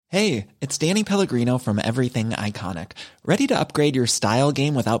Hey, it's Danny Pellegrino from Everything Iconic. Ready to upgrade your style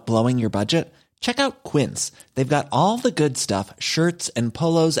game without blowing your budget? Check out Quince. They've got all the good stuff, shirts and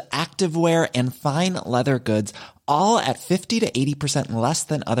polos, activewear, and fine leather goods, all at 50 to 80% less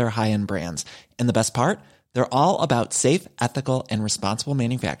than other high-end brands. And the best part? They're all about safe, ethical, and responsible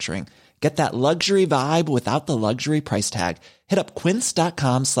manufacturing. Get that luxury vibe without the luxury price tag. Hit up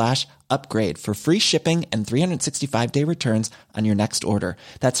quince.com/upgrade for free shipping and 365-day returns on your next order.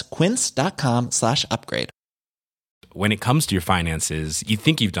 That's quince.com/upgrade. When it comes to your finances, you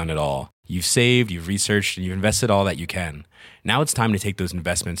think you've done it all. You've saved, you've researched, and you've invested all that you can. Now it's time to take those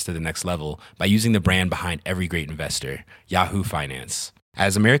investments to the next level by using the brand behind every great investor, Yahoo Finance.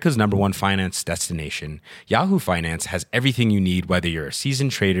 As America's #1 finance destination, Yahoo Finance has everything you need, whether you're a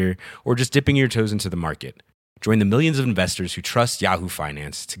seasoned trader or just dipping your toes into the market. Join the millions of investors who trust Yahoo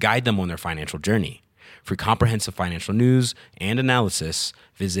Finance to guide them on their financial journey. For comprehensive financial news and analysis,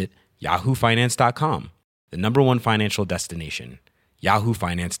 visit yahoofinance.com, the #1 financial destination,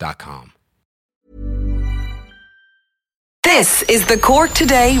 yahoofinance.com. This is the Cork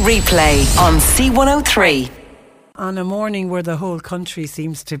Today replay on C103. On a morning where the whole country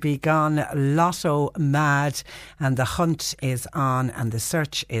seems to be gone lotto mad, and the hunt is on and the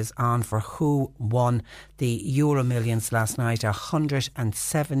search is on for who won the Euro Millions last night.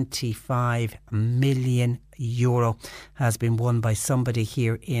 175 million euro has been won by somebody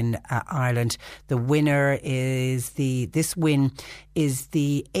here in Ireland. The winner is this win is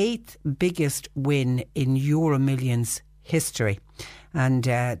the 8th biggest win in Euro Millions history. And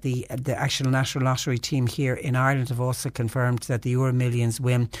the actual National Lottery team here in Ireland have also confirmed that the Euro Millions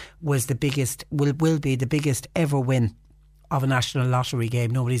win was the biggest, will be the biggest ever win of a National Lottery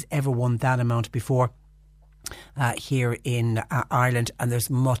game. Nobody's ever won that amount before here in Ireland, and there's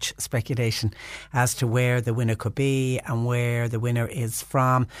much speculation as to where the winner could be and where the winner is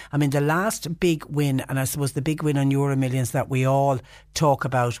from. I mean, the last big win, and I suppose the big win on Euro Millions that we all talk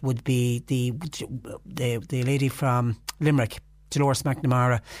about, would be the lady from Limerick, Dolores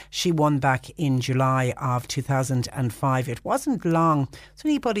McNamara. She won back in July of 2005. It wasn't long. It's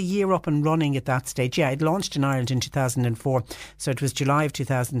only about a year up and running at that stage. Yeah, it launched in Ireland in 2004. So it was July of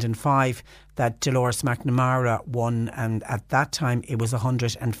 2005 that Dolores McNamara won. And at that time, it was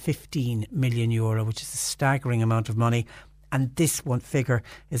 115 million euro, which is a staggering amount of money. And this one figure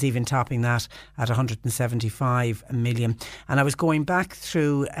is even topping that at 175 million. And I was going back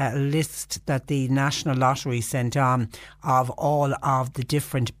through a list that the National Lottery sent on of all of the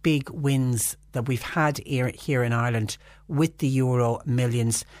different big wins that we've had here in Ireland with the Euro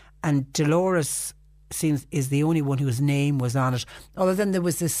Millions. And Dolores is the only one whose name was on it. Other than there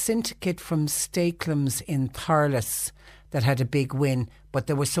was a syndicate from Stakelums in Thurles that had a big win, but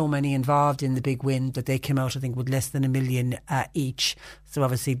there were so many involved in the big win that they came out, I think, with less than $1 million each. So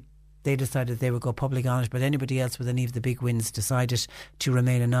obviously they decided they would go public on it, but anybody else with any of the big wins decided to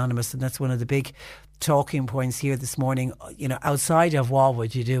remain anonymous. And that's one of the big talking points here this morning. You know, outside of what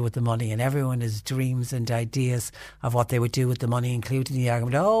would you do with the money, and everyone has dreams and ideas of what they would do with the money, including the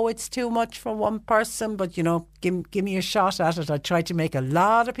argument, oh, it's too much for one person, but you know, give me a shot at it. I'd try to make a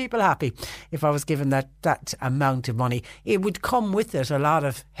lot of people happy if I was given that amount of money. It would come with it a lot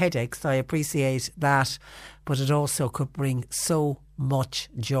of headaches, I appreciate that, but it also could bring so much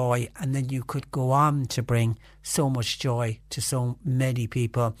joy, and then you could go on to bring so much joy to so many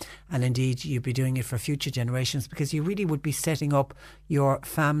people, and indeed you'd be doing it for future generations, because you really would be setting up your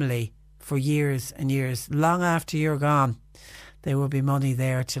family for years and years. Long after you're gone, there will be money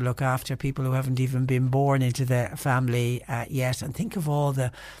there to look after people who haven't even been born into the family yet. And think of all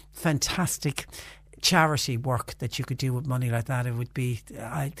the fantastic charity work that you could do with money like that. It would be,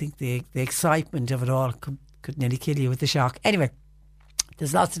 I think the excitement of it all could nearly kill you with the shock. Anyway,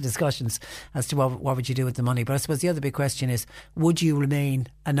 there's lots of discussions as to what would you do with the money. But I suppose the other big question is, would you remain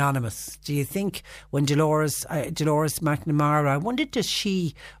anonymous? Do you think when Dolores McNamara, I wonder, does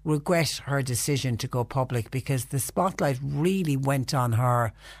she regret her decision to go public? Because the spotlight really went on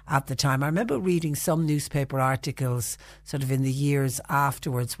her at the time. I remember reading some newspaper articles sort of in the years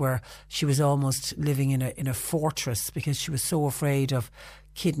afterwards where she was almost living in a fortress because she was so afraid of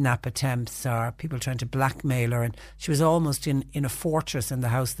kidnap attempts or people trying to blackmail her, and she was almost in a fortress in the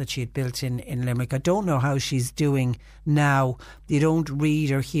house that she had built in Limerick. I don't know how she's doing now. You don't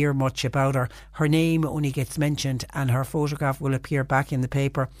read or hear much about her. Her name only gets mentioned and her photograph will appear back in the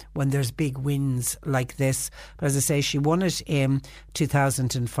paper when there's big wins like this. But as I say, she won it in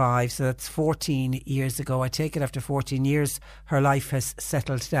 2005, so that's 14 years ago. I take it after 14 years her life has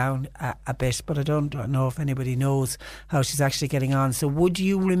settled down a bit, but I don't know if anybody knows how she's actually getting on. So would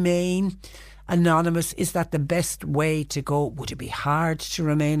you remain anonymous? Is that the best way to go? Would it be hard to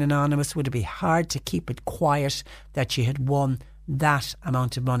remain anonymous? Would it be hard to keep it quiet that you had won that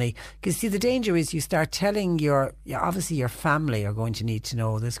amount of money? Because see, the danger is you start telling obviously your family are going to need to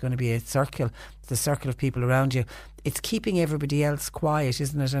know. There's going to be the circle of people around you. It's keeping everybody else quiet,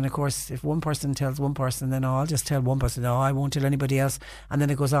 isn't it? And of course, if one person tells one person, then I'll just tell one person, I won't tell anybody else, and then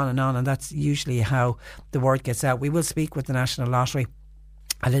it goes on, and that's usually how the word gets out. We will speak with the National Lottery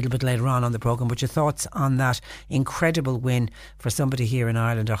a little bit later on the programme, but your thoughts on that incredible win for somebody here in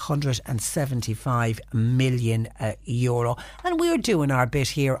Ireland, €175 million. And we're doing our bit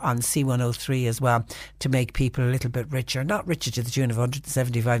here on C103 as well to make people a little bit richer. Not richer to the tune of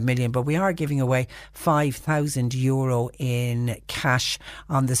 175 million, but we are giving away €5,000 in cash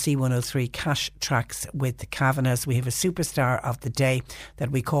on the C103 cash tracks with Kavanagh's. We have a superstar of the day that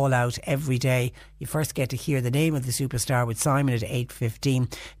we call out every day. You first get to hear the name of the superstar with Simon at 8:15.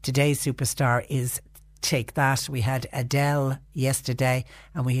 Today's superstar is Take That. We had Adele yesterday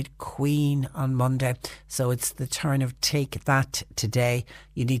and we had Queen on Monday. So it's the turn of Take That today.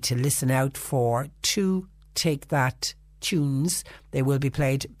 You need to listen out for 2 Take That tunes. They will be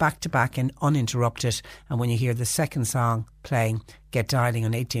played back to back and uninterrupted, and when you hear the second song playing, get dialing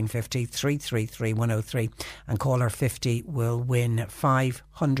on 1850 333 103 and caller 50 will win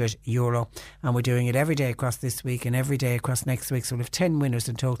 €500, and we're doing it every day across this week and every day across next week, so we'll have 10 winners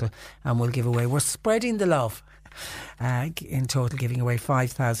in total, and we'll give away, we're spreading the love, in total giving away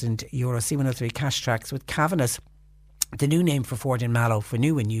 €5,000. C103 cash tracks with Kavanagh's, the new name for Ford in Mallow. For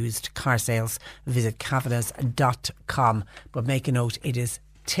new and used car sales, visit Kavanaghs.com. But make a note, it is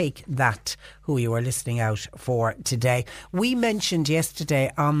Take That who you are listening out for today. We mentioned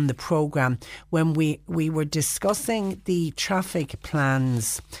yesterday on the programme when we were discussing the traffic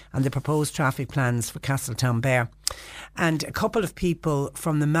plans and the proposed traffic plans for Castletownbere, and a couple of people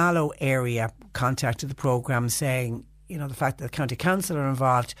from the Mallow area contacted the programme saying, the fact that the County Council are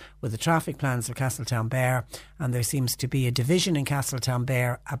involved with the traffic plans for Castletownbere, and there seems to be a division in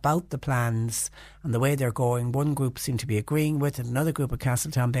Castletownbere about the plans and the way they're going. One group seem to be agreeing with it, another group of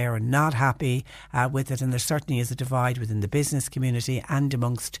Castletownbere are not happy with it, and there certainly is a divide within the business community and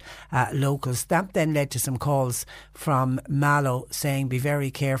amongst locals. That then led to some calls from Mallow saying be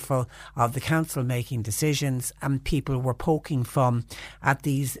very careful of the council making decisions, and people were poking fun at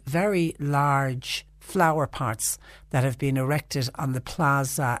these very large flower pots that have been erected on the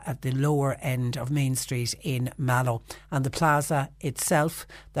plaza at the lower end of Main Street in Mallow. And the plaza itself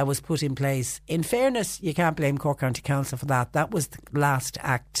that was put in place, in fairness, you can't blame Cork County Council for that. That was the last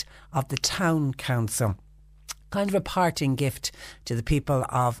act of the town council. Kind of a parting gift to the people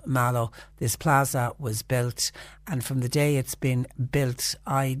of Mallow. This plaza was built, and from the day it's been built,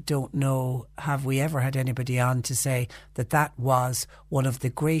 I don't know, have we ever had anybody on to say that that was one of the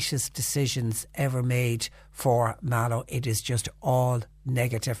greatest decisions ever made for Mallow. It is just all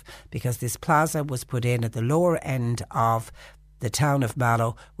negative, because this plaza was put in at the lower end of the town of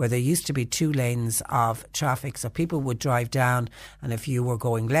Mallow, where there used to be 2 lanes of traffic, so people would drive down, and if you were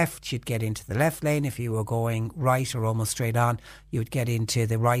going left you'd get into the left lane, if you were going right or almost straight on you would get into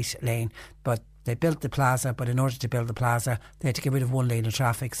the right lane. But they built the plaza, but in order to build the plaza they had to get rid of 1 lane of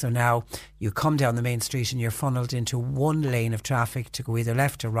traffic, so now you come down the main street and you're funnelled into 1 lane of traffic to go either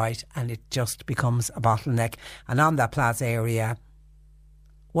left or right, and it just becomes a bottleneck. And on that plaza area,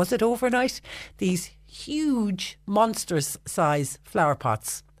 was it overnight, these huge monstrous size flower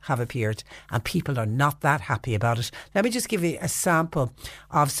pots have appeared, and people are not that happy about it. Let me just give you a sample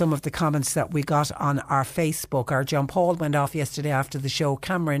of some of the comments that we got on our Facebook. Our John Paul went off yesterday after the show,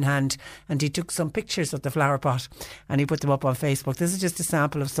 camera in hand, and he took some pictures of the flower pot and he put them up on Facebook. This is just a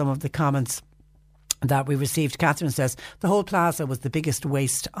sample of some of the comments that we received. Catherine says, the whole plaza was the biggest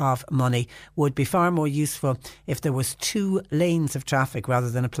waste of money. Would be far more useful if there was 2 lanes of traffic rather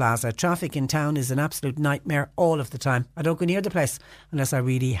than a plaza. Traffic in town is an absolute nightmare all of the time. I don't go near the place unless I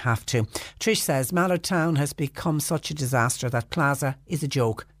really have to. Trish says, Mallow town has become such a disaster that plaza is a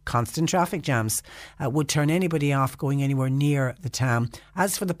joke. Constant traffic jams would turn anybody off going anywhere near the town.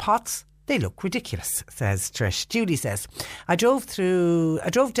 As for the pots, they look ridiculous, says Trish. Julie says, I drove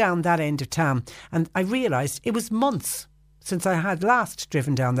down that end of town and I realised it was months since I had last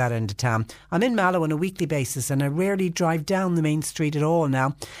driven down that end of town. I'm in Mallow on a weekly basis and I rarely drive down the main street at all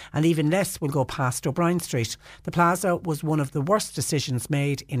now, and even less will go past O'Brien Street. The plaza was one of the worst decisions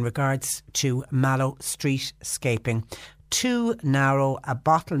made in regards to Mallow streetscaping. Too narrow, a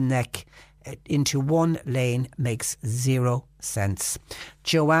bottleneck into 1 lane makes 0 cents.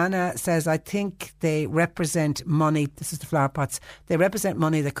 Joanna says, I think they represent money. This is the flower pots. They represent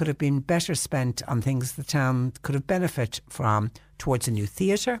money that could have been better spent on things the town could have benefit from. Towards a new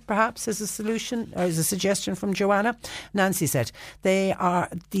theatre, perhaps, is a solution, or is a suggestion from Joanna. Nancy said,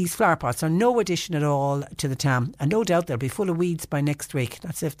 these flower pots are no addition at all to the town, and no doubt they'll be full of weeds by next week.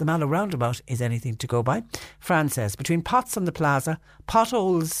 That's if the Mallow roundabout is anything to go by. Fran says, between pots on the plaza,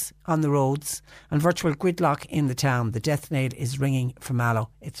 potholes on the roads, and virtual gridlock in the town, the death knell is ringing for Mallow.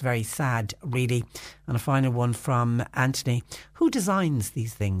 It's very sad, really. And a final one from Anthony. Who designs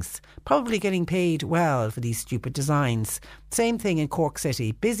these things? Probably getting paid well for these stupid designs. Same thing in Cork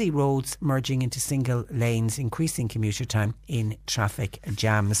City. Busy roads merging into single lanes, increasing commuter time in traffic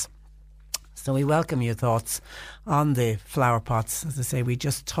jams. So we welcome your thoughts on the flower pots. As I say, we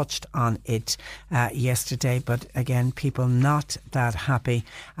just touched on it yesterday, but again, people not that happy,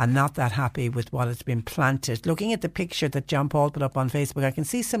 and not that happy with what has been planted. Looking at the picture that John Paul put up on Facebook, I can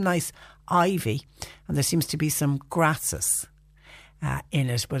see some nice ivy, and there seems to be some grasses in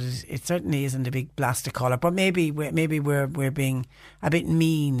it, but it certainly isn't a big blast of colour. But maybe we're being a bit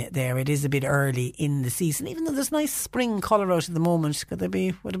mean there. It is a bit early in the season, even though there's nice spring colour out at the moment. Would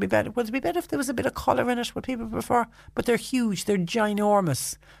it be better if there was a bit of colour in it? Would people prefer? But they're huge. They're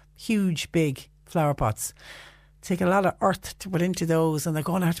ginormous, huge, big flower pots. Take a lot of earth to put into those, and they're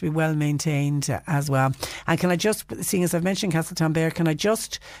going to have to be well maintained as well. And can I just, seeing as I've mentioned Castletownbere, can I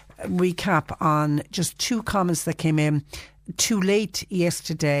just recap on just two comments that came in too late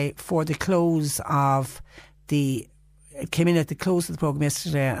yesterday for the close of it came in at the close of the programme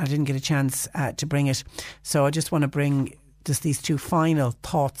yesterday. I didn't get a chance to bring it, so I just want to bring just these two final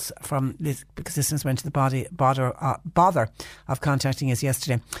thoughts from this, because this went to the bother of contacting us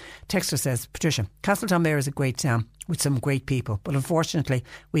yesterday. Texter says, Patricia, Castletownbere is a great town with some great people, but unfortunately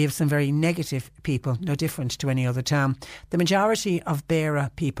we have some very negative people, no different to any other town. The majority of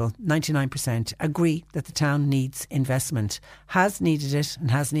Beara people, 99%, agree that the town needs investment, has needed it and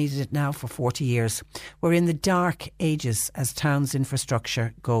has needed it now for 40 years. We're in the dark ages as town's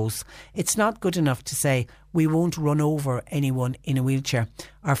infrastructure goes. It's not good enough to say we won't run over anyone in a wheelchair.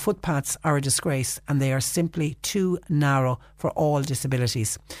 Our footpaths are a disgrace, and they are simply too narrow for all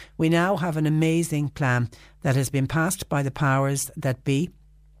disabilities. We now have an amazing plan that has been passed by the powers that be.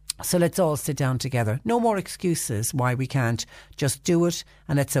 So let's all sit down together. No more excuses why we can't. Just do it,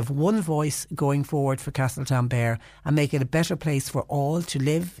 and let's have one voice going forward for Castletownbere and make it a better place for all to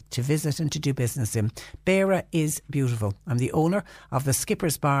live, to visit and to do business in. Beara is beautiful. I'm the owner of the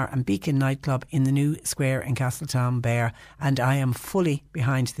Skipper's Bar and Beacon nightclub in the new square in Castletownbere, and I am fully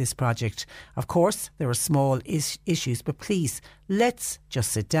behind this project. Of course, there are small issues, but please, let's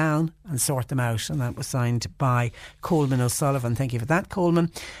just sit down and sort them out. And that was signed by Coleman O'Sullivan. Thank you for that,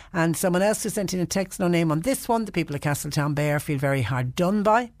 Coleman. And someone else who sent in a text, no name on this one. The people of Castletownbere feel very hard done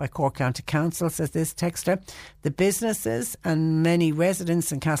by Cork County Council, says this texter. The businesses and many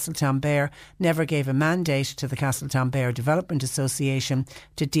residents in Castletownbere never gave a mandate to the Castletownbere Development Association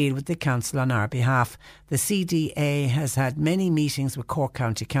to deal with the council on our behalf. The CDA has had many meetings with Cork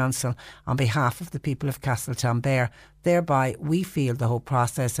County Council on behalf of the people of Castletownbere. Thereby, we feel the whole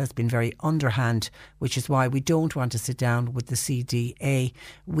process has been very underhand, which is why we don't want to sit down with the CDA.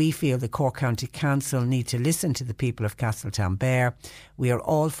 We feel the Cork County Council need to listen to the people of Castletownbere. We are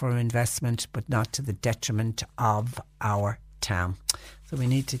all for investment, but not to the detriment of our town. So we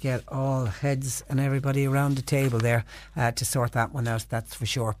need to get all heads and everybody around the table there to sort that one out, that's for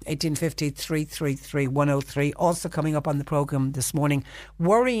sure. 1850 333 103. Also coming up on the programme this morning,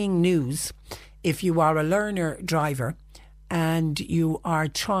 worrying news. If you are a learner driver and you are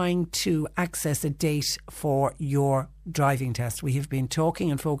trying to access a date for your driving test, we have been talking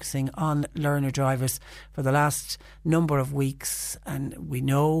and focusing on learner drivers for the last number of weeks, and we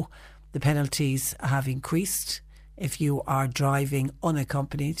know the penalties have increased if you are driving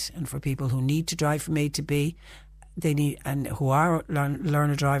unaccompanied, and for people who need to drive from A to B, they need, and who are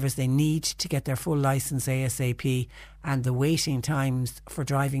learner drivers, they need to get their full licence ASAP, and the waiting times for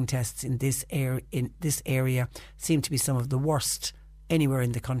driving tests in this area seem to be some of the worst anywhere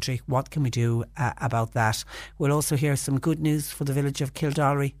in the country. What can we do about that? We'll also hear some good news for the village of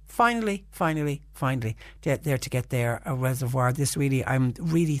Kildallery. Finally, get their reservoir. I'm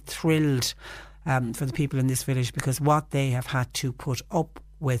really thrilled for the people in this village, because what they have had to put up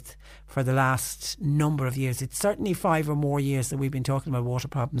with for the last number of years, it's certainly 5 or more years that we've been talking about water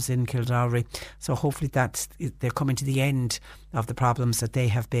problems in Kildallery. So hopefully they're coming to the end of the problems that they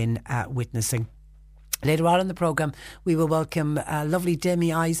have been witnessing. Later on in the programme, we will welcome lovely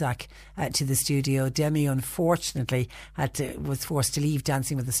Demi Isaac to the studio. Demi, unfortunately, was forced to leave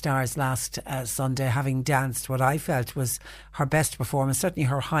Dancing with the Stars last Sunday, having danced what I felt was her best performance, certainly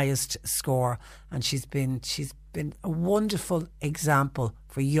her highest score. And she's been a wonderful example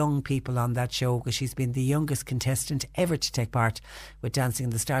for young people on that show, because she's been the youngest contestant ever to take part with Dancing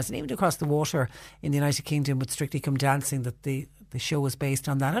with the Stars. And even across the water in the United Kingdom with Strictly Come Dancing, that the show was based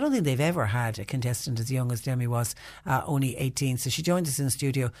on that. I don't think they've ever had a contestant as young as Demi was, only 18. So she joined us in the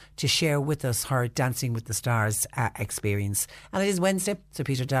studio to share with us her Dancing with the Stars experience. And it is Wednesday, so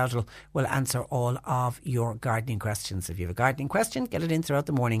Peter Dowdall will answer all of your gardening questions. If you have a gardening question, get it in throughout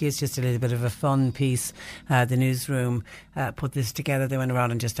the morning. It's just a little bit of a fun piece. The newsroom put this together. They went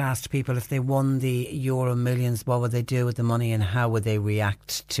around and just asked people if they won the Euro Millions, what would they do with the money and how would they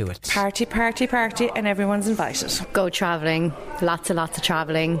react to it? Party, party, party, and everyone's invited. Go travelling. Lots of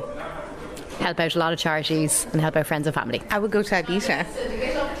travelling, help out a lot of charities and help out friends and family. I would go to Ibiza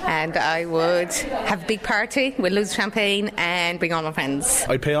and I would have a big party with loads of champagne and bring all my friends.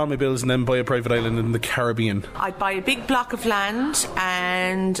 I'd pay all my bills and then buy a private island in the Caribbean. I'd buy a big block of land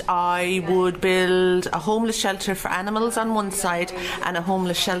and I would build a homeless shelter for animals on one side and a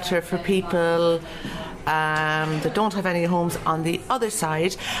homeless shelter for people that don't have any homes on the other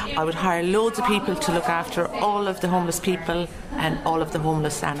side. I would hire loads of people to look after all of the homeless people and all of the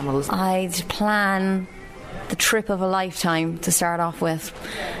homeless animals. I'd plan the trip of a lifetime to start off with,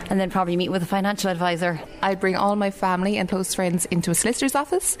 and then probably meet with a financial advisor. I'd bring all my family and close friends into a solicitor's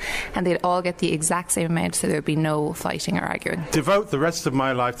office and they'd all get the exact same amount, so there'd be no fighting or arguing. Devote the rest of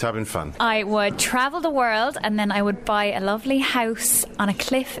my life to having fun. I would travel the world and then I would buy a lovely house on a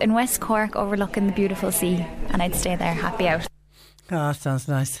cliff in West Cork overlooking the beautiful sea, and I'd stay there happy out. Oh, sounds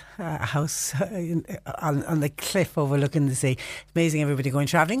nice. A house on the cliff overlooking the sea. Amazing, everybody going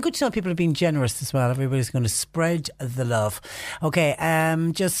travelling. Good to know people are being generous as well. Everybody's going to spread the love. Okay,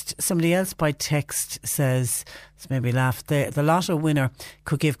 just somebody else by text says, this made me laugh, the lotto winner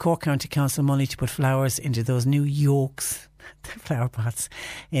could give Cork County Council money to put flowers into those new yolks, the flower pots,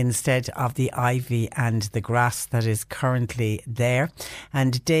 instead of the ivy and the grass that is currently there.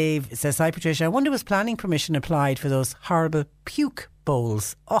 And Dave says, hi Patricia, I wonder was planning permission applied for those horrible puke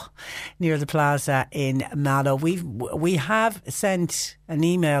bowls near the plaza in Mallow. We have sent an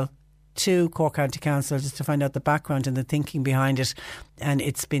email to Cork County Council just to find out the background and the thinking behind it, and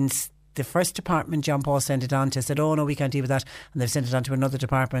it's been the first department, John Paul, sent it on to, said, oh no, we can't deal with that, and they've sent it on to another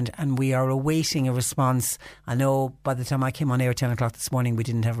department and we are awaiting a response. I know by the time I came on air at 10 o'clock this morning we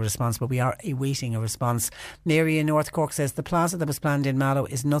didn't have a response, but we are awaiting a response. Mary in North Cork says the plaza that was planned in Mallow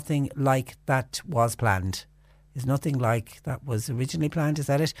is nothing like that was planned. Is nothing like that was originally planned, is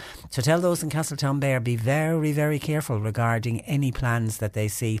that it? So tell those in Castletownbere, be very, very careful regarding any plans that they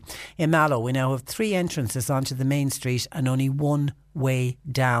see. In Mallow we now have 3 entrances onto the main street and only one way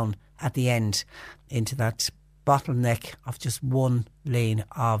down at the end into that bottleneck of just one lane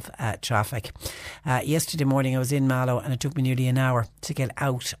of traffic. Yesterday morning I was in Mallow and it took me nearly an hour to get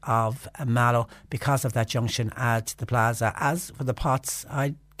out of Mallow because of that junction at the plaza. As for the pots,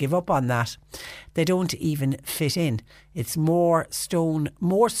 I give up on that. They don't even fit in. It's more stone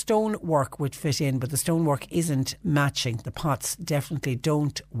work would fit in, but the stonework isn't matching. The pots definitely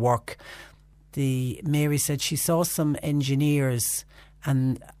don't work. Mary said she saw some engineers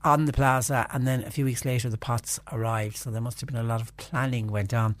and on the plaza, and then a few weeks later the pots arrived, so there must have been a lot of planning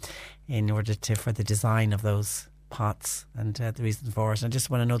went on in order for the design of those pots and the reason for it. I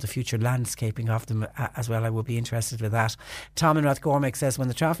just want to know the future landscaping of them as well. I would be interested with that. Tom in Rathgormack says when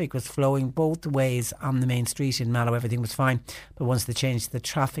the traffic was flowing both ways on the main street in Mallow everything was fine, but once they changed the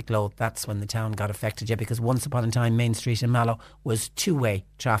traffic load, that's when the town got affected. Yeah, because once upon a time Main Street in Mallow was 2-way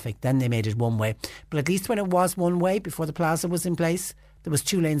traffic, then they made it 1-way, but at least when it was 1-way before the plaza was in place, there was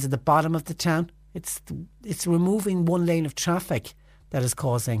 2 lanes at the bottom of the town. It's removing 1 lane of traffic that is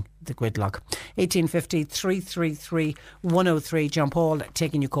causing the gridlock. 1850 333 103. John Paul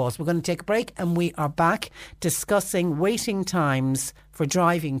taking your calls. We're going to take a break and we are back discussing waiting times for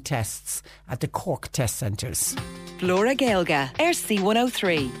driving tests at the Cork test centres. Laura Gaelga,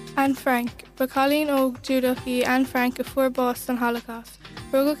 RC103. Anne Frank, Bacalín Og Judachi Anne Frank a fuair Boston Holocaust.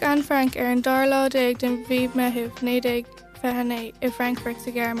 Rugach Anne Frank an Darla Dig den Bhí Mehiv Nedig Fehanei I Frankfurt sa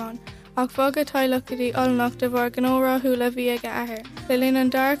Germán. Ach fágad tailachtaí olnach de bhar gnórá thula bhí aige ahar. Le linn an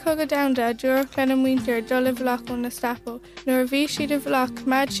dar cogad damda dúr clenam winter dul bhlach ón na stapo. Nuair bhí siad bhlach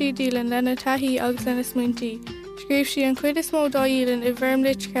mad siad dílan lena taí agus lena smuintí. Scríb si an cuid is mó dá dílan I bherm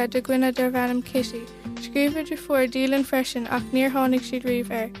litcha de gwyna dar bhanam kitty. Scríbid de fuair dílan freisin ach níor tháinig siad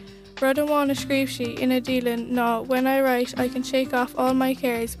riomh Rud amháin a scríobhsí ina dílean ná when I write I can shake off all my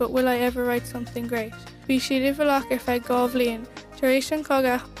cares, but will I ever write something great? Bhí si rifalach ar feadh 2 bhliain. Tar éis an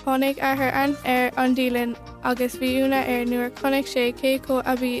cogadh tháinig athair an dílean agus bhí úna nuair chonaic sé cé có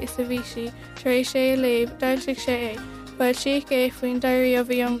abí is a bhí si, tar éis sé a léamh d'ailsigh sé é. Bhil si é faoin Diary of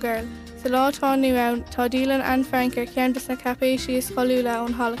a Young Girl. Sa látá nu ann tá dílean Anne Frank ar ceantas na capéisí is choúla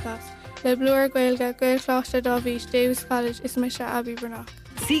ón Holocaust. Le blúir Gaeilge Gaelchláiste dá bhís Davis College is me se Abbey Bernach.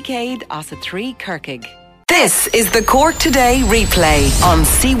 Cicade as a 3 Kirkig. This is the Cork Today replay on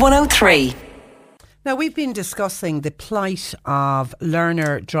C103. Now, we've been discussing the plight of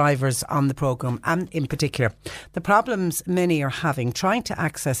learner drivers on the programme, and in particular the problems many are having trying to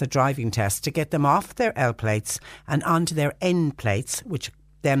access a driving test to get them off their L plates and onto their N plates, which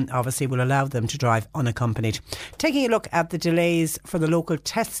then obviously will allow them to drive unaccompanied. Taking a look at the delays for the local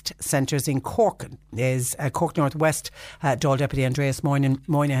test centres in Cork is Cork North West Dáil Deputy Andreas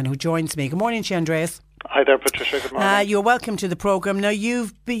Moynihan, who joins me. Good morning to you, Andreas. Hi there, Patricia. Good morning. You're welcome to the programme. Now, you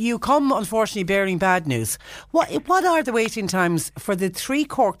come, unfortunately, bearing bad news. What are the waiting times for the 3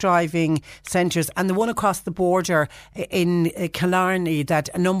 Cork driving centres and the one across the border in Killarney that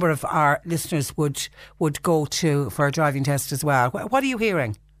a number of our listeners would go to for a driving test as well? What are you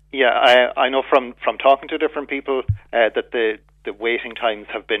hearing? Yeah, I know from talking to different people that the waiting times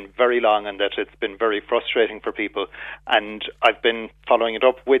have been very long and that it's been very frustrating for people. And I've been following it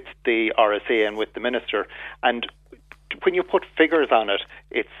up with the RSA and with the Minister. And when you put figures on it,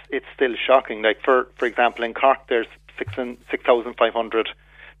 it's still shocking. Like, for example, in Cork, there's 6,500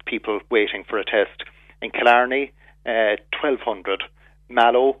 people waiting for a test. In Killarney, 1,200.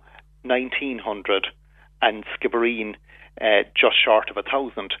 Mallow, 1,900. And Skibbereen, just short of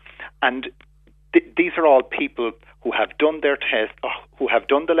 1,000. And these are all people who have done their test, who have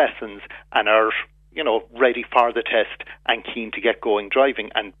done the lessons and are, ready for the test and keen to get going driving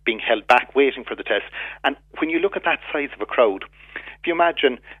and being held back waiting for the test. And when you look at that size of a crowd, if you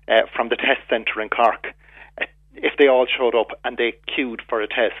imagine from the test centre in Cork, if they all showed up and they queued for a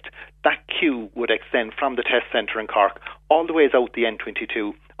test, that queue would extend from the test centre in Cork all the ways out the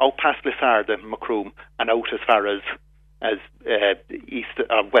N22, out past Lisarda and Macroom and out as far as east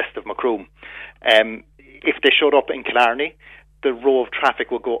or west of Macroom. If they showed up in Killarney, the row of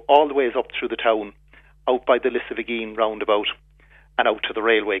traffic would go all the ways up through the town, out by the Lissaviggeen roundabout and out to the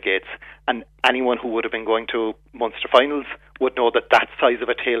railway gates. And anyone who would have been going to Munster finals would know that size of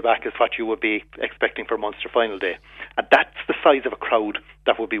a tailback is what you would be expecting for Munster final day. And that's the size of a crowd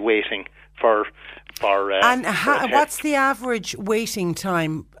that would be waiting for what's the average waiting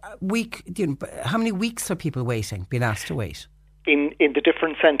time? How many weeks are people being asked to wait? In the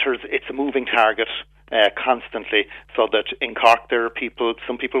different centres, it's a moving target constantly, so that in Cork there are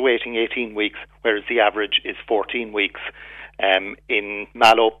some people waiting 18 weeks, whereas the average is 14 weeks. In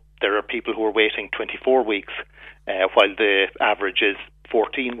Mallow, there are people who are waiting 24 weeks, while the average is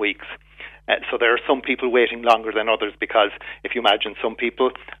 14 weeks. So there are some people waiting longer than others, because if you imagine, some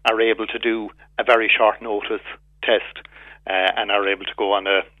people are able to do a very short notice test and are able to go on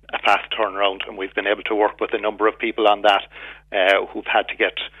a fast turnaround, and we've been able to work with a number of people on that who've had to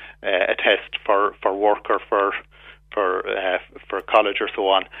get a test for work or for college or so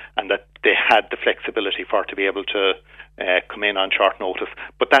on, and that they had the flexibility to be able to come in on short notice.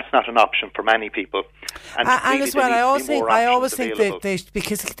 But that's not an option for many people. And really, as well, I always think that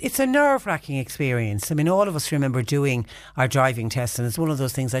because it's a nerve-wracking experience. I mean, all of us remember doing our driving test, and it's one of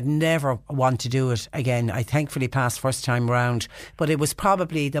those things I'd never want to do it again. I thankfully passed first time round, but it was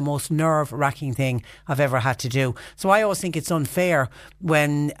probably the most nerve-wracking thing I've ever had to do. So I always think it's unfair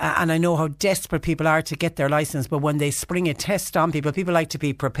when, and I know how desperate people are to get their licence, but when they spring a test on people like to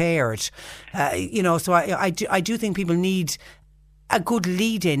be prepared. So I do think people need a good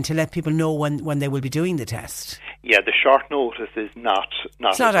lead-in to let people know when they will be doing the test. Yeah, the short notice is not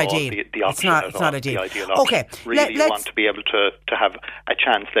ideal. The option it's not ideal. The ideal option. Okay, really, you want to be able to have a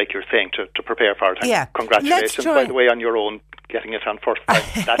chance, like you're saying, to prepare for it. Yeah. Congratulations, by the way, on your own getting it on first time.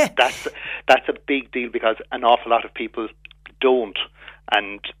 That's a big deal, because an awful lot of people don't,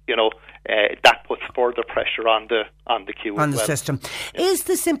 and that puts further pressure on the queue on the system. Is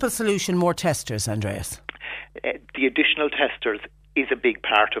the simple solution more testers, Andreas? The additional testers is a big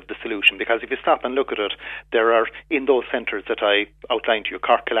part of the solution, because if you stop and look at it, there are, in those centres that I outlined to you,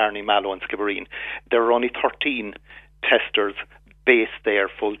 Cork, Killarney, Mallow and Skibbereen, there are only 13 testers based there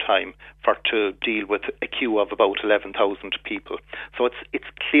full time to deal with a queue of about 11,000 people. So it's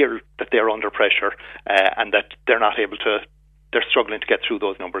clear that they're under pressure and that they're struggling to get through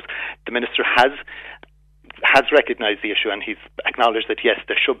those numbers. The Minister has recognised the issue, and he's acknowledged that yes,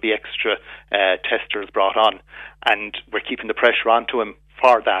 there should be extra testers brought on, and we're keeping the pressure onto him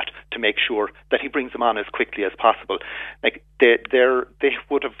for that to make sure that he brings them on as quickly as possible. Like they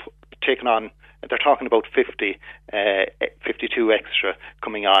would have taken on. They're talking about 52 extra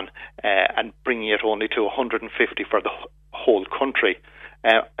coming on and bringing it only to 150 for the whole country.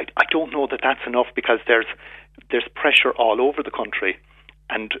 I don't know that that's enough, because there's pressure all over the country,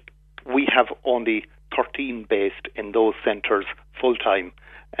 and we have only 13 based in those centres full time.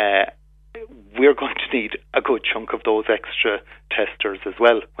 We're going to need a good chunk of those extra testers as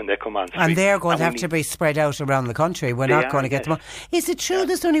well when they come on street. And they're going to have to be spread out around the country. We're not going to get them on. Is it true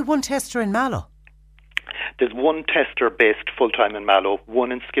there's only one tester in Mallow? There's one tester based full-time in Mallow,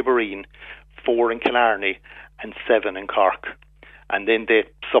 1 in Skibbereen, 4 in Killarney and 7 in Cork. And then they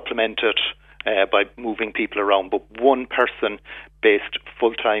supplement it by moving people around. But one person based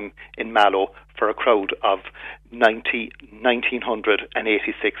full-time in Mallow for a crowd of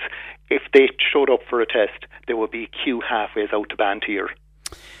 1,986. If they showed up for a test, there would be a queue halfway out to Bantier,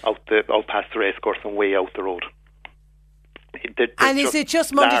 out past the racecourse and way out the road. And is it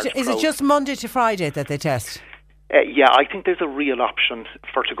just Monday to Friday that they test? Yeah, I think there's a real option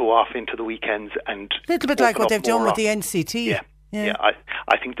for to go off into the weekends and a little bit like what they've done with the NCT. Yeah,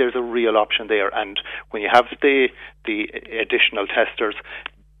 I think there's a real option there. And when you have the additional testers,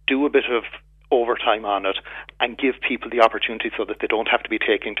 do a bit of overtime on it and give people the opportunity so that they don't have to be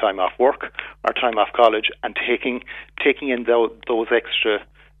taking time off work or time off college and taking in those extra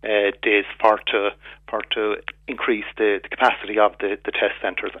days for to increase the capacity of the test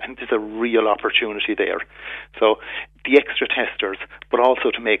centres. And there's a real opportunity there. So the extra testers, but also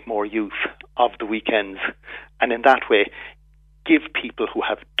to make more use of the weekends, and in that way give people who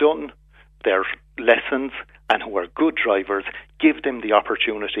have done their lessons and who are good drivers, give them the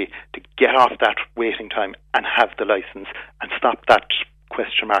opportunity to get off that waiting time and have the licence and stop that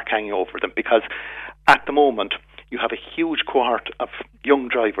question mark hanging over them. Because at the moment you have a huge cohort of young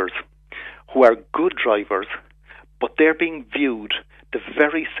drivers who are good drivers, but they're being viewed the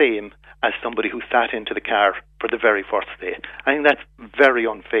very same as somebody who sat into the car for the very first day. I think that's very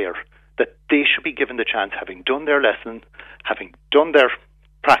unfair, that they should be given the chance, having done their lesson, having done their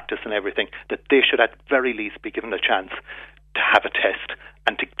practice and everything, that they should at very least be given a chance to have a test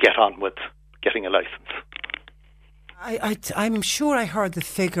and to get on with getting a licence. I'm sure I heard the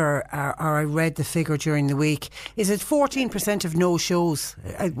figure, or I read the figure during the week. Is it 14% of no-shows?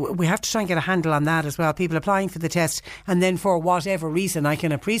 We have to try and get a handle on that as well. People applying for the test, and then for whatever reason, I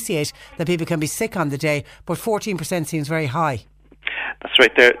can appreciate that people can be sick on the day, but 14% seems very high. That's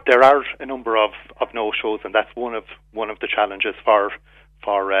right. There are a number of no-shows, and that's one of the challenges for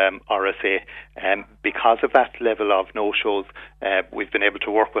RSA. Because of that level of no-shows, we've been able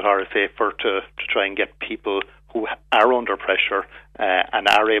to work with RSA to try and get people who are under pressure and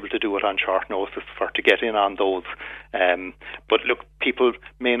are able to do it on short notice to get in on those. But look, people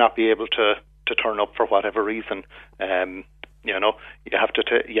may not be able to turn up for whatever reason. You have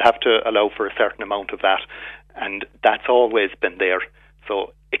to allow for a certain amount of that, and that's always been there.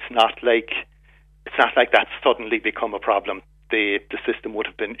 So it's not like that's suddenly become a problem. The system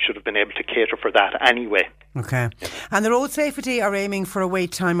should have been able to cater for that anyway. Okay. And the Road Safety are aiming for a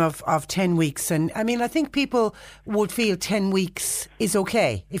wait time of 10 weeks. And I mean, I think people would feel 10 weeks is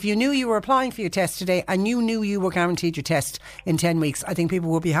okay. If you knew you were applying for your test today and you knew you were guaranteed your test in 10 weeks, I think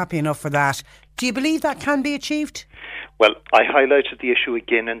people would be happy enough for that. Do you believe that can be achieved? Well, I highlighted the issue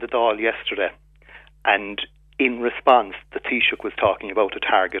again in the Dáil yesterday. And in response, the Taoiseach was talking about a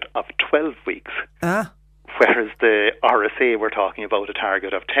target of 12 weeks. Whereas the RSA were talking about a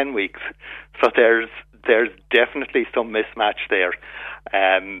target of 10 weeks. So there's definitely some mismatch there.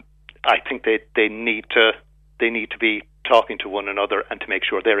 I think they need to be talking to one another and to make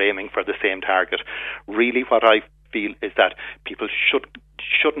sure they're aiming for the same target. Really, what I feel is that people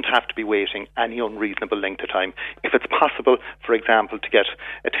shouldn't have to be waiting any unreasonable length of time. If it's possible, for example, to get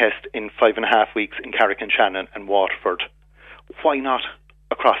a test in 5.5 weeks in Carrick-on-Shannon and Waterford, why not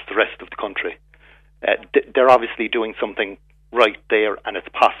across the rest of the country? They're obviously doing something right there, and it's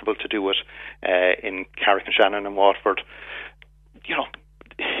possible to do it in Carrick-on-Shannon and Waterford.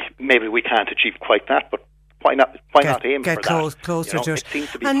 Maybe we can't achieve quite that, but why not aim for that? Closer to it. It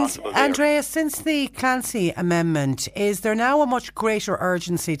seems to be possible there. Andrea, since the Clancy Amendment, is there now a much greater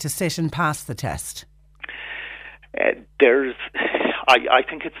urgency to sit and pass the test? I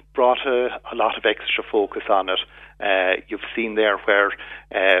think it's brought a lot of extra focus on it. You've seen there where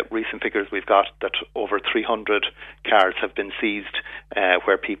recent figures we've got that over 300 cars have been seized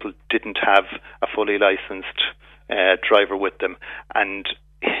where people didn't have a fully licensed driver with them, and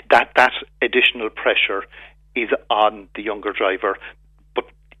that additional pressure is on the younger driver. But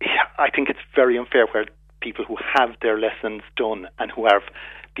I think it's very unfair where people who have their lessons done and who have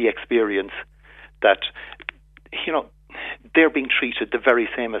the experience, that, you know, they're being treated the very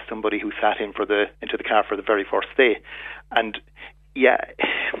same as somebody who sat into the car for the very first day. And yeah,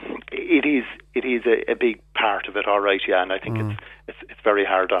 it is a big part of it, all right, yeah, and I think it's very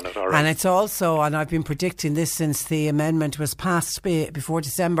hard on it, all right. And it's also, and I've been predicting this since the amendment was passed before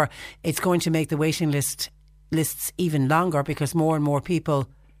December, it's going to make the waiting lists even longer, because more and more people,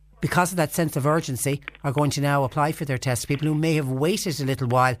 because of that sense of urgency, are going to now apply for their test. People who may have waited a little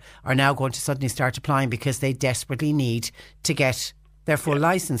while are now going to suddenly start applying because they desperately need to get their full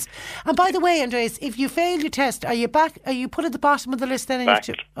licence. And by the way, Andreas, if you fail your test, are you put at the bottom of the list then? Back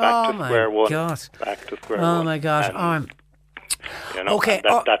to square one. God. Back to square one. Oh my God. You know, okay.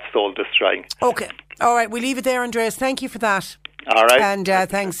 That's soul destroying. Okay. All right, we'll leave it there, Andreas. Thank you for that. All right. And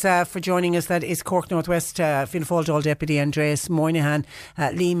thanks for joining us. That is Cork North West Fianna Fáil Dáil Deputy Andreas Moynihan.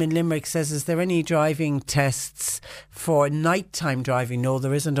 Liam in Limerick says, is there any driving tests for nighttime driving? No,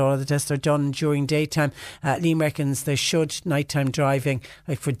 there isn't. All of the tests are done during daytime. Liam reckons there should. Nighttime driving,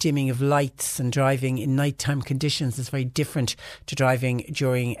 like for dimming of lights and driving in nighttime conditions, is very different to driving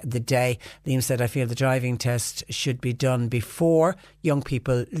during the day. Liam said, I feel the driving test should be done before young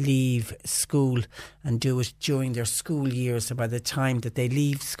people leave school and do it during their school years. So by the time that they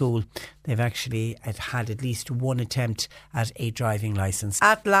leave school, they've actually had at least one attempt at a driving licence.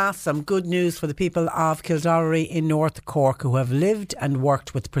 At last, some good news for the people of Kildallery in North Cork, who have lived and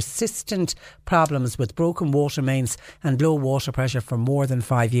worked with persistent problems with broken water mains and low water pressure for more than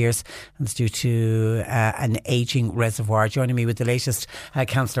 5 years. And it's due to an ageing reservoir. Joining me with the latest,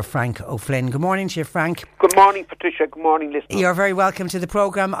 Councillor Frank O'Flynn. Good morning to you, Frank. Good morning, Patricia. Good morning, listeners. You're very welcome to the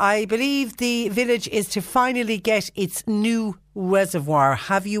programme. I believe the village is to finally get its new reservoir.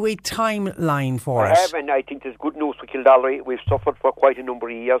 Have you a timeline for it? I have, and I think there's good news for Kildallery. We've suffered for quite a number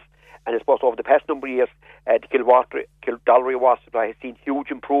of years, and I suppose over the past number of years, the Kildallery water supply has seen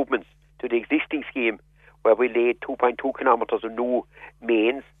huge improvements to the existing scheme, where we laid 2.2 kilometres of new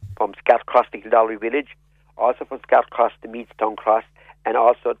mains from Scatcross to Kildallery village, also from Scatcross to Meadstown Cross, and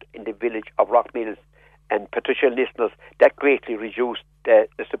also in the village of Rockmills. And Patricia, listeners, that greatly reduced the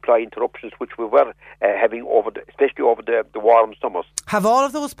supply interruptions which we were having especially over the warm summers. Have all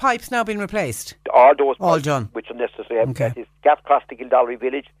of those pipes now been replaced? All those pipes done, which are necessary. Okay. That is Scatcross to Kildallery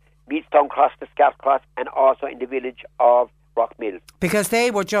village, Meadstown Cross to Scatcross, and also in the village of Rockmills. Because they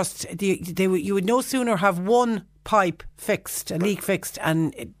were just, you would no sooner have one pipe fixed, a leak fixed,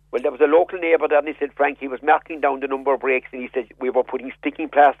 and well, there was a local neighbour there, and he said, Frank, he was marking down the number of breaks, and he said we were putting sticking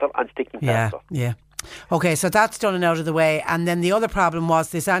plaster on sticking plaster. Yeah. Okay, so that's done and out of the way. And then the other problem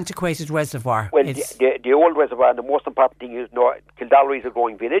was this antiquated reservoir. Well, the old reservoir, and the most important thing is, Kildallery is a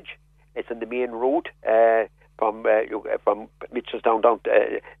growing village. It's on the main route from Mitchells down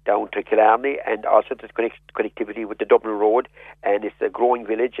to Killarney, and also there's connectivity with the Dublin Road, and it's a growing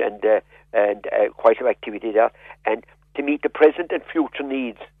village and quite some activity there. And to meet the present and future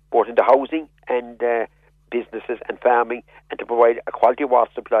needs, both in the housing and businesses and farming, and to provide a quality water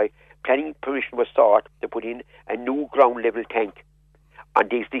supply, planning permission was sought to put in a new ground level tank on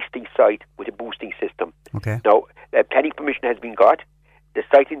the existing site with a boosting system. Okay. Now, planning permission has been got. The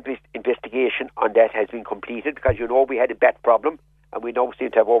site investigation on that has been completed, because we had a bat problem, and we now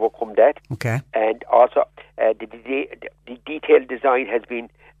seem to have overcome that. Okay. And also the detailed design has been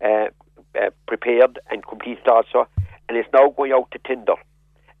prepared and completed also, and it's now going out to tender,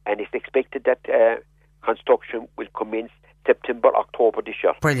 and it's expected that construction will commence September, October this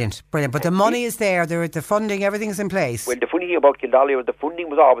year. Brilliant. But the money is there, the funding, everything's in place. Well, the funny thing about Kildallery, the funding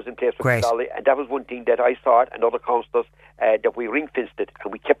was always in place for Great. Kildallery, and that was one thing that I thought, and other councillors, that we ring-fenced it,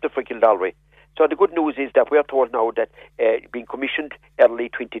 and we kept it for Kildallery. So the good news is that we are told now that it's being commissioned early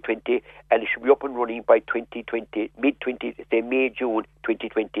 2020, and it should be up and running by 2020, mid-20, say May, June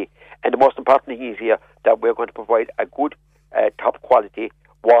 2020. And the most important thing is here that we're going to provide a good, top quality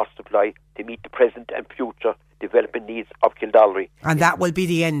water supply to meet the present and future development needs of Kildallery. And that will be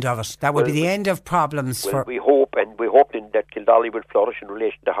the end of it. That will be the end of problems. We hope, and we're hoping that Kildallery will flourish in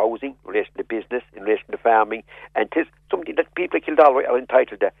relation to housing, in relation to business, in relation to farming, and it is something that people of Kildallery are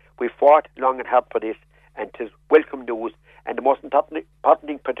entitled to. We fought long and hard for this, and it is welcome news. And the most important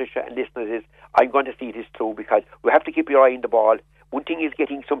thing, Patricia and listeners, is I'm going to see this through, because we have to keep your eye on the ball. One thing is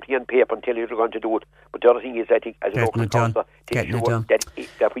getting something on paper and telling you you're going to do it, but the other thing is, I think, as a local councillor, to ensure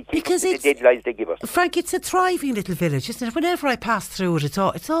that we keep the deadlines they give us. Frank, it's a thriving little village, isn't it? Whenever I pass through it,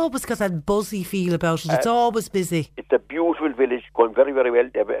 it's always got that buzzy feel about it. It's always busy. It's a beautiful village, going very, very well.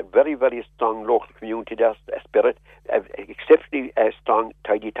 They have a very, very strong local community there, spirit, exceptionally strong,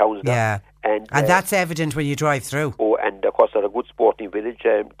 tidy towns there. Yeah. And that's evident when you drive through. Oh, and of course, they're a good sporting village.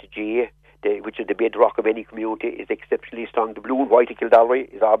 The GA, which is the bedrock of any community, is exceptionally strong. The blue and white of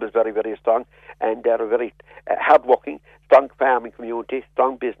Kildallery is always very, very strong, and they're a very hard-working, strong farming community,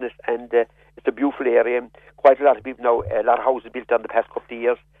 strong business, and it's a beautiful area. Quite a lot of people now, a lot of houses built on the past couple of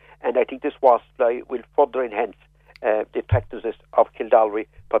years, and I think this water supply will further enhance the attractiveness of Kildallery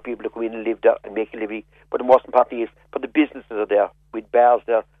for people to come in and live there and make a living. But the most important thing is for the businesses are there, with bars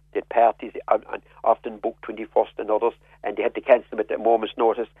there, they had parties often booked 21st and others, and they had to cancel them at a moment's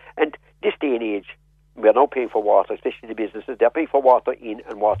notice. And this day and age, we are now paying for water, especially the businesses. They're paying for water in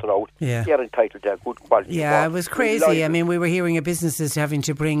and water out. Yeah. They're entitled to good quality water. It was crazy. I mean, we were hearing of businesses having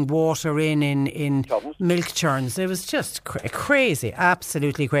to bring water in milk churns. It was just crazy,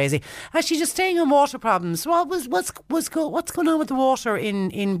 absolutely crazy. Actually, just staying on water problems, what's going on with the water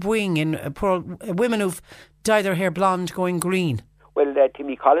in Buing, in poor women who've dyed their hair blonde going green? Well,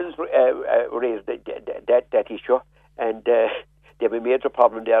 Timmy Collins raised that issue, and they have a major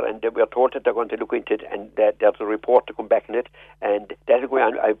problem there, and we are told that they're going to look into it, and there's a report to come back on it, and that will go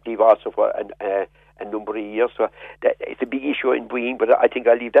on, I believe, also for a number of years. So it's a big issue in Buing, but I think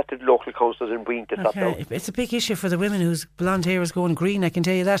I'll leave that to the local councils in Buing to sort out. It's a big issue for the women whose blonde hair is going green, I can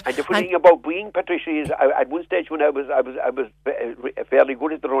tell you that. And the funny thing about Buing, Patricia, is at one stage when I was fairly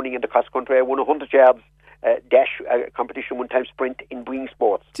good at the running in the cross country, I won 100 yards dash competition, one time sprint in Buing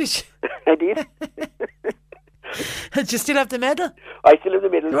Sports. Did you? I did. Do you still have the medal? I still have the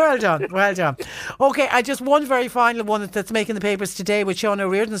medal. Well done, well done. Okay, I just one very final one that's making the papers today, which Sean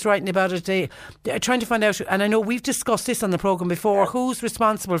O'Riordan's writing about it. Trying to find out, and I know we've discussed this on the programme before, who's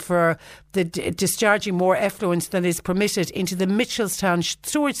responsible for the discharging more effluent than is permitted into the Mitchelstown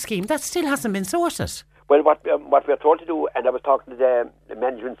storage scheme. That still hasn't been sorted. Well, what we're told to do, and I was talking to the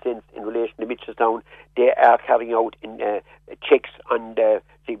management since in relation to Mitchelstown, they are carrying out checks on the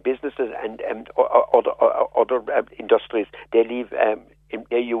businesses and other industries.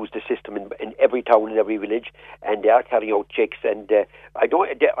 They use the system in every town and every village, and they are carrying out checks. And I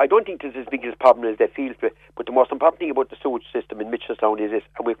don't think this is as big a problem as they feel. But the most important thing about the sewage system in Mitchelstown is this,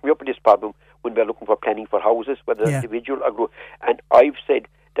 and we come up with this problem when we're looking for planning for houses, whether individual or group. And I've said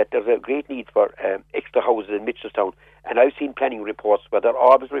that there's a great need for extra houses in Mitchelstown, and I've seen planning reports where they're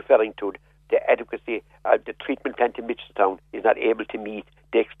always referring to the adequacy. The treatment plant in Mitchelstown is not able to meet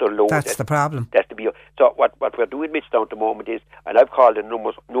the extra load. That's the problem. That's the beauty. So what we're doing in Mitchelstown at the moment is, and I've called on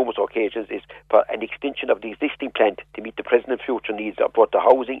numerous occasions, is for an extension of the existing plant to meet the present and future needs of both the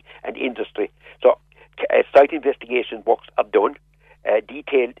housing and industry. So site investigation works are done,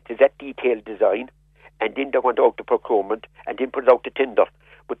 detailed design, and then they're going to out to procurement, and then put it out to tender.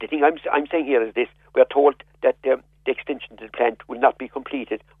 But the thing I'm saying here is this: we are told that the extension to the plant will not be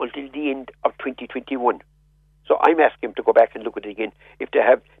completed until the end of 2021. So I'm asking them to go back and look at it again. If they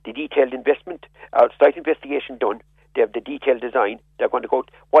have the detailed investment, site investigation done, they have the detailed design, they're going to go,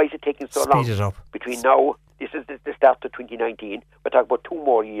 why is it taking so long? Speed it up. Between now, this is the start of 2019, we're talking about 2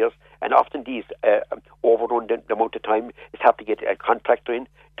 more years, and often these overrun the amount of time. It's hard to get a contractor in,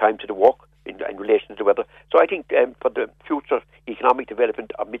 time to the work, in relation to the weather. So I think for the future economic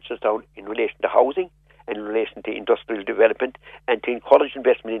development of Mitchelstown in relation to housing and in relation to industrial development and to encourage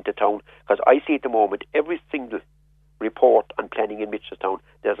investment into town, because I see at the moment every single report on planning in Mitchelstown,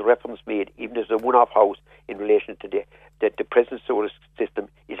 there's a reference made, even as a one-off house, in relation to the present sewer system,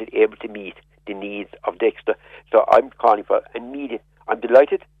 is it able to meet the needs of the extra. So I'm calling for immediate. I'm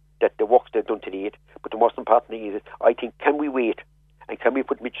delighted that the work's they've done to date, but the most important thing is, I think, can we wait? And can we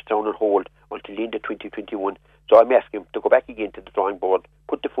put Mitchelstown on hold until the end of 2021? So I'm asking him to go back again to the drawing board,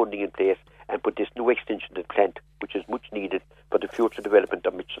 put the funding in place, and put this new extension to the plant, which is much needed for the future development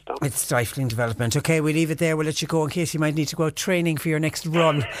of Mitchelstown. It's stifling development. OK, we'll leave it there. We'll let you go in case you might need to go out training for your next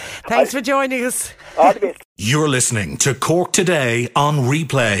run. Thanks for joining us. All the best. You're listening to Cork Today on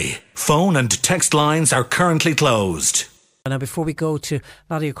replay. Phone and text lines are currently closed. Now, before we go to a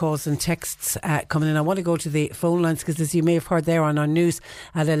lot of your calls and texts coming in, I want to go to the phone lines because, as you may have heard there on our news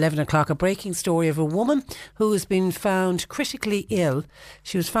at 11 o'clock, a breaking story of a woman who has been found critically ill.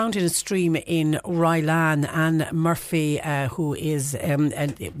 She was found in a stream in Rylan. Anne Murphy, who is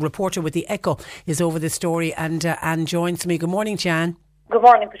a reporter with the Echo, is over this story, and Anne joins me. Good morning, Jan. Good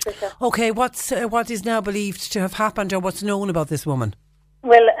morning, Patricia. OK, what is now believed to have happened, or what's known about this woman?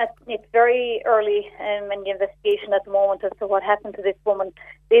 Well, it's very early in the investigation at the moment as to what happened to this woman.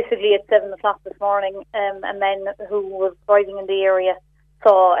 Basically, at 7 o'clock this morning, a man who was driving in the area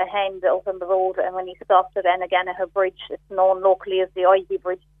saw a hand out on the road, and when he stopped it, and again at her bridge, it's known locally as the Ivy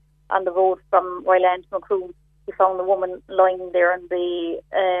Bridge, on the road from Ryland to Macroom, he found the woman lying there in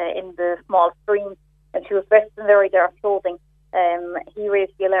the small stream, and she was dressed in very dark clothing. He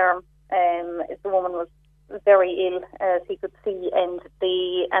raised the alarm. The woman was very ill, as he could see, and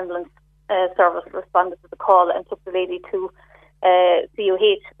the ambulance service responded to the call and took the lady to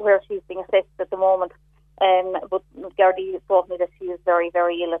CUH, where she's being assessed at the moment. But Gardaí told me that she is very,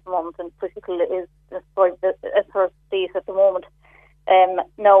 very ill at the moment, and critical is described as her state at the moment.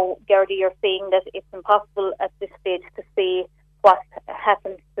 Now, Gardaí are saying that it's impossible at this stage to say what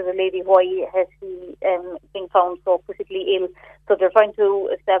happened to the lady, why has she been found so critically ill. So they're trying to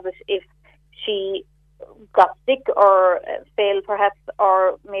establish if she got sick or fell perhaps,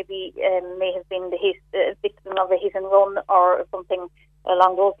 or maybe may have been the victim of a hit and run or something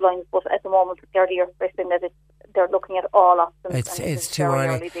along those lines. But at the moment, Gardaí are stressing that they're looking at all options. It's too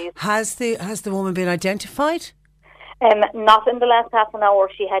early. Has the woman been identified? Not in the last half an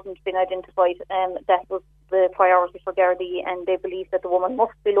hour. She hadn't been identified. That was the priority for Gardaí, and they believe that the woman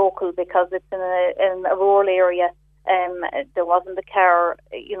must be local because it's in a rural area. There wasn't a car,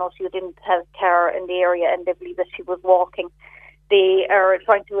 she didn't have a car in the area, and they believe that she was walking. They are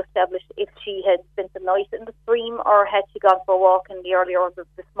trying to establish if she had spent the night in the stream or had she gone for a walk in the early hours of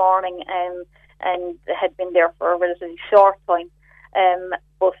this morning and had been there for a relatively short time.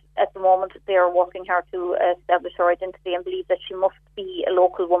 But at the moment they are working hard to establish her identity and believe that she must be a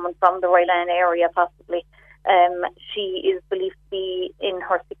local woman from the Ryland area, possibly. She is believed to be in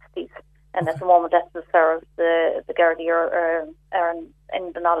her 60s, and at the moment that's as far as the Gardaí are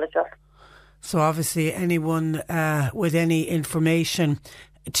in the knowledge of. So obviously anyone with any information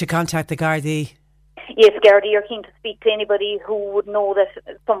to contact the Gardaí? Yes, Gardaí are keen to speak to anybody who would know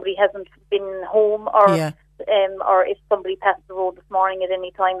that somebody hasn't been home or if somebody passed the road this morning at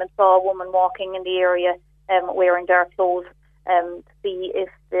any time and saw a woman walking in the area wearing dark clothes, to see if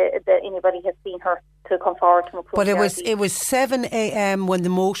anybody has seen her to come forward to Macroom. But it was 7 a.m. when the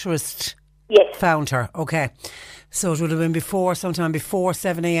motorist found her. Okay. So it would have been sometime before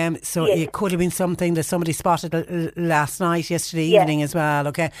 7 a.m. So it could have been something that somebody spotted yesterday evening as well.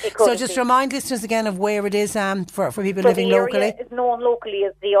 Okay. So just remind listeners again of where it is for people living locally. The area is known locally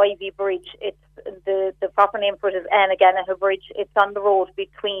as the Ivy Bridge. It's the proper name for it is Anaganaha Bridge. It's on the road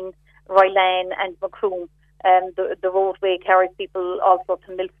between Ryland and Macroom. The roadway carries people also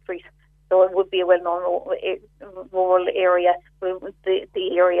to Mill Street. So it would be a well-known rural area.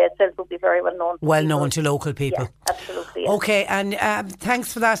 The area itself would be very well-known. Well-known to local people. Yeah, absolutely. Yeah. Okay, and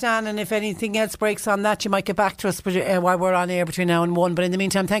thanks for that, Anne. And if anything else breaks on that, you might get back to us while we're on air between now and 1. But in the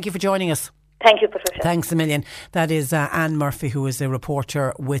meantime, thank you for joining us. Thank you, Patricia. Thanks a million. That is Anne Murphy, who is a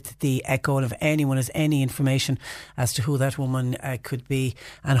reporter with the Echo. And if anyone has any information as to who that woman could be,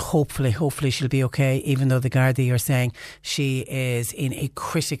 and hopefully she'll be okay, even though the Gardaí are saying she is in a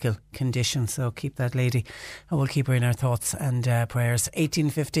critical condition. So keep that lady, and we'll keep her in our thoughts and prayers.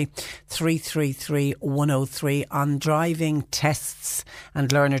 1850 333 103 on driving tests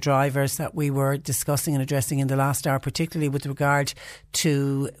and learner drivers that we were discussing and addressing in the last hour, particularly with regard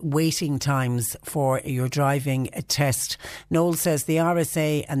to waiting times for your driving test. Noel says the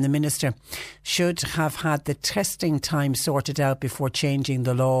RSA and the Minister should have had the testing time sorted out before changing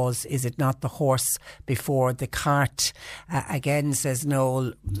the laws. Is it not the horse before the cart? Again, says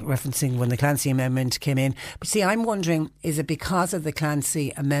Noel, referencing when the Clancy Amendment came in. But see, I'm wondering, is it because of the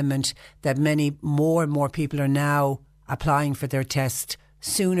Clancy Amendment that many more and more people are now applying for their test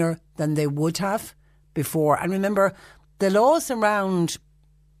sooner than they would have before? And remember, the laws around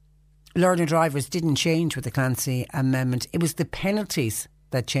learner drivers didn't change with the Clancy Amendment. It was the penalties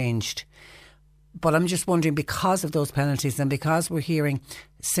that changed. But I'm just wondering, because of those penalties, and because we're hearing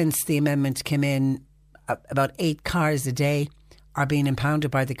since the amendment came in, about 8 cars a day are being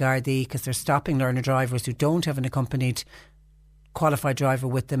impounded by the Gardaí because they're stopping learner drivers who don't have an accompanied qualified driver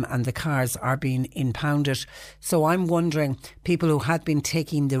with them, and the cars are being impounded. So I'm wondering, people who had been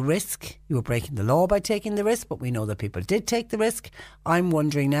taking the risk, you were breaking the law by taking the risk, but we know that people did take the risk. I'm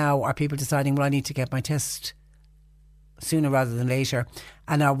wondering now, are people deciding, well, I need to get my test sooner rather than later?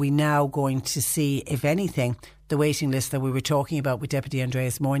 And are we now going to see, if anything, the waiting list that we were talking about with Deputy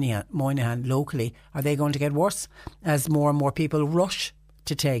Andreas Moynihan locally, are they going to get worse as more and more people rush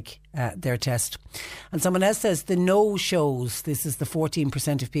to take their test? And someone else says the no-shows, this is the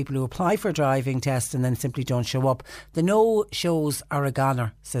 14% of people who apply for a driving test and then simply don't show up. The no-shows are a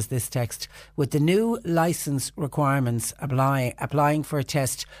goner, says this text. With the new licence requirements, applying for a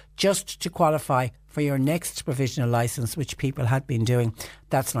test just to qualify for your next provisional licence, which people had been doing,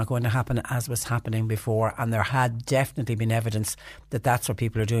 that's not going to happen as was happening before. And there had definitely been evidence that that's what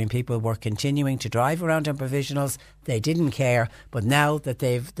people are doing. People were continuing to drive around on provisionals. They didn't care. But now that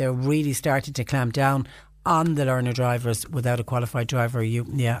they're really starting to clamp down on the learner drivers without a qualified driver,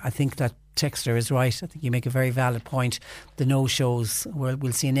 I think that texter is right. I think you make a very valid point. The no-shows,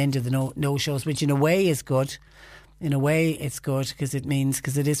 we'll see an end of the no-shows, which in a way is good. In a way, it's good because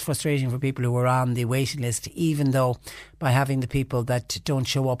it is frustrating for people who are on the waiting list, even though by having the people that don't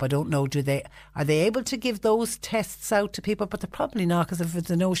show up, I don't know, are they able to give those tests out to people? But they're probably not, because if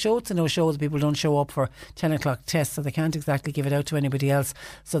it's a no-show, it's a no-show. The people don't show up for 10 o'clock tests, so they can't exactly give it out to anybody else.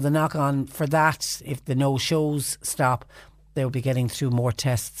 So the knock-on for that, if the no-shows stop, they'll be getting through more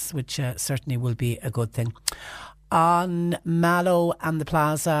tests, which certainly will be a good thing. On Mallow and the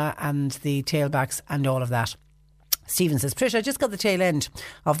Plaza and the tailbacks and all of that, Stephen says, Patricia, I just got the tail end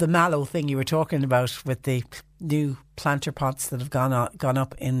of the Mallow thing you were talking about with the new planter pots that have gone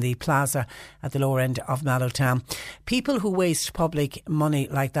up in the Plaza at the lower end of Mallow Town. People who waste public money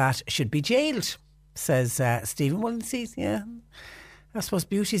like that should be jailed, says Stephen. Well, see, yeah, I suppose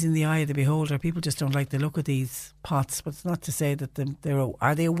beauty's in the eye of the beholder. People just don't like the look of these pots, but it's not to say that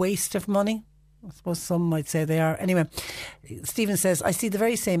are they a waste of money? I suppose some might say they are. Anyway, Stephen says, I see the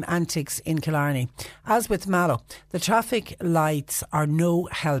very same antics in Killarney. As with Mallow, the traffic lights are no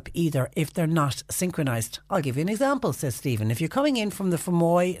help either if they're not synchronised. I'll give you an example, says Stephen. If you're coming in from the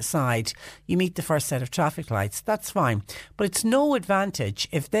Fermoy side, you meet the first set of traffic lights. That's fine. But it's no advantage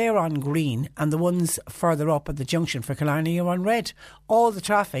if they're on green and the ones further up at the junction for Killarney are on red. All the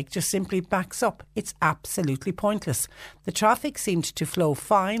traffic just simply backs up. It's absolutely pointless. The traffic seemed to flow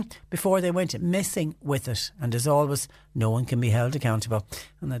fine before they went messing with it, and as always, no one can be held accountable.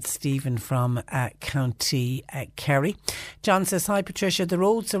 And that's Stephen from County Kerry. John says, hi Patricia, the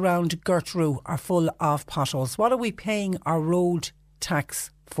roads around Gertrue are full of potholes. What are we paying our road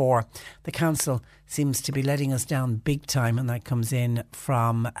tax for? The council seems to be letting us down big time, and that comes in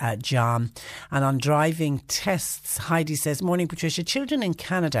from John. And on driving tests, Heidi says, morning Patricia, children in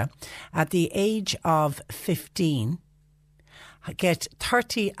Canada at the age of 15 get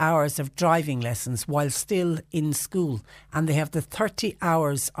 30 hours of driving lessons while still in school, and they have the 30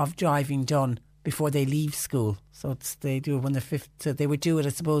 hours of driving done before they leave school. So they do it when they're 15. So they would do it, I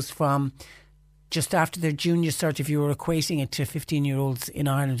suppose, from just after their junior cert. If you were equating it to 15-year-olds in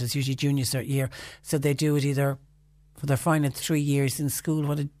Ireland, it's usually junior cert year. So they do it either for their final 3 years in school.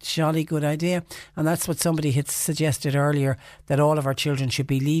 What a jolly good idea. And that's what somebody had suggested earlier, that all of our children should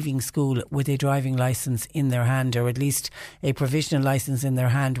be leaving school with a driving licence in their hand, or at least a provisional licence in their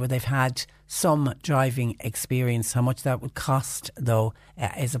hand where they've had some driving experience. How much that would cost, though,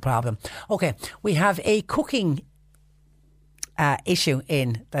 is a problem. OK, we have a cooking issue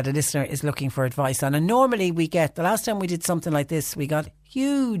in that a listener is looking for advice on. And normally we get, the last time we did something like this, we got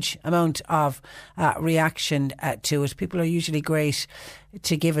huge amount of reaction to it. People are usually great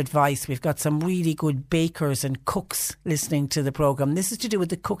to give advice. We've got some really good bakers and cooks listening to the programme. This is to do with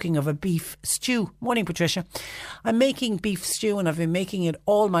the cooking of a beef stew. Morning, Patricia. I'm making beef stew and I've been making it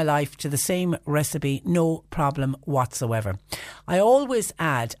all my life to the same recipe, no problem whatsoever. I always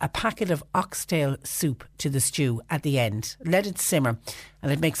add a packet of oxtail soup to the stew at the end. Let it simmer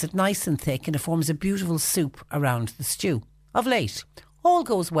and it makes it nice and thick, and it forms a beautiful soup around the stew. Of late, all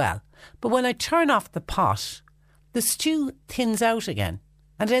goes well, but when I turn off the pot, the stew thins out again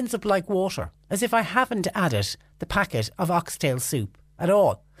and ends up like water, as if I haven't added the packet of oxtail soup at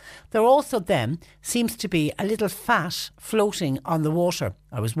all. There also then seems to be a little fat floating on the water.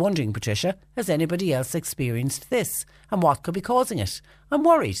 I was wondering, Patricia, has anybody else experienced this? And what could be causing it? I'm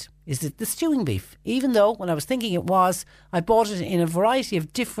worried. Is it the stewing beef? Even though, when I was thinking it was, I bought it in a variety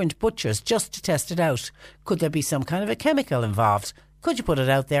of different butchers just to test it out. Could there be some kind of a chemical involved? Could you put it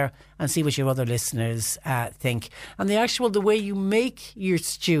out there and see what your other listeners think? And the way you make your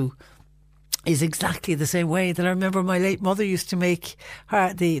stew is exactly the same way that I remember my late mother used to make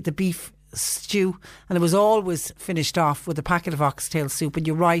the beef stew, and it was always finished off with a packet of oxtail soup. And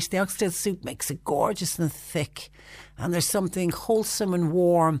you're right, the oxtail soup makes it gorgeous and thick, and there's something wholesome and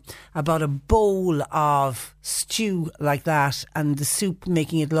warm about a bowl of stew like that, and the soup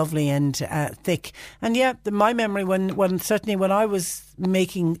making it lovely and thick. And yeah, my memory when certainly when I was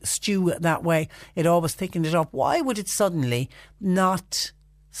making stew that way, it always thickened it up. Why would it stop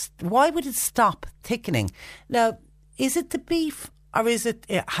thickening? Now, is it the beef, or is it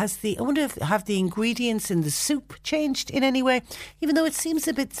I wonder if have the ingredients in the soup changed in any way? Even though it seems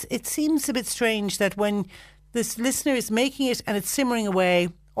a bit strange that when this listener is making it and it's simmering away,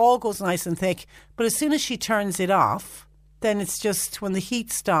 all goes nice and thick, but as soon as she turns it off, then it's just, when the heat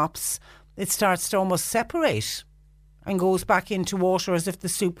stops, it starts to almost separate and goes back into water as if the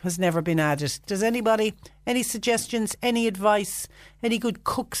soup has never been added. Does anybody, any suggestions, any advice, any good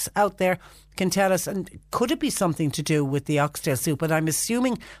cooks out there can tell us? And could it be something to do with the oxtail soup? And I'm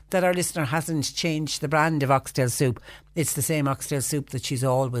assuming that our listener hasn't changed the brand of oxtail soup. It's the same oxtail soup that she's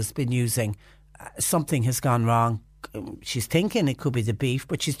always been using. Something has gone wrong. she's thinking it could be the beef,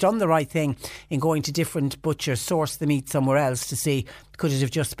 but she's done the right thing in going to different butchers, source the meat somewhere else to see could it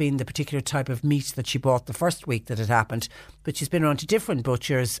have just been the particular type of meat that she bought the first week that it happened. But she's been around to different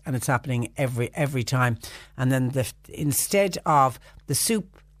butchers and it's happening every time. And then instead of the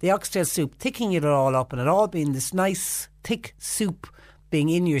soup, the oxtail soup, thickening it all up and it all being this nice thick soup being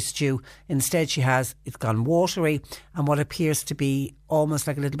in your stew, instead it's gone watery and what appears to be almost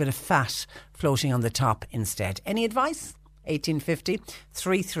like a little bit of fat floating on the top instead. Any advice? 1850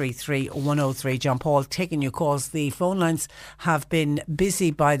 333 103. John Paul taking your calls. The phone lines have been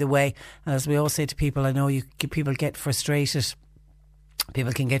busy, by the way. As we all say to people, I know people get frustrated.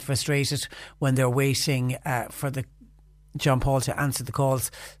 People can get frustrated when they're waiting for the John Paul to answer the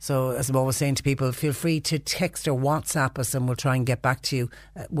calls. So as I'm always saying to people, feel free to text or WhatsApp us and we'll try and get back to you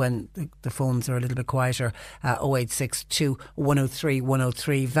when the phones are a little bit quieter. 0862 103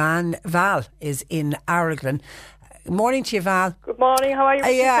 103. Val is in Aragon. Good morning to you, Val. Good morning, how are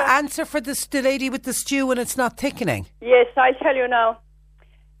you? Answer for the lady with the stew when it's not thickening. Yes, I'll tell you now.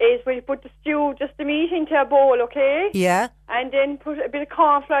 Is we put the stew, just the meat into a bowl, okay? Yeah. And then put a bit of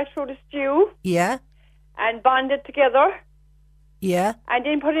cornflour through the stew. Yeah. And bond it together. Yeah. And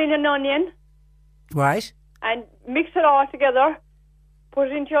then put in an onion. Right. And mix it all together. Put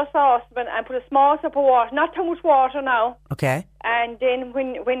it into your saucepan and put a small sip of water. Not too much water now. Okay. And then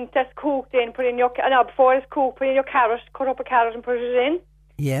when that's cooked, then put in before it's cooked, put in your carrot, cut up a carrot and put it in.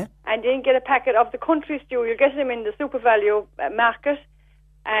 Yeah. And then get a packet of the country stew. You'll get them in the Super Value market.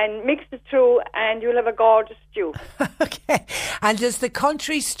 And mix it through and you'll have a gorgeous stew. Okay. And does the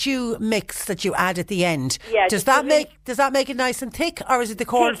country stew mix that you add at the end, yeah, does that make it nice and thick, or is it the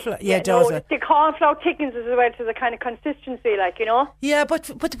cornflour? Yeah, it does. The cornflour thickens as well to the kind of consistency, like, you know. Yeah, but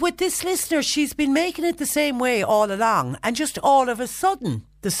with this listener, she's been making it the same way all along and just all of a sudden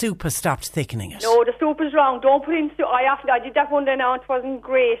the soup has stopped thickening it. No, the soup is wrong. Don't put in stew. I did that one day now, it wasn't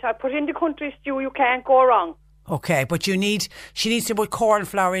great. I put in the country stew, you can't go wrong. Okay, but she needs to put corn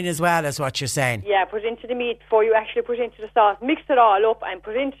flour in as well, is what you're saying. Yeah, put it into the meat before you actually put it into the sauce. Mix it all up and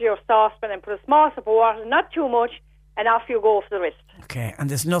put it into your saucepan and put a small sip of water, not too much, and off you go for the rest. Okay, and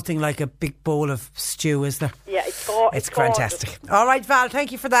there's nothing like a big bowl of stew, is there? Yeah, it's fantastic. All right, Val,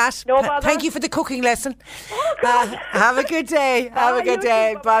 thank you for that. No bother. Thank you for the cooking lesson. Oh, have a good day. Have a good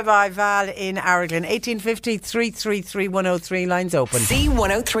day. Bye-bye, Val in Aragon. 1850 333 103. Lines open.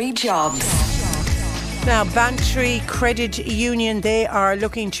 C103 Jobs. Now, Bantry Credit Union, they are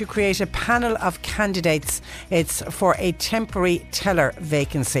looking to create a panel of candidates. It's for a temporary teller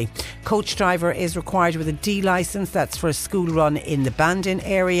vacancy. Coach driver is required with a D licence. That's for a school run in the Bandon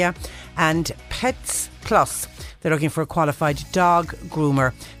area. And Pets Plus, they're looking for a qualified dog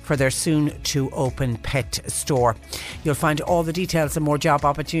groomer for their soon-to-open pet store. You'll find all the details and more job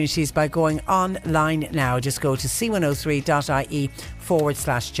opportunities by going online now. Just go to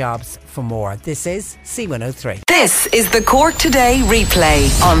c103.ie/jobs for more. This is C103. This is the Cork Today replay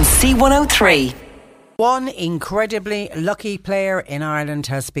on C103. One incredibly lucky player in Ireland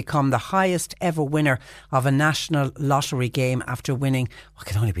has become the highest ever winner of a national lottery game after winning what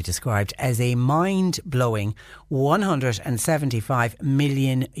can only be described as a mind-blowing €175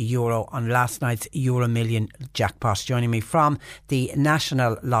 million on last night's Euro Million jackpot. Joining me from the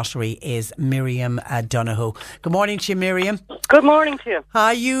National Lottery is Miriam Donoghue. Good morning to you, Miriam. Good morning to you.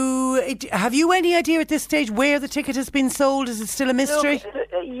 Have you any idea at this stage where the ticket has been sold? Is it still a mystery? Look,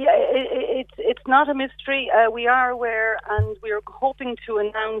 it's not a mystery. We are aware, and we are hoping to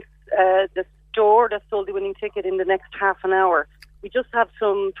announce the store that sold the winning ticket in the next half an hour. We just have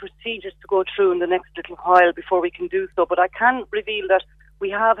some procedures to go through in the next little while before we can do so. But I can reveal that we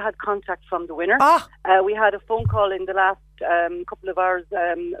have had contact from the winner. We had a phone call in the last couple of hours,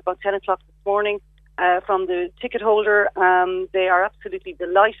 about 10 o'clock this morning, from the ticket holder. They are absolutely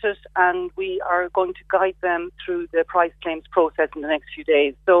delighted, and we are going to guide them through the prize claims process in the next few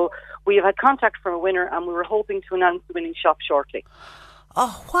days. So we have had contact from a winner, and we were hoping to announce the winning shop shortly.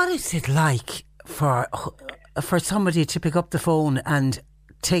 Oh, what is it like for somebody to pick up the phone and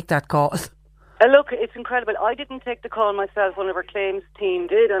take that call? Look, it's incredible. I didn't take the call myself. One of our claims team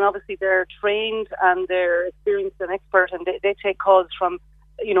did, and obviously they're trained and they're experienced and expert, and they take calls from,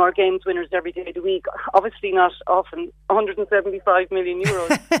 you know, our games winners every day of the week. Obviously not often 175 million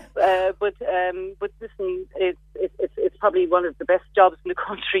euros, but listen, it's probably one of the best jobs in the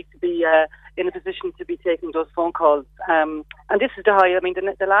country to be in a position to be taking those phone calls. And this is the high. I mean,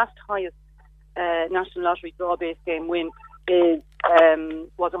 the last highest National Lottery draw-based game win was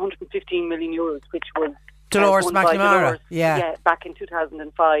 115 million euros, which was Dolores McNamara. Yeah, back in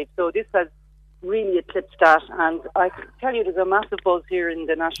 2005. So this has really eclipsed that, and I can tell you there's a massive buzz here in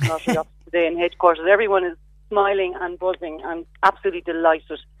the National Lottery office today in headquarters. Everyone is smiling and buzzing. I'm absolutely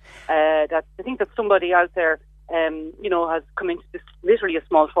delighted that I think that somebody out there, has come into this literally a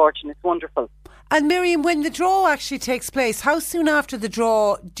small fortune. It's wonderful. And Miriam, when the draw actually takes place, how soon after the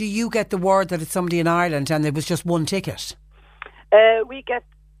draw do you get the word that it's somebody in Ireland and there was just one ticket? We get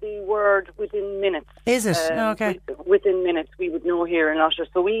the word within minutes. Is it? Okay. Within minutes, we would know here in Usher.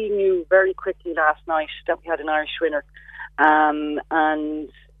 So we knew very quickly last night that we had an Irish winner. And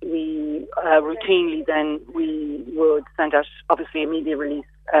we routinely then we would send out obviously a media release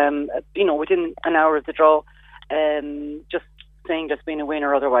within an hour of the draw, just saying there's been a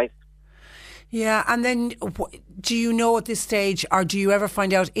winner otherwise. Yeah, and then do you know at this stage, or do you ever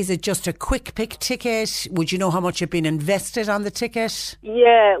find out, is it just a quick pick ticket? Would you know how much had been invested on the ticket?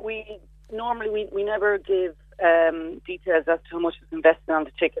 Yeah, we normally never give details as to how much is invested on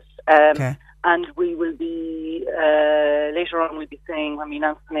the ticket. Okay. And we will be, later on we'll be saying, when we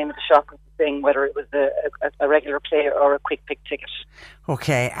announce the name of the shop, we'll be saying whether it was a regular player or a quick pick ticket.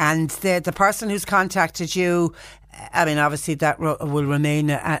 Okay, and the person who's contacted you, I mean, obviously that will remain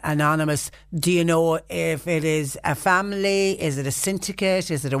anonymous. Do you know if it is a family? Is it a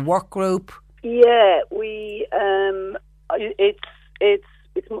syndicate? Is it a work group? Yeah,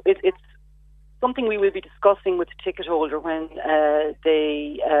 it's something we will be discussing with the ticket holder when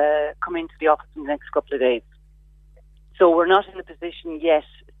they come into the office in the next couple of days. So we're not in a position yet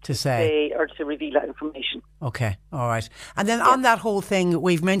to say or to reveal that information. Okay, all right. And then on that whole thing,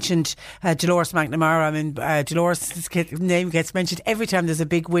 we've mentioned Dolores McNamara. I mean, Dolores' name gets mentioned every time there's a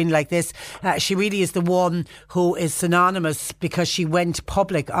big win like this. She really is the one who is synonymous because she went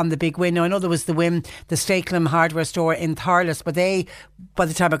public on the big win. Now, I know there was the win, the Stakelum hardware store in Thurles, but they, by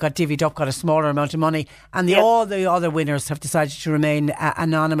the time it got divvied up, got a smaller amount of money. And all the other winners have decided to remain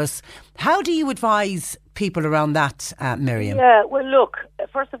anonymous. How do you advise people around that, Miriam? Yeah, well, look,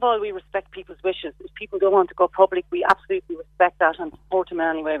 first of all, we respect people's wishes. If people don't want to go public, we absolutely respect that and support them in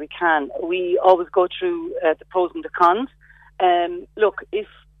any way we can. We always go through the pros and the cons. Look, if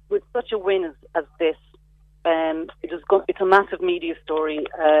with such a win as this, it's a massive media story.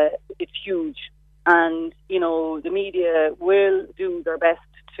 It's huge. And, the media will do their best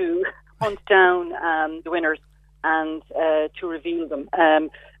to hunt down the winners and to reveal them.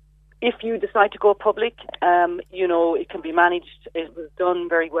 If you decide to go public, it can be managed. It was done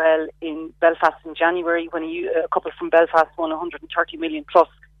very well in Belfast in January when a couple from Belfast won 130 million plus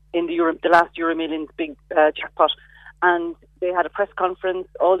in the last Euro Millions big jackpot. And they had a press conference.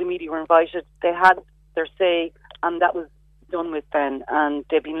 All the media were invited. They had their say, and that was done with then. And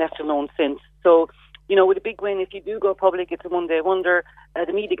they've been left alone since. So, with a big win, if you do go public, it's a one-day wonder.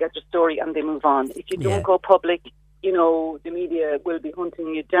 The media get your story and they move on. If you don't go public, the media will be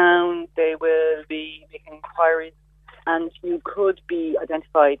hunting you down. They will be making inquiries, and you could be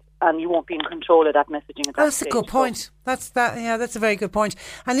identified, and you won't be in control of that messaging at that That's stage. A good point. That's a very good point.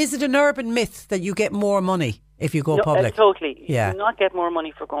 And is it an urban myth that you get more money if you go public? Totally. Yeah. You do not get more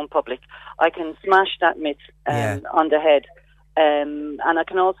money for going public. I can smash that myth on the head. And I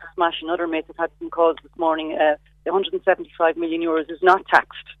can also smash another myth. I've had some calls this morning. The 175 million euros is not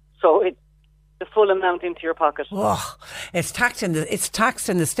taxed, so it's the full amount into your pocket. Oh, it's taxed in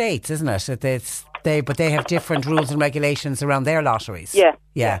the States, isn't it? But they have different rules and regulations around their lotteries.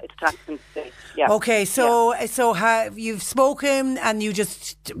 Yeah, it's taxed in the States. Yeah. Okay, so have you've spoken and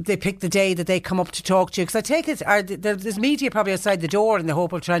they pick the day that they come up to talk to you? Because I take it there's media probably outside the door in the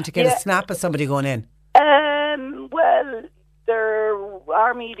hope of trying to get a snap of somebody going in. Well, there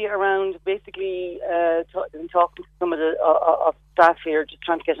are media around, basically talking to some of the of staff here, just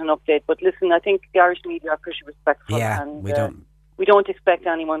trying to get an update. But listen, I think the Irish media are pretty respectful. Yeah, and we don't expect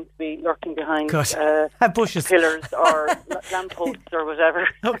anyone to be lurking behind bushes, pillars, or lampposts, or whatever.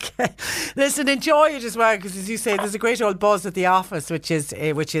 Okay, listen, enjoy it as well, because as you say, there's a great old buzz at the office, which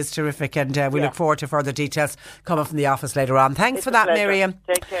is terrific, and we look forward to further details coming from the office later on. Thanks for that, Miriam.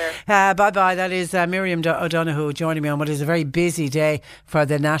 Take care. Bye bye. That is Miriam O'Donoghue joining me on what is a very busy day for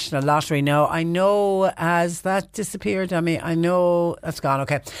the National Lottery. Now, I know, has that disappeared? I know that's gone.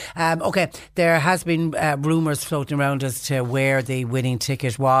 Okay. Okay. There has been rumours floating around as to where the winning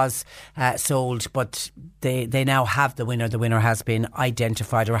ticket was sold, but they now have the winner. The winner has been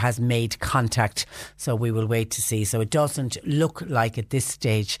identified or has made contact, so we will wait to see. So it doesn't look like at this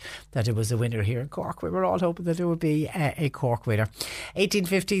stage that it was a winner here in Cork. We were all hoping that it would be a Cork winner.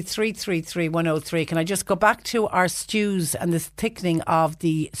 1850 333 103. Can I just go back to our stews and the thickening of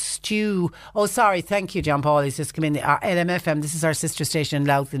the stew? Oh, sorry, thank you, John Paul. He's just come in. Our LMFM, this is our sister station in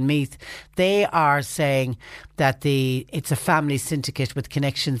Louth and Meath. They are saying that it's a family syndicate with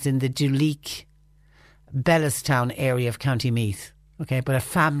connections in the Duleek, Bellestown area of County Meath. Okay, but a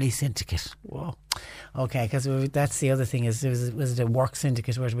family syndicate. Whoa. Okay, because that's the other thing is, was it a work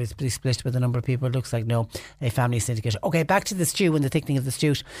syndicate where it was split with a number of people? It looks like no, a family syndicate. Okay, back to the stew and the thickening of the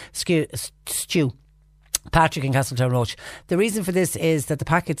stew. Patrick in Castletown Roach. The reason for this is that the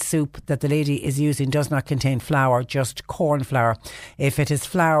packet soup that the lady is using does not contain flour, just corn flour. If it has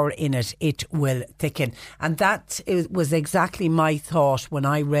flour in it, it will thicken. And that was exactly my thought when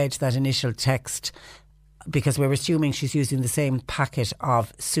I read that initial text, because we're assuming she's using the same packet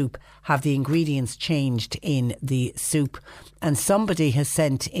of soup. Have the ingredients changed in the soup? And somebody has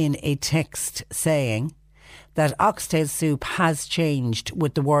sent in a text saying that oxtail soup has changed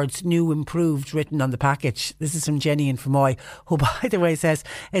with the words new improved written on the package. This is from Jenny in Fermoy, who by the way says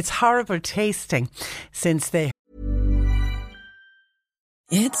it's horrible tasting since they...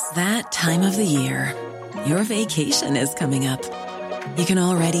 It's that time of the year. Your vacation is coming up. You can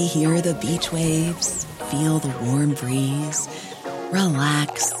already hear the beach waves, feel the warm breeze,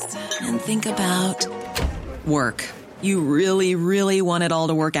 relax and think about work. You really, really want it all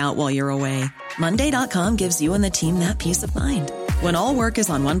to work out while you're away. Monday.com gives you and the team that peace of mind. When all work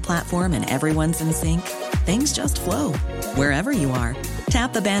is on one platform and everyone's in sync, things just flow. Wherever you are,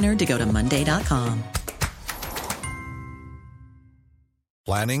 tap the banner to go to Monday.com.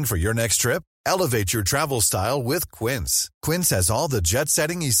 Planning for your next trip? Elevate your travel style with Quince. Quince has all the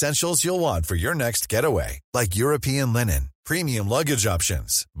jet-setting essentials you'll want for your next getaway, like European linen, premium luggage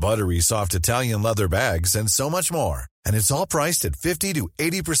options, buttery soft Italian leather bags, and so much more. And it's all priced at 50 to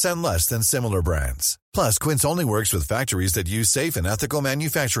 80% less than similar brands. Plus, Quince only works with factories that use safe and ethical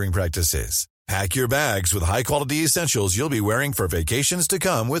manufacturing practices. Pack your bags with high-quality essentials you'll be wearing for vacations to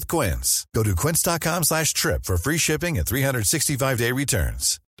come with Quince. Go to quince.com/trip for free shipping and 365-day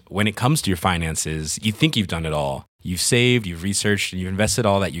returns. When it comes to your finances, you think you've done it all. You've saved, you've researched, and you've invested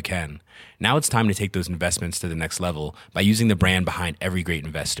all that you can. Now it's time to take those investments to the next level by using the brand behind every great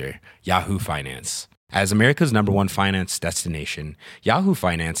investor, Yahoo Finance. As America's #1 finance destination, Yahoo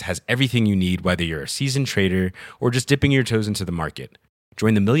Finance has everything you need, whether you're a seasoned trader or just dipping your toes into the market.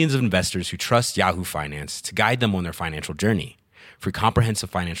 Join the millions of investors who trust Yahoo Finance to guide them on their financial journey. For comprehensive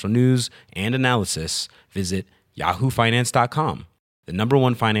financial news and analysis, visit yahoofinance.com. The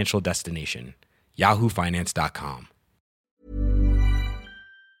 #1 financial destination, yahoofinance.com.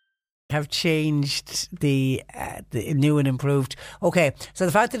 Have changed the new and improved. Okay, so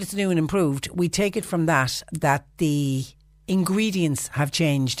the fact that it's new and improved, we take it from that the ingredients have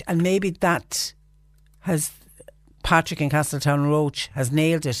changed, and maybe that has... Patrick in Castletown Roach has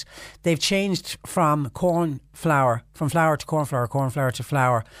nailed it. They've changed from flour to corn flour to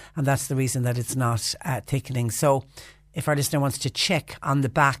flour, and that's the reason that it's not thickening. So if our listener wants to check on the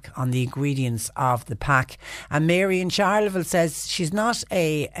back on the ingredients of the pack. And Mary in Charleville says she's not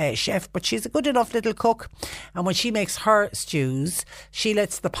a chef, but she's a good enough little cook, and when she makes her stews, she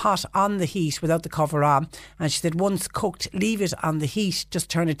lets the pot on the heat without the cover on, and she said once cooked, leave it on the heat, just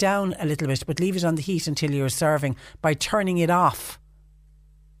turn it down a little bit, but leave it on the heat until you're serving. By turning it off,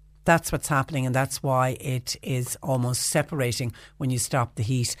 that's what's happening, and that's why it is almost separating when you stop the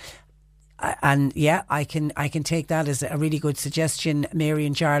heat. And yeah, I can take that as a really good suggestion, Mary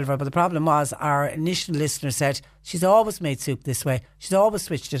in Charleville. But the problem was, our initial listener said she's always made soup this way. She's always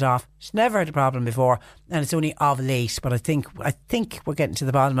switched it off. She's never had a problem before, and it's only of late. But I think we're getting to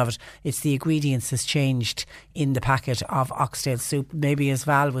the bottom of it. It's the ingredients has changed in the packet of oxtail soup. Maybe, as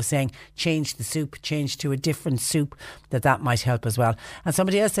Val was saying, change the soup, change to a different soup. That might help as well. And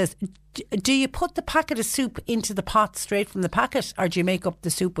somebody else says, do you put the packet of soup into the pot straight from the packet, or do you make up the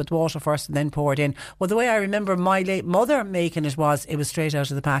soup with water first and then pour it in? Well, the way I remember my late mother making it was straight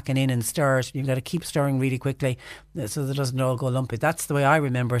out of the pack and in and stirred. You've got to keep stirring really quickly so that it doesn't all go lumpy. That's the way I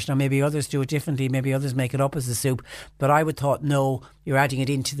remember it. Now maybe others do it differently, maybe others make it up as a soup, but I would thought no, you're adding it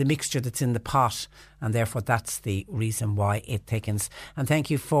into the mixture that's in the pot, and therefore that's the reason why it thickens. And thank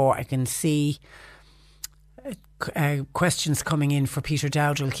you for, I can see questions coming in for Peter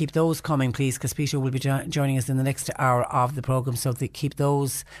Dowd. We'll keep those coming, please, because Peter will be joining us in the next hour of the programme, so keep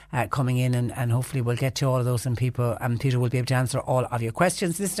those coming in, and hopefully we'll get to all of those, and Peter will be able to answer all of your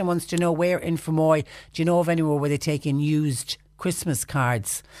questions. Listener wants to know, where in Fermoy do you know of anywhere where they take in used Christmas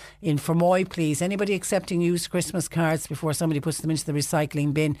cards? In Fermoy, please, anybody accepting used Christmas cards before somebody puts them into the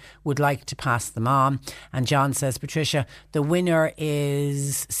recycling bin would like to pass them on. And John says, Patricia, the winner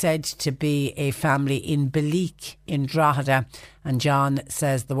is said to be a family in Beleek in Drogheda, and John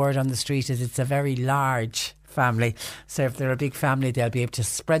says the word on the street is it's a very large family. So if they're a big family, they'll be able to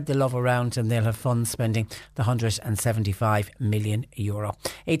spread the love around and they'll have fun spending the €175 million.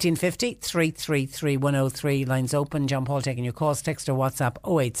 1850 333 103. Lines open. John Paul taking your calls. Text or WhatsApp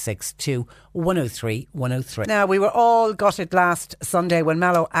 0862 103 103. Now, we were all gutted last Sunday when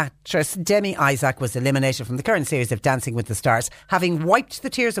Mallow actress Demi Isaac was eliminated from the current series of Dancing with the Stars, having wiped the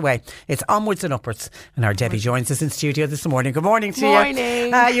tears away. It's onwards and upwards. And our Debbie joins us in studio this morning. Good morning to you.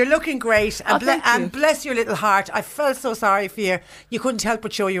 Morning. You're looking great. And bless your little heart. I felt so sorry for you. You couldn't help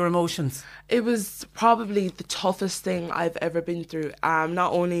but show your emotions. It was probably the toughest thing I've ever been through.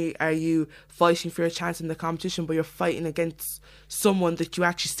 Not only are you fighting for your chance in the competition, but you're fighting against someone that you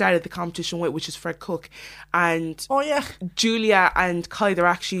actually started the competition with, which is Fred Cook. And Julia and Kai, they're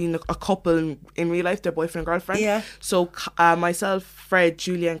actually a couple in real life. They're boyfriend and girlfriend. Yeah. So myself, Fred,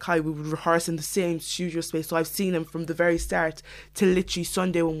 Julia and Kai, we would rehearse in the same studio space. So I've seen him from the very start to literally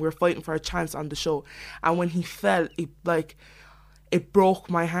Sunday when we were fighting for our chance on the show. And when he fell, it broke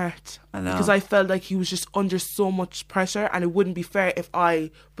my heart. I know. Because I felt like he was just under so much pressure, and it wouldn't be fair if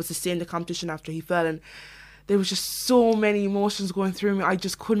I was to stay in the competition after he fell. And there was just so many emotions going through me. I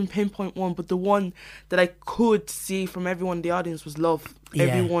just couldn't pinpoint one, but the one that I could see from everyone in the audience was love. Yeah.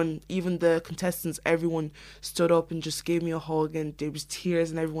 Everyone, even the contestants, everyone stood up and just gave me a hug, and there was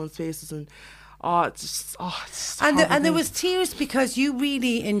tears in everyone's faces. And and there was tears because you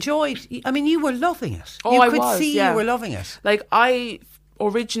really enjoyed. I mean, you were loving it. Oh, you could see you were loving it. Like, I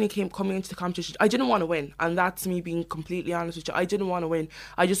originally coming into the competition, I didn't want to win, and that's me being completely honest with you. I didn't want to win.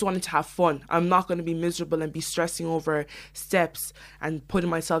 I just wanted to have fun. I'm not going to be miserable and be stressing over steps and putting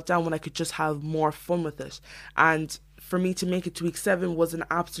myself down when I could just have more fun with it. And for me to make it to week 7 was an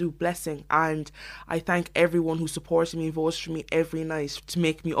absolute blessing, and I thank everyone who supported me and voted for me every night to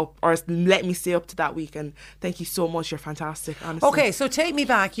make me up or let me stay up to that week. And thank you so much. You're fantastic, honestly. Okay, so take me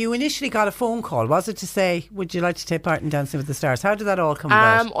back. You initially got a phone call, was it, to say, would you like to take part in Dancing with the Stars? How did that all come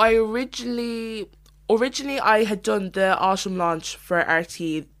about? I originally I had done the autumn launch for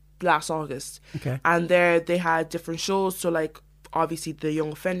RT last August. Okay. And there they had different shows, so like obviously the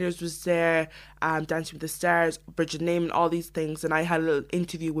Young Offenders was there, Dancing with the Stars, Bridget Neyman, all these things. And I had a little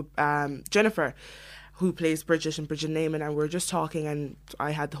interview with Jennifer, who plays Bridget, and Bridget Neyman, and we were just talking, and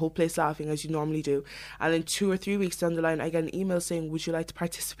I had the whole place laughing as you normally do. And then 2 or 3 weeks down the line, I got an email saying, would you like to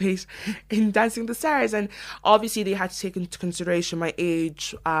participate in Dancing with the Stars? And obviously they had to take into consideration my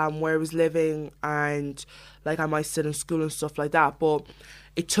age, where I was living, and like I might still in school and stuff like that. But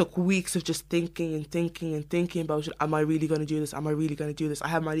it took weeks of just thinking about it. Am I really going to do this? Am I really going to do this? I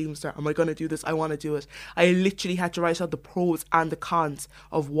have my leaving cert. Am I going to do this? I want to do it. I literally had to write out the pros and the cons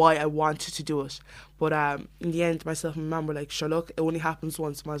of why I wanted to do it. But in the end, myself and my mum were like, sure, look, it only happens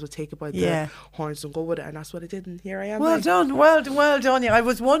once. Might as well take it by the horns and go with it. And that's what I did. And here I am. Well done. Well done. Yeah. I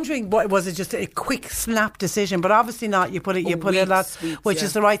was wondering, was it just a quick snap decision? But obviously not. You put it a lot, which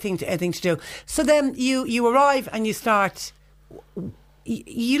is the right thing to do. So then you arrive and you start.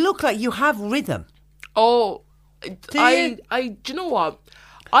 You look like you have rhythm. Oh, do you know what?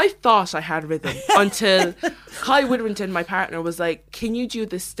 I thought I had rhythm until Kai Witherington, my partner, was like, can you do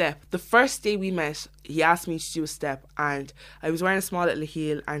this step? The first day we met, he asked me to do a step, and I was wearing a small little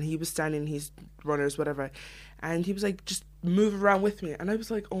heel, and he was standing, he's runners, whatever, and he was like, just move around with me. And I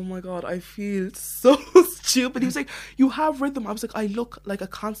was like, oh my God, I feel so stupid. He was like, you have rhythm. I was like, I look like a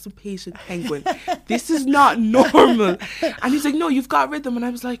constipated penguin. This is not normal. And he's like, no, you've got rhythm. And I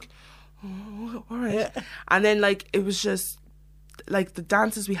was like, oh, all right. Yeah. And then like, it was just like the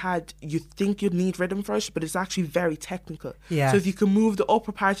dances we had, you think you'd need rhythm first, but it's actually very technical. Yeah. So if you can move the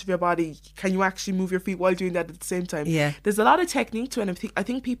upper part of your body, can you actually move your feet while doing that at the same time? Yeah. There's a lot of technique to it, and I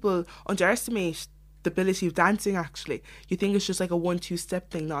think people underestimate the ability of dancing. Actually, you think it's just like a 1-2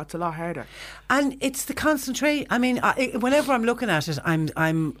 step thing. No, it's a lot harder. And it's the concentration. I mean, whenever I'm looking at it,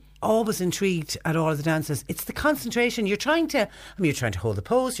 I'm always intrigued at all of the dances. It's the concentration. You're trying to hold the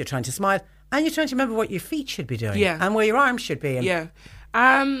pose, you're trying to smile, and you're trying to remember what your feet should be doing, and where your arms should be.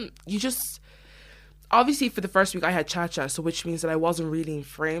 You just, obviously for the first week I had cha-cha, so which means that I wasn't really in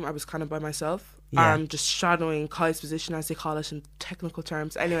frame. I was kind of by myself. Just shadowing Kai's position, as they call it in technical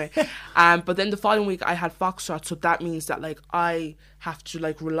terms. Anyway, but then the following week I had foxtrot, so that means that like I have to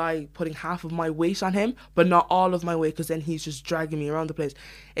like rely putting half of my weight on him, but not all of my weight, because then he's just dragging me around the place.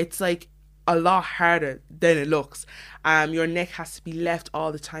 It's like a lot harder than it looks. Your neck has to be left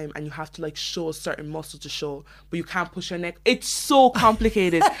all the time, and you have to like show a certain muscle to show, but you can't push your neck. It's so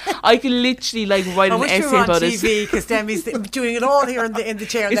complicated. I can literally like write an essay about it. Because Demi's doing it all here in the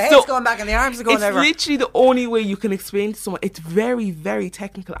chair. The head's going back and the arms are going over. It's literally the only way you can explain to someone. It's very, very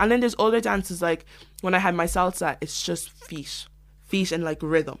technical. And then there's other dances, like when I had my salsa, it's just feet and like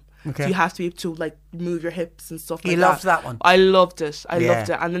rhythm. Okay. So you have to be able to like move your hips and stuff like You that. loved that one? I loved it. I Yeah. loved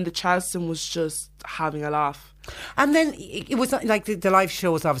it. And then the Charleston was just having a laugh. And then it was like the live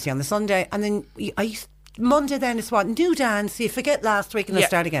show was obviously on the Sunday, and then Monday then is what? New dance, you forget last week and then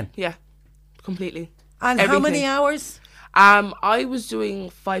start again. Yeah, completely. And how many hours? I was doing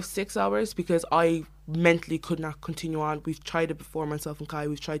 5-6 hours because I mentally could not continue on. We've tried it before, myself and Kai.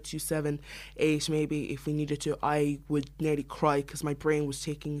 We've tried to do 7, 8 maybe if we needed to. I would nearly cry because my brain was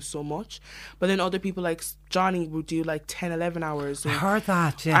taking so much. But then other people like Johnny would do like 10, 11 hours. I heard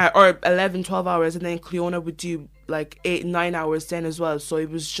that, yeah. Or 11, 12 hours. And then Cleona would do like 8, 9 hours then as well. So it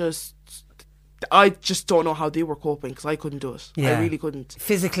was just... I just don't know how they were coping because I couldn't do it. Yeah. I really couldn't.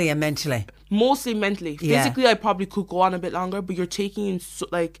 Physically and mentally? Mostly mentally. Yeah. Physically, I probably could go on a bit longer, but you're taking in,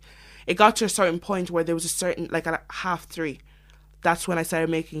 it got to a certain point where there was a certain, like at 3:30, that's when I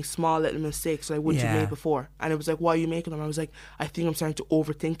started making small little mistakes that I wouldn't have made before. And it was like, why are you making them? I was like, I think I'm starting to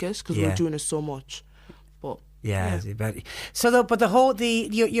overthink it because we're doing it so much. But So, but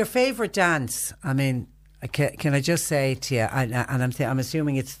your favourite dance, I mean, can I just say to you, and I'm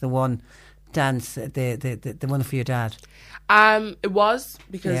assuming it's the one dance, the one for your dad. It was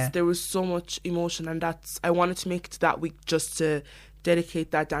because there was so much emotion, and I wanted to make it to that week just to dedicate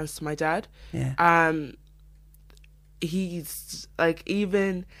that dance to my dad. He's like,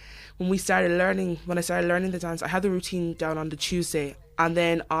 even when I started learning the dance, I had the routine down on the Tuesday, and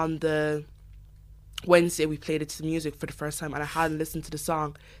then on the Wednesday we played it to the music for the first time, and I hadn't listened to the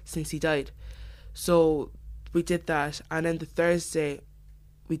song since he died. So we did that, and then the Thursday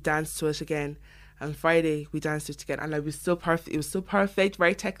we danced to it again, and Friday we danced it again, and it was still perfect. It was still perfect,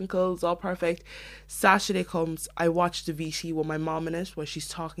 very technical, it was all perfect. Saturday comes, I watched the VT with my mom in it, where she's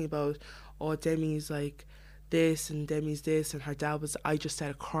talking about, oh, Demi's like this and Demi's this, and her dad was, I just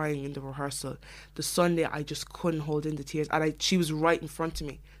started crying in the rehearsal. The Sunday I just couldn't hold in the tears, and she was right in front of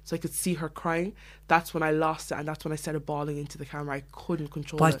me, so I could see her crying. That's when I lost it, and that's when I started bawling into the camera. I couldn't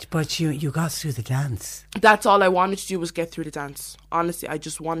control it. But you got through the dance. That's all I wanted to do, was get through the dance. Honestly, I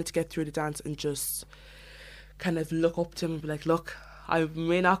just wanted to get through the dance and just kind of look up to him and be like, look, I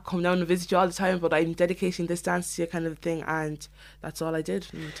may not come down and visit you all the time, but I'm dedicating this dance to you, kind of thing. And that's all I did.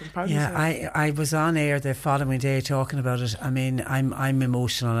 And I'm proud of myself. I was on air the following day talking about it. I mean, I'm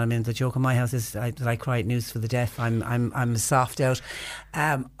emotional. I mean, the joke in my house is that I cry at news for the deaf. I'm soft out.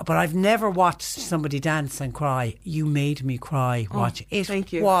 But I've never watched somebody dance and cry. You made me cry. Watch it.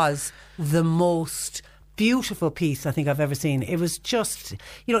 Thank you. Was the most beautiful piece I think I've ever seen. It was just,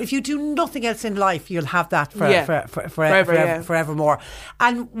 if you do nothing else in life, you'll have that forevermore.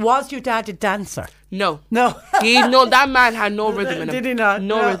 And was your dad a dancer? No. That man had no rhythm in him. Did he not?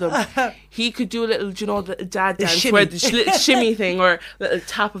 No rhythm. He could do a little, the dad dance, where the little shimmy thing, or little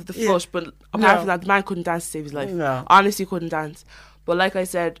tap of the foot, but apart from that, the man couldn't dance to save his life. No. Honestly, couldn't dance. But like I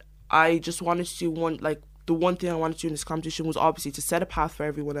said, I just wanted to do the one thing I wanted to do in this competition was obviously to set a path for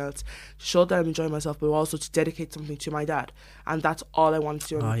everyone else, to show that I'm enjoying myself, but also to dedicate something to my dad. And that's all I wanted to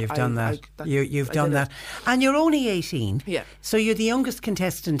do. Oh, you've done that. You've done that. And you're only 18. Yeah. So you're the youngest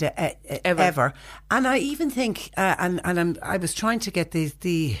contestant ever. And I even think, I was trying to get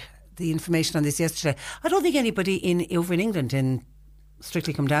the information on this yesterday. I don't think anybody over in England in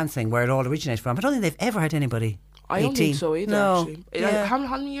Strictly Come Dancing, where it all originated from, I don't think they've ever had anybody. I don't think so either, no, actually. Yeah. How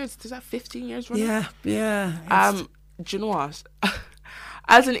many years? Is that 15 years running? Yeah. Do you know what?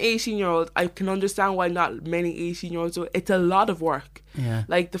 As an 18-year-old, I can understand why not many 18-year-olds do it. It's a lot of work. Yeah.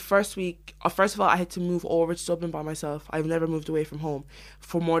 Like the first week, first of all, I had to move over to Dublin by myself. I've never moved away from home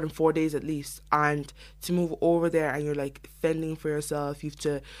for more than 4 days at least. And to move over there and you're like fending for yourself, you have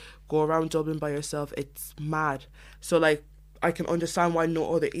to go around Dublin by yourself. It's mad. So like, I can understand why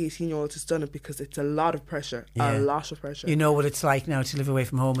no other 18-year-old has done it, because it's a lot of pressure. A lot of pressure. You know what it's like now to live away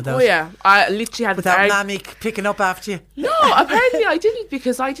from home without... Oh yeah, I literally had... Without Mammy picking up after you. No, apparently I didn't,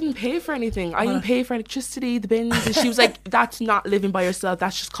 because I didn't pay for anything. I didn't pay for electricity, the bins, and she was like, that's not living by yourself,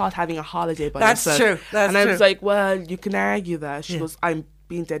 that's just called having a holiday by yourself. That's true. I was like, well, you can argue that. She goes, I'm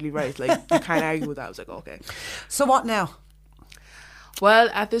being deadly right. Like, you can't argue with that. I was like, okay. So what now? Well,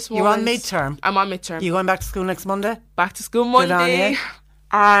 at this moment... You're on midterm. I'm on midterm. You going back to school next Monday? Back to school Monday.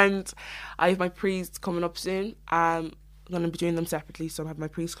 And I have my pre's coming up soon. I'm going to be doing them separately, so I have my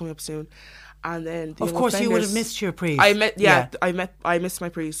pre's coming up soon. And then of course you would have missed your pre's. I missed my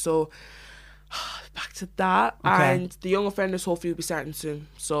pre's, so back to that. Okay. And the young offenders hopefully will be starting soon.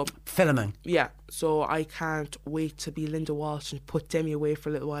 So filming. Yeah. So I can't wait to be Linda Walsh and put Demi away for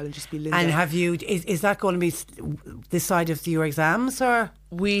a little while and just be Linda. And have you, is that going to be this side of your exams, or?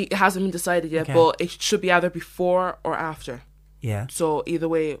 It hasn't been decided yet, but it should be either before or after. Yeah. So either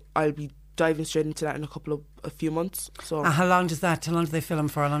way, I'll be diving straight into that in a couple of a few months. So how long do they film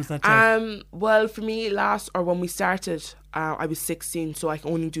for? How long does that take? Well, for me, when we started, I was 16, so I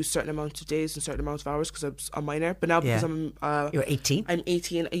can only do certain amount of days and certain amount of hours because I was a minor. But now because you're 18, I'm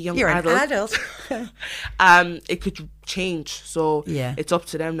 18, a young adult. You're an adult. It could change, so it's up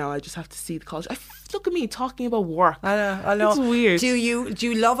to them now. I just have to see the college. Look at me talking about work. I know. It's weird. Do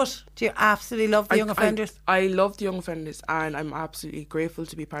you love it? Do you absolutely love the Young Offenders? I love the Young Offenders, and I'm absolutely grateful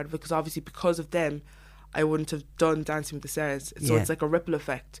to be part of it, because obviously because of them I wouldn't have done Dancing with the Stars. So it's like a ripple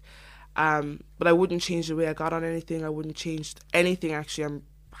effect. But I wouldn't change the way I got on anything. I wouldn't change anything, actually. I'm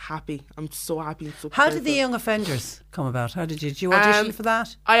happy. I'm so happy and so How grateful. did the Young Offenders come about? Did you audition for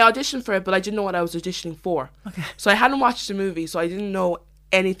that? I auditioned for it, but I didn't know what I was auditioning for. Okay. So I hadn't watched the movie, so I didn't know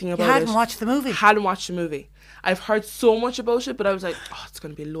anything about it. You hadn't watched the movie? Hadn't watched the movie. I've heard so much about it, but I was like, it's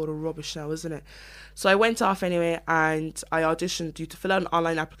going to be a load of rubbish now, isn't it? So I went off anyway, and I auditioned. You to fill out an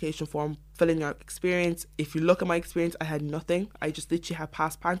online application form, fill in your experience. If you look at my experience, I had nothing. I just literally had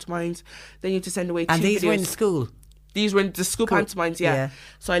past pantomimes. Then you had to send away 2 videos. And these were in school? These were in the school pantomimes, yeah.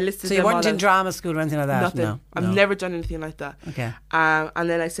 So I listed So them you weren't all in out. drama school or anything like that? Nothing. No. I've never done anything like that. Okay. And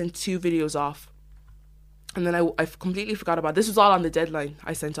then I sent 2 videos off. And then I completely forgot about it. This was all on the deadline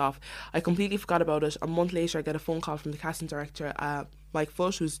I sent off. I completely forgot about it. A month later, I get a phone call from the casting director, Mike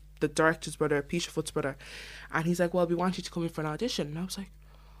Foot, who's the director's brother, Pisha Foot's brother. And he's like, well, we want you to come in for an audition. And I was like,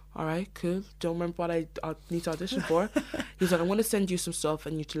 all right, cool. Don't remember what I need to audition for. He's like, I'm going to send you some stuff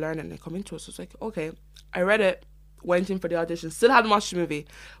and you to learn it and come into it. So I was like, okay. I read it, went in for the audition. Still hadn't watched the movie.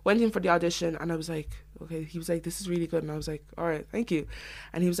 Went in for the audition, and I was like, okay. He was like, this is really good. And I was like, all right, thank you.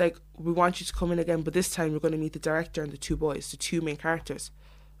 And he was like, we want you to come in again, but this time you're going to meet the director and the 2 boys, the 2 main characters.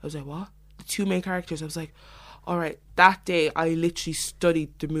 I was like, what? The 2 main characters? I was like, all right. That day, I literally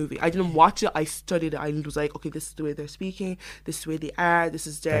studied the movie. I didn't watch it. I studied it. I was like, okay, this is the way they're speaking. This is the way they are. This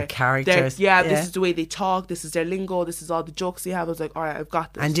is their characters. This is the way they talk. This is their lingo. This is all the jokes they have. I was like, all right, I've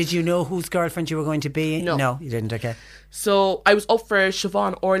got this. And did you know whose girlfriend you were going to be? No, you didn't. Okay. So I was up for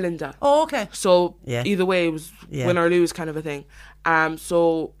Siobhan or Linda. Oh, okay. So either way, it was win or lose kind of a thing.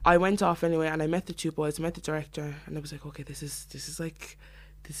 So I went off anyway, and I met the 2 boys. I met the director, and I was like, okay, this is like.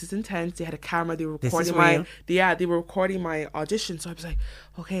 This is intense. They had a camera. They were recording they were recording my audition. So I was like,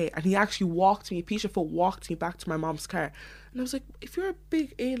 okay. And he actually Pisha Foot walked me back to my mom's car. And I was like, if you're a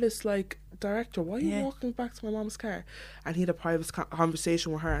big A-list like director, why are you walking back to my mom's car? And he had a private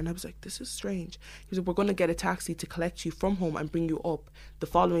conversation with her. And I was like, this is strange. He said, we're going to get a taxi to collect you from home and bring you up the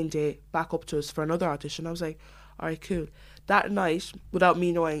following day back up to us for another audition. I was like, all right, cool. That night, without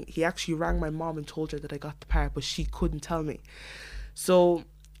me knowing, he actually rang my mom and told her that I got the part, but she couldn't tell me. So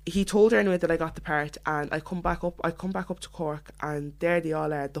he told her anyway that I got the part, and I come back up to Cork, and there they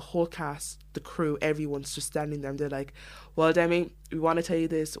all are, the whole cast, the crew, everyone's just standing there, and they're like, well, Demi, we want to tell you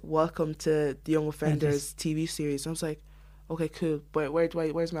this, welcome to the Young Offenders TV series. And I was like, okay, cool, but where's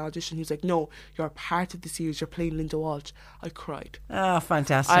my audition? He was like, no, you're a part of the series, you're playing Linda Walsh. I cried. Oh,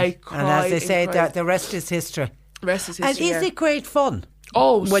 fantastic. I cried. And as they say, that the rest is history. Rest is history. And is it great fun?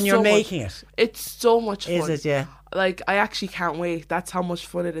 Oh, when you're so making much. it? It's so much fun. Is it, yeah? Like, I actually can't wait. That's how much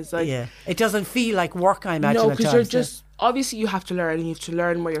fun it is. Like, yeah. It doesn't feel like work, I imagine. No, because you're just, obviously you have to learn, and you have to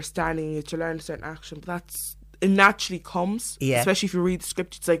learn where you're standing, you have to learn a certain action, but it naturally comes. Yeah. Especially if you read the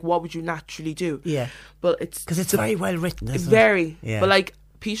script, it's like, what would you naturally do? Yeah. But it's... Because it's very well written, isn't it? Very. Yeah. But like,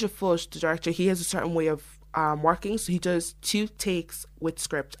 Pisha Foot, the director, he has a certain way of working, so he does 2 takes with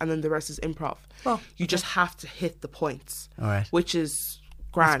script, and then the rest is improv. Oh, you just have to hit the points. All right. Which is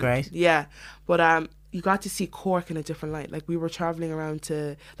grand. That's great. Yeah. But you got to see Cork in a different light. Like, we were travelling around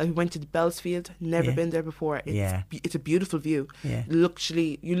we went to the Bellsfield, never been there before. It's a beautiful view. Yeah.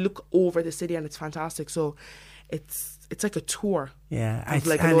 Literally, you look over the city and it's fantastic. So it's like a tour. Yeah, of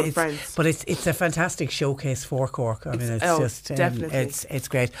like a lot of friends. But it's a fantastic showcase for Cork. I mean, it's just definitely it's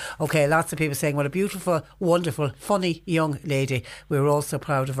great. Okay, lots of people saying what a beautiful, wonderful, funny young lady. We were also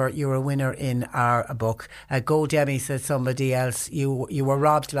proud of her. You're a winner in our book. Go Demi, said somebody else. You were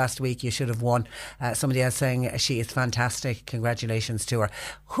robbed last week. You should have won. Somebody else saying she is fantastic. Congratulations to her.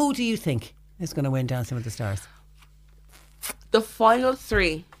 Who do you think is going to win Dancing with the Stars? The final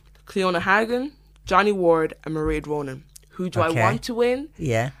 3: Cleona Hagan, Johnny Ward and Mairead Ronan. Who do I want to win?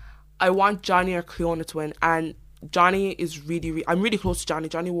 Yeah. I want Johnny or Cleona to win. And Johnny is really I'm really close to Johnny.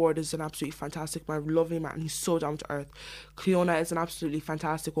 Johnny Ward is an absolutely fantastic man, lovely man. He's so down to earth. Cleona is an absolutely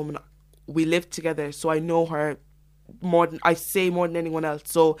fantastic woman. We live together, so I know her more than anyone else.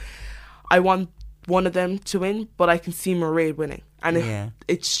 So I want one of them to win, but I can see Mairead winning. And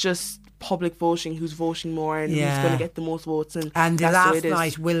it's just public voting, who's voting more and who's going to get the most votes. And the last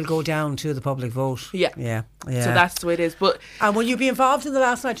night will go down to the public vote. Yeah. Yeah. Yeah. So that's the way it is. But and will you be involved in the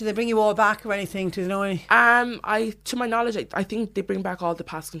last night? Do they bring you all back or anything? Do you know any? To my knowledge, I think they bring back all the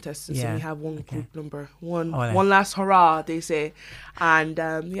past contestants, and we have one group number one, right. one last hurrah, they say, and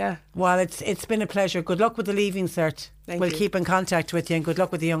yeah. Well, it's been a pleasure. Good luck with the leaving cert. We'll keep in contact with you, and good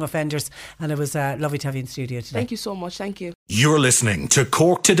luck with the young offenders. And it was lovely to have you in the studio today. Thank you so much. Thank you. You're listening to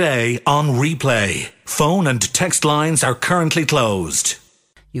Cork Today on replay. Phone and text lines are currently closed.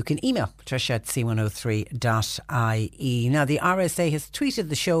 You can email Patricia at c103.ie. Now, the RSA has tweeted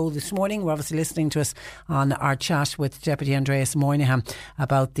the show this morning. We're obviously listening to us on our chat with Deputy Andreas Moynihan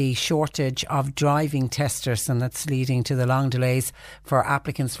about the shortage of driving testers, and that's leading to the long delays for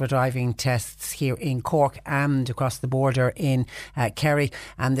applicants for driving tests here in Cork and across the border in Kerry.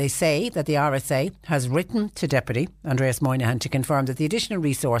 And they say that the RSA has written to Deputy Andreas Moynihan to confirm that the additional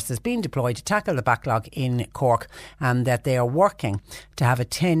resources being deployed to tackle the backlog in Cork, and that they are working to have a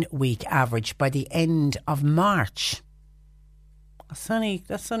 10-week average by the end of March. That's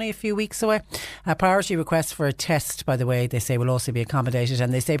only a few weeks away. A priority request for a test, by the way, they say will also be accommodated.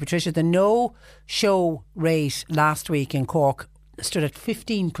 And they say, Patricia, the no-show rate last week in Cork stood at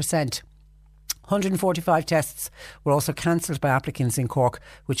 15%. 145 tests were also cancelled by applicants in Cork,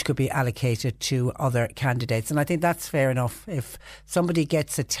 which could be allocated to other candidates. And I think that's fair enough. If somebody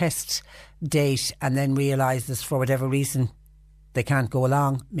gets a test date and then realises for whatever reason they can't go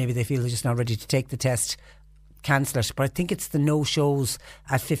along, maybe they feel they're just not ready to take the test, cancel it. But I think it's the no-shows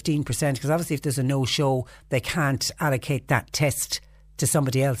at 15%, because obviously if there's a no-show, they can't allocate that test to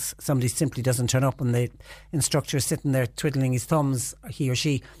somebody else. Somebody simply doesn't turn up and the instructor is sitting there twiddling his thumbs, he or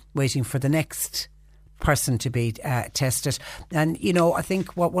she, waiting for the next person to be tested. And you know, I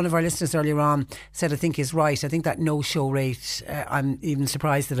think what one of our listeners earlier on said, I think is right. I think that no-show rate, I'm even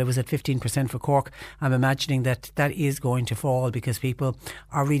surprised that it was at 15% for Cork. I'm imagining that is going to fall, because people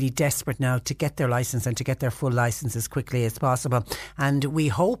are really desperate now to get their licence and to get their full licence as quickly as possible. And we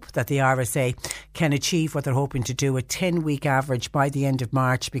hope that the RSA can achieve what they're hoping to do, a 10-week average by the end of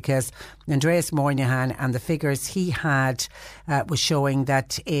March, because Andreas Moynihan and the figures he had was showing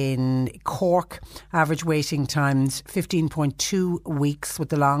that in Cork, average waiting times 15.2 weeks, with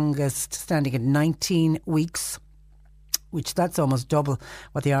the longest standing at 19 weeks, which that's almost double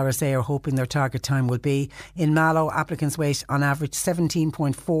what the RSA are hoping their target time will be. In Mallow, applicants wait on average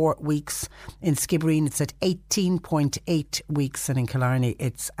 17.4 weeks. In Skibbereen, it's at 18.8 weeks, and in Killarney,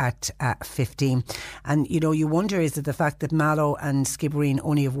 it's at 15. And you know, you wonder, is it the fact that Mallow and Skibbereen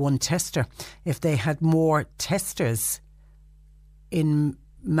only have one tester? If they had more testers in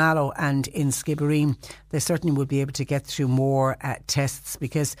Mallow and in Skibbereen, they certainly would be able to get through more tests,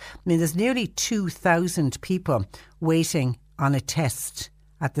 because I mean, there's nearly 2,000 people waiting on a test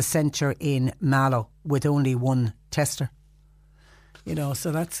at the centre in Mallow with only one tester. You know, so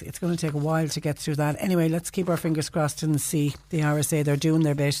it's going to take a while to get through that. Anyway, let's keep our fingers crossed and see. The RSA, they're doing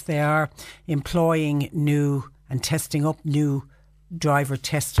their bit. They are employing new and testing up new driver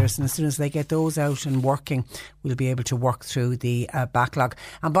testers, and as soon as they get those out and working, we'll be able to work through the backlog.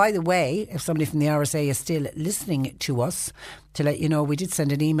 And by the way, if somebody from the RSA is still listening to us, to let you know, we did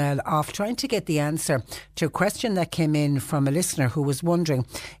send an email off trying to get the answer to a question that came in from a listener who was wondering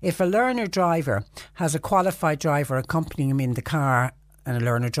if a learner driver has a qualified driver accompanying him in the car, and a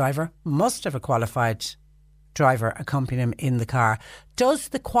learner driver must have a qualified driver accompanying him in the car, does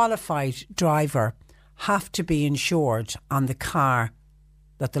the qualified driver have to be insured on the car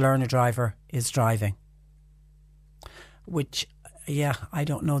that the learner driver is driving? Which, yeah, I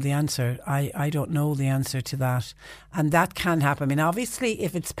don't know the answer. I don't know the answer to that. And that can happen. I mean, obviously,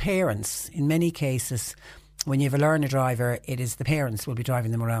 if it's parents, in many cases, when you have a learner driver, it is the parents will be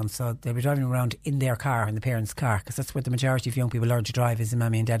driving them around. So they'll be driving them around in their car, in the parents' car, because that's where the majority of young people learn to drive, is in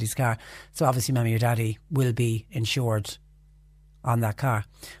Mammy and Daddy's car. So obviously, Mammy or Daddy will be insured on that car.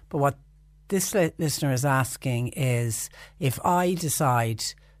 But what this listener is asking is, if I decide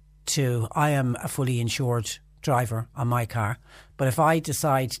I am a fully insured driver on my car, but if I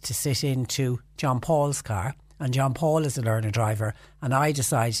decide to sit into John Paul's car, and John Paul is a learner driver, and I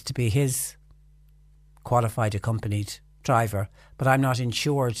decide to be his qualified accompanied driver, but I'm not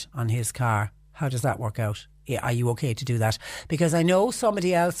insured on his car, how does that work out? Are you okay to do that? Because I know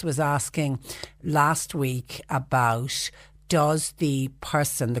somebody else was asking last week about, does the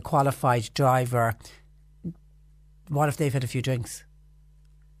person, the qualified driver, what if they've had a few drinks?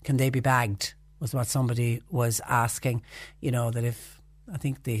 Can they be bagged? Was what somebody was asking. You know, that if, I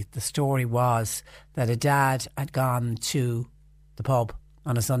think the story was that a dad had gone to the pub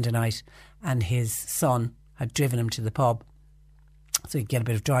on a Sunday night and his son had driven him to the pub so he'd get a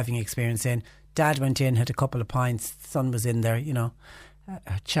bit of driving experience in. Dad went in, had a couple of pints, son was in there, you know,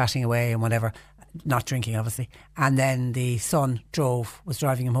 chatting away and whatever. not drinking obviously, and then the son was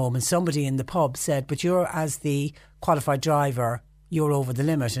driving him home, and somebody in the pub said, but you're, as the qualified driver, you're over the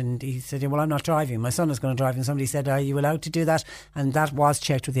limit. And he said, well, I'm not driving, my son is going to drive. And somebody said, are you allowed to do that? And that was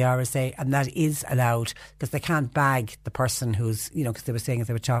checked with the RSA, and that is allowed, because they can't bag the person who's, because they were saying if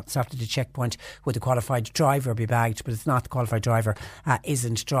they were stopped at a checkpoint, would the qualified driver be bagged? But it's not. The qualified driver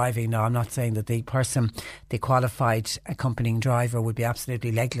isn't driving. Now, I'm not saying that the qualified accompanying driver would be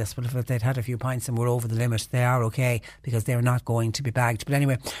absolutely legless, but if they'd had a few pints and were over the limit, they are okay, because they're not going to be bagged. But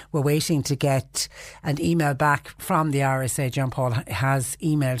anyway, we're waiting to get an email back from the RSA. John Paul has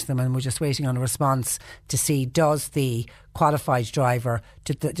emailed them, and we're just waiting on a response to see, does the qualified driver,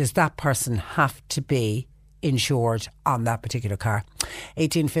 does that person have to be insured on that particular car?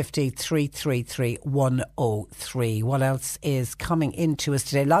 1850 333 103. What else is coming into us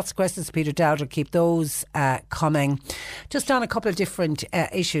today? Lots of questions, Peter Dowd. Keep those coming. Just on a couple of different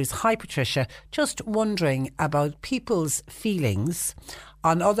issues. Hi Patricia, just wondering about people's feelings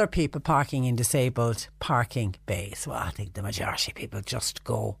on other people parking in disabled parking bays. Well, I think the majority of people just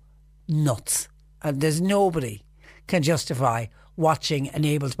go nuts, and there's nobody can justify watching an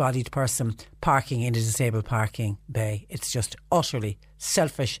able-bodied person parking in a disabled parking bay. It's just utterly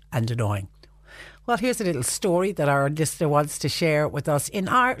selfish and annoying. Well, here's a little story that our listener wants to share with us. In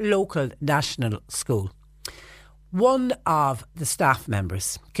our local national school, one of the staff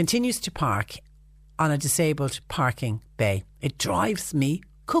members continues to park on a disabled parking bay. It drives me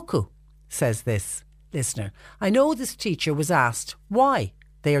cuckoo, says this listener. I know this teacher was asked why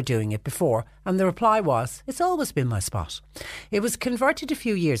they are doing it before, and the reply was, it's always been my spot. It was converted a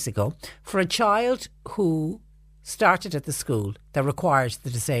few years ago for a child who started at the school that required the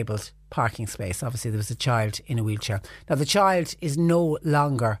disabled parking space. Obviously there was a child in a wheelchair. Now the child is no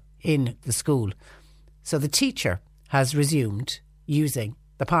longer in the school, so the teacher has resumed using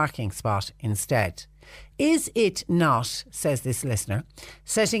the parking spot instead. Is it not, says this listener,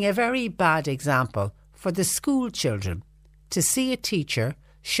 setting a very bad example for the school children to see a teacher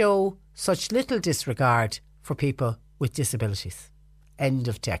show such little disregard for people with disabilities? End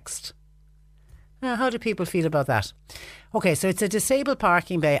of text. Now, how do people feel about that? Okay, so it's a disabled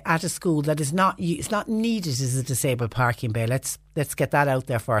parking bay at a school that is not, it's not needed as a disabled parking bay. Let's get that out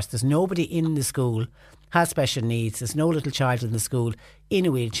there first. There's nobody in the school has special needs. There's no little child in the school in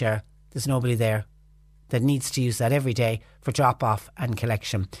a wheelchair. There's nobody there that needs to use that every day for drop-off and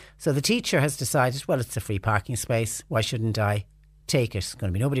collection. So the teacher has decided, well, it's a free parking space. Why shouldn't I take it? There's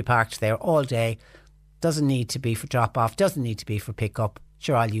going to be nobody parked there all day. Doesn't need to be for drop-off. Doesn't need to be for pick-up.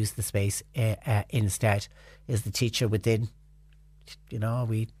 Sure, I'll use the space instead. Is the teacher within,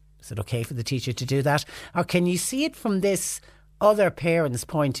 is it okay for the teacher to do that? Or can you see it from this other parent's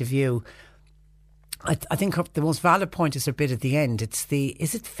point of view? I think the most valid point is a bit at the end. It's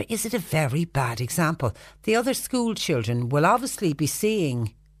is it a very bad example? The other school children will obviously be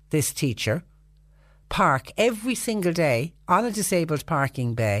seeing this teacher park every single day on a disabled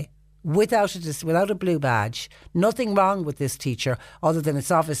parking bay without a blue badge. Nothing wrong with this teacher other than it's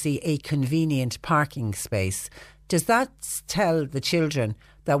obviously a convenient parking space. Does that tell the children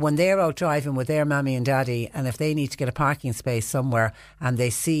that when they're out driving with their mammy and daddy, and if they need to get a parking space somewhere and they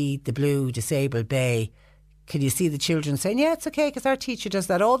see the blue disabled bay, can you see the children saying, yeah, it's okay because our teacher does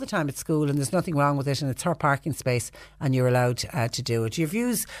that all the time at school and there's nothing wrong with it and it's her parking space and you're allowed to do it? Your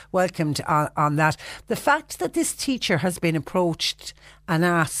views welcomed on that. The fact that this teacher has been approached and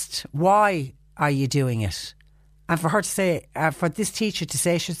asked, why are you doing it? And for her to say, for this teacher to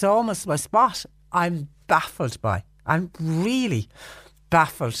say, she's almost my spot, I'm baffled by. I'm really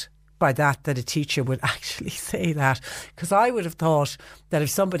baffled by that a teacher would actually say that, because I would have thought that if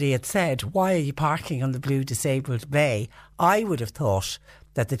somebody had said, why are you parking on the blue disabled bay, I would have thought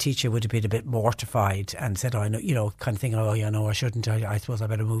that the teacher would have been a bit mortified and said, oh, I know, kind of thing, oh yeah, no, I shouldn't, I suppose I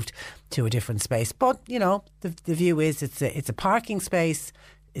better move to a different space. But the view is it's a parking space.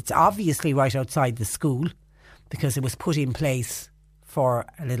 It's obviously right outside the school because it was put in place for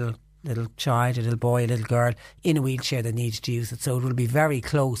a little child, a little boy, a little girl in a wheelchair that needs to use it. So it will be very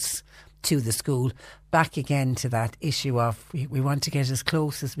close to the school. Back again to that issue of we want to get as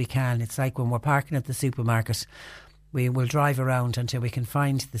close as we can. It's like when we're parking at the supermarket, we will drive around until we can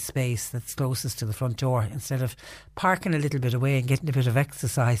find the space that's closest to the front door instead of parking a little bit away and getting a bit of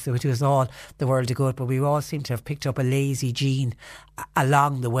exercise. So it does all the world of good, but we all seem to have picked up a lazy gene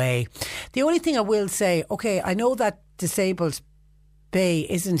along the way. The only thing I will say, okay, I know that disabled bay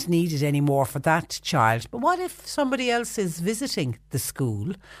isn't needed anymore for that child, but what if somebody else is visiting the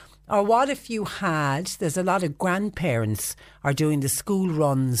school? Or what if there's a lot of grandparents are doing the school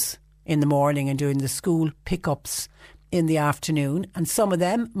runs in the morning and doing the school pickups in the afternoon, and some of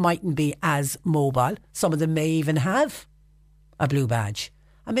them mightn't be as mobile. Some of them may even have a blue badge,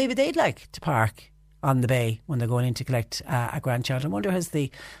 and maybe they'd like to park on the bay when they're going in to collect a grandchild. I wonder, has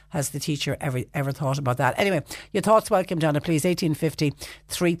the teacher ever thought about that? Anyway, your thoughts welcome, Donna, please. 1850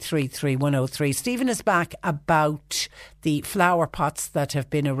 333 103. Stephen is back about the flower pots that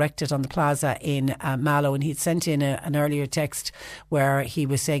have been erected on the plaza in Mallow, and he'd sent in an earlier text where he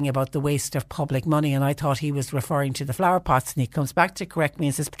was saying about the waste of public money, and I thought he was referring to the flower pots, and he comes back to correct me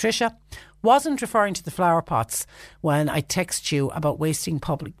and says, Patricia, wasn't referring to the flower pots when I text you about wasting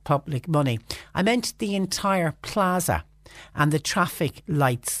public money. I meant the entire plaza and the traffic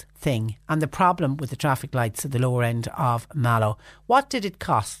lights thing, and the problem with the traffic lights at the lower end of Mallow. What did it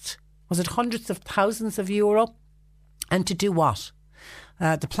cost? Was it hundreds of thousands of euro? And to do what?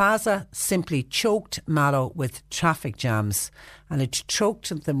 The plaza simply choked Mallow with traffic jams, and it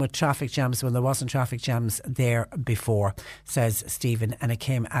choked them with traffic jams when there wasn't traffic jams there before, says Stephen, and it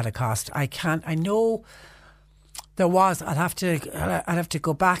came at a cost. I know there was. I'll have to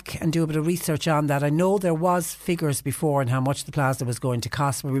go back and do a bit of research on that. I know there was figures before on how much the plaza was going to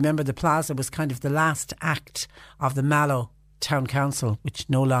cost, but remember the plaza was kind of the last act of the Mallow Town Council, which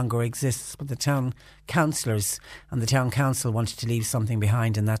no longer exists, but the town councillors and the town council wanted to leave something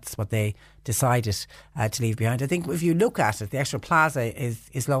behind, and that's what they decided to leave behind. I think if you look at it, the actual plaza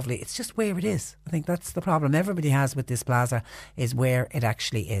is lovely. It's just where it is. I think that's the problem everybody has with this plaza, is where it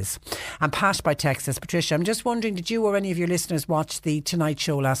actually is. And Pat by text says, Patricia, I'm just wondering, did you or any of your listeners watch the Tonight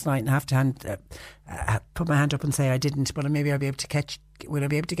Show last night? And I have to put my hand up and say I didn't, but maybe I'll be able to will I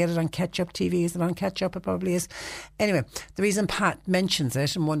be able to get it on Catch-Up TV? Is it on Catch-Up? It probably is. Anyway, the reason Pat mentions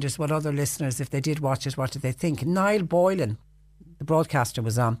it and wonders what other listeners, if they did watch it, what did they think? Niall Boylan, the broadcaster,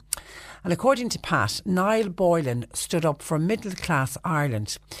 was on. And according to Pat, Niall Boylan stood up for middle class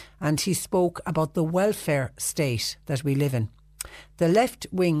Ireland, and he spoke about the welfare state that we live in. The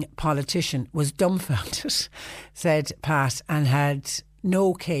left-wing politician was dumbfounded, said Pat, and had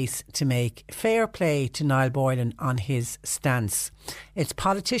no case to make. Fair play to Niall Boylan on his stance. It's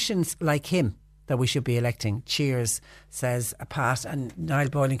politicians like him that we should be electing. Cheers, says Pat. And Niall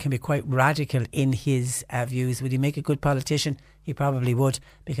Boylan can be quite radical in his views. Would he make a good politician? He probably would,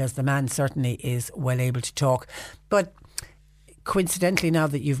 because the man certainly is well able to talk. But coincidentally, now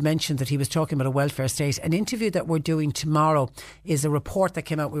that you've mentioned that he was talking about a welfare state, an interview that we're doing tomorrow is a report that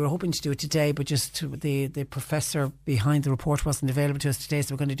came out. We were hoping to do it today, but just the professor behind the report wasn't available to us today,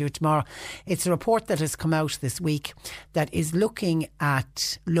 so we're going to do it tomorrow. It's a report that has come out this week that is looking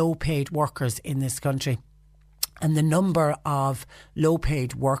at low paid workers in this country, and the number of low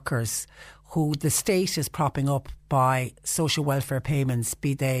paid workers who the state is propping up by social welfare payments,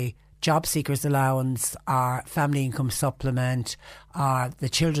 be they job seekers allowance, or family income supplement, or the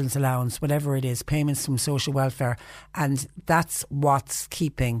children's allowance, whatever it is, payments from social welfare. And that's what's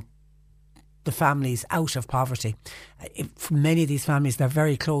keeping the families out of poverty. For many of these families, they're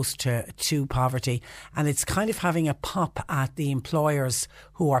very close to poverty, and it's kind of having a pop at the employers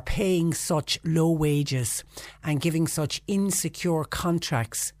who are paying such low wages and giving such insecure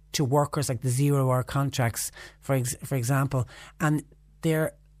contracts to workers, like the 0-hour contracts, for example. And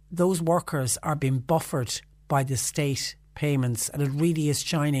those workers are being buffered by the state payments, and it really is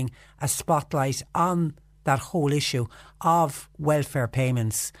shining a spotlight on that whole issue of welfare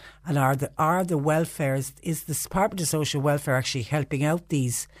payments. And are the welfares, is the Department of Social Welfare actually helping out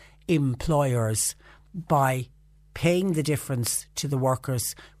these employers by paying the difference to the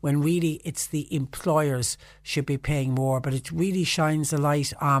workers, when really it's the employers should be paying more? But it really shines a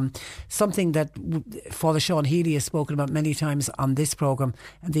light on something that Father Sean Healy has spoken about many times on this programme,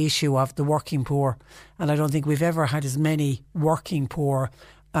 and the issue of the working poor. And I don't think we've ever had as many working poor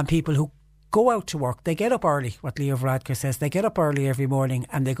and people who go out to work. They get up early, what Leo Varadkar says, they get up early every morning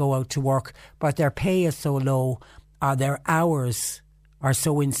and they go out to work, but their pay is so low, or their hours are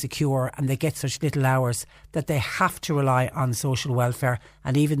so insecure, and they get such little hours that they have to rely on social welfare.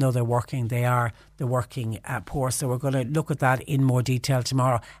 And even though they're working, they are the working poor. So we're going to look at that in more detail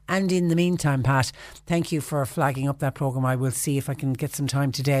tomorrow. And in the meantime, Pat, thank you for flagging up that programme. I will see if I can get some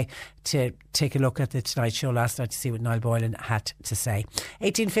time today to take a look at the Tonight Show last night to see what Niall Boylan had to say.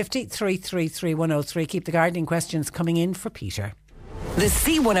 1850 333 103. Keep the gardening questions coming in for Peter. The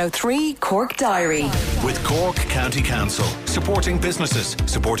C103 Cork Diary. With Cork County Council. Supporting businesses,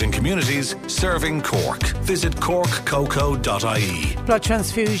 supporting communities, serving Cork. Visit corkcoco.ie. Blood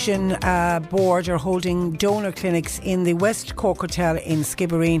Transfusion Board are holding donor clinics in the West Cork Hotel in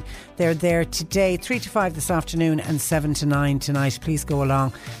Skibbereen. They're there today, 3 to 5 this afternoon and 7 to 9 tonight. Please go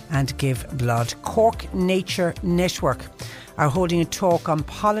along and give blood. Cork Nature Network are holding a talk on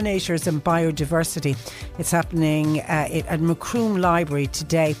pollinators and biodiversity. It's happening at Macroom Library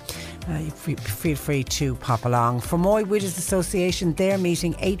today. Feel free to pop along. Fermoy Widows Association, they're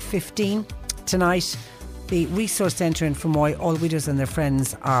meeting 8:15 tonight. The Resource Centre in Fermoy, all widows and their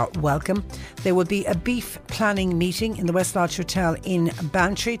friends are welcome. There will be a beef planning meeting in the West Lodge Hotel in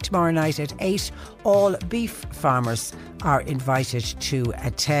Bantry tomorrow night at 8. All beef farmers are invited to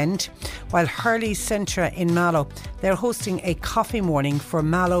attend. While Hurley Centre in Mallow, they're hosting a coffee morning for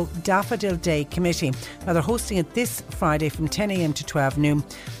Mallow Daffodil Day Committee. Now they're hosting it this Friday from 10 a.m. to 12 noon.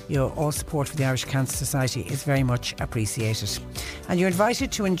 All support for the Irish Cancer Society is very much appreciated. And you're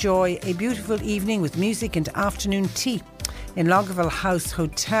invited to enjoy a beautiful evening with music and afternoon tea in Longueville House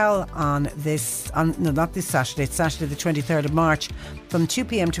Hotel not this Saturday, it's Saturday the 23rd of March from 2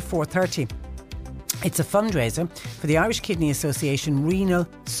 p.m. to 4:30. It's a fundraiser for the Irish Kidney Association Renal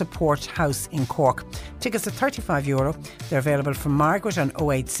Support House in Cork. Tickets are €35. They're available from Margaret on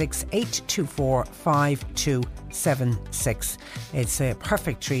 086 824 5276. It's a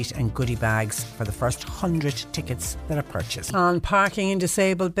perfect treat and goodie bags for the first 100 tickets that are purchased. On parking in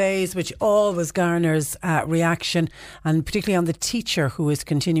disabled bays, which always garners reaction, and particularly on the teacher who is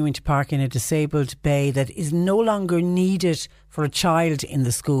continuing to park in a disabled bay that is no longer needed for a child in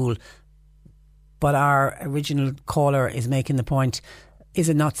the school. But our original caller is making the point, is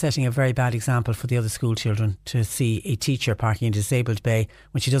it not setting a very bad example for the other school children to see a teacher parking in a disabled bay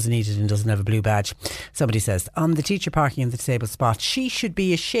when she doesn't need it and doesn't have a blue badge? Somebody says, on the teacher parking in the disabled spot, she should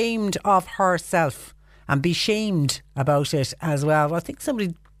be ashamed of herself and be shamed about it as well. I think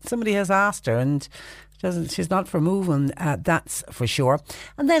somebody has asked her and she's not for moving, that's for sure.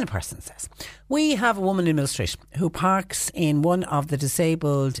 And then a person says, we have a woman in Mill Street who parks in one of the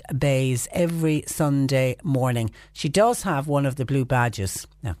disabled bays every Sunday morning. She does have one of the blue badges.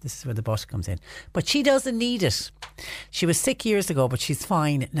 Now, this is where the but comes in. But she doesn't need it. She was sick years ago, but she's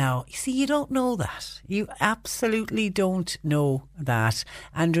fine now. You see, you don't know that. You absolutely don't know that.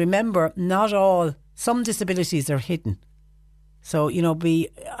 And remember, some disabilities are hidden. So,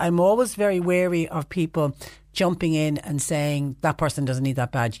 I'm always very wary of people jumping in and saying that person doesn't need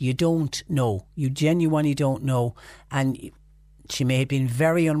that badge. You don't know. You genuinely don't know. And she may have been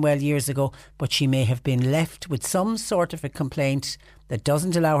very unwell years ago, but she may have been left with some sort of a complaint that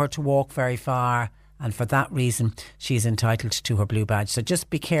doesn't allow her to walk very far. And for that reason, she's entitled to her blue badge. So just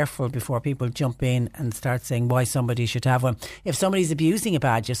be careful before people jump in and start saying why somebody should have one. If somebody's abusing a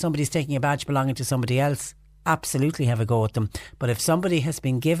badge, if somebody's taking a badge belonging to somebody else, absolutely have a go at them. But if somebody has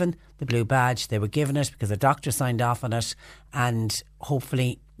been given the blue badge, they were given it because a doctor signed off on it, and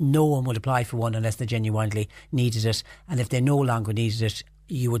hopefully no one would apply for one unless they genuinely needed it. And if they no longer needed it,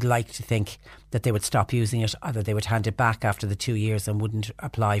 you would like to think that they would stop using it, or that they would hand it back after the 2 years and wouldn't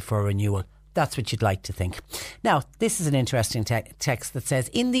apply for a renewal. That's what you'd like to think. Now, this is an interesting text that says,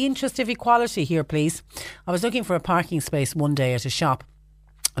 in the interest of equality here, please. I was looking for a parking space one day at a shop.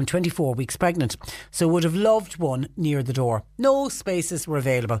 I'm 24 weeks pregnant, so would have loved one near the door. No spaces were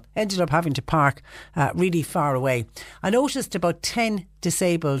available. Ended up having to park really far away. I noticed about 10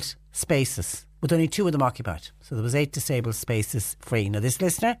 disabled spaces, with only 2 of them occupied. So there was 8 disabled spaces free. Now this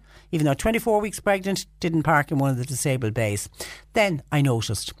listener, even though 24 weeks pregnant, didn't park in one of the disabled bays. Then I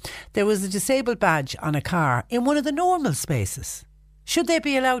noticed there was a disabled badge on a car in one of the normal spaces. Should they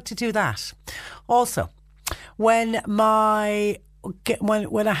be allowed to do that? Also, when I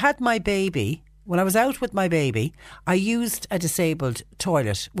had my baby, when I was out with my baby, I used a disabled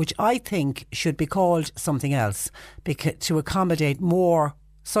toilet, which I think should be called something else to accommodate more,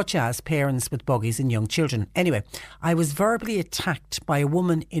 such as parents with buggies and young children. Anyway, I was verbally attacked by a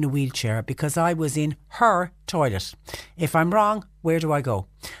woman in a wheelchair because I was in her toilet. If I'm wrong, where do I go?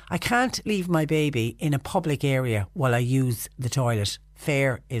 I can't leave my baby in a public area while I use the toilet.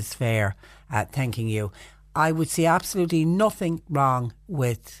 Fair is fair. Thanking you. I would see absolutely nothing wrong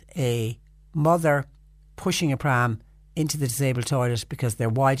with a mother pushing a pram into the disabled toilet because they're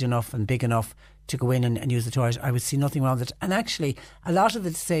wide enough and big enough to go in and use the toilet. I would see nothing wrong with it. And actually, a lot of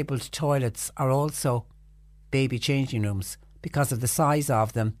the disabled toilets are also baby changing rooms because of the size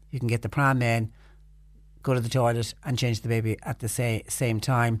of them. You can get the pram in, go to the toilet and change the baby at the same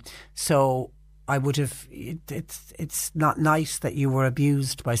time. So I would have, it's not nice that you were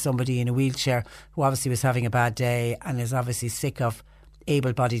abused by somebody in a wheelchair who obviously was having a bad day and is obviously sick of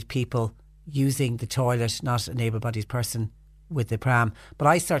able-bodied people using the toilet, not an able-bodied person with the pram. But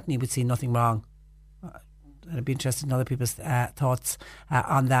I certainly would see nothing wrong. I'd be interested in other people's thoughts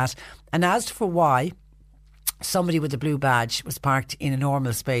on that. And as for why somebody with a blue badge was parked in a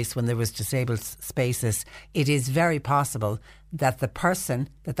normal space when there was disabled spaces, it is very possible that the person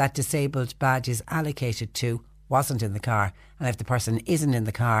that disabled badge is allocated to wasn't in the car, and if the person isn't in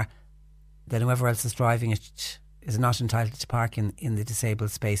the car, then whoever else is driving it is not entitled to park in the disabled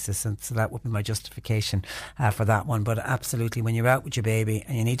spaces. And so that would be my justification for that one. But absolutely, when you're out with your baby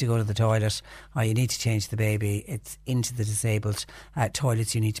and you need to go to the toilet or you need to change the baby, it's into the disabled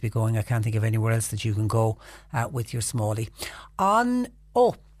toilets you need to be going. I can't think of anywhere else that you can go with your smallie.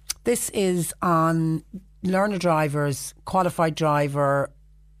 This is on learner drivers, qualified driver.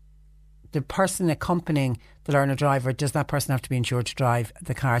 The person accompanying the learner driver, does that person have to be insured to drive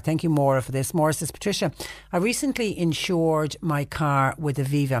the car? Thank you, Maura, for this. Maura says, Patricia, I recently insured my car with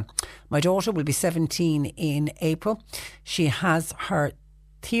Aviva. My daughter will be 17 in April. She has her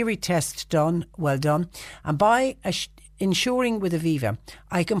theory test done, well done. And by insuring with Aviva,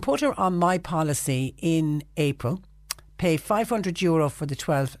 I can put her on my policy in April, pay €500 for the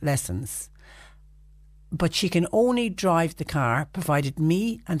 12 lessons. But she can only drive the car provided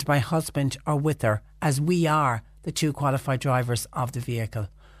me and my husband are with her, as we are the two qualified drivers of the vehicle.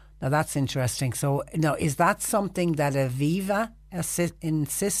 Now that's interesting. So now, is that something that Aviva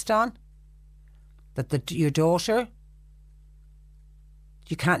insist on? That your daughter,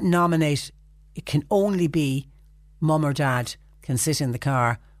 you can't nominate, it can only be mum or dad can sit in the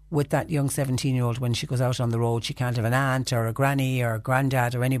car with that young 17-year-old when she goes out on the road. She can't have an aunt or a granny or a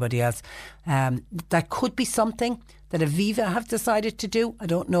granddad or anybody else. That could be something that Aviva have decided to do. I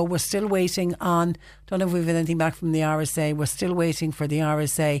don't know. We're still waiting on, don't know if we've had anything back from the RSA. We're still waiting for the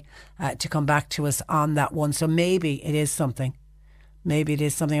RSA to come back to us on that one. So maybe it is something. Maybe it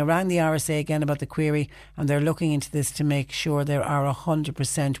is something. Around the RSA again about the query, and they're looking into this to make sure they are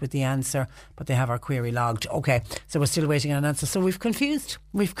 100% with the answer, but they have our query logged. Okay, so we're still waiting on an answer. So we've confused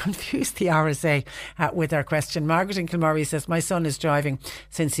the RSA with our question. Margaret in Kilmurray says, my son is driving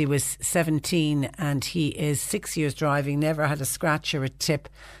since he was 17 and he is 6 years driving, never had a scratch or a tip.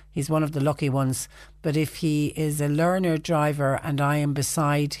 He's one of the lucky ones. But if he is a learner driver and I am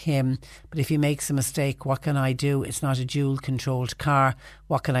beside him, but if he makes a mistake, what can I do? It's not a dual controlled car.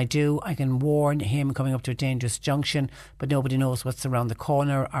 What can I do? I can warn him coming up to a dangerous junction, but nobody knows what's around the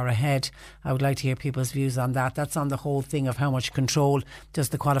corner or ahead. I would like to hear people's views on that. That's on the whole thing of how much control does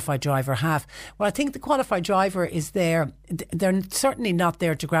the qualified driver have. Well, I think the qualified driver is there. They're certainly not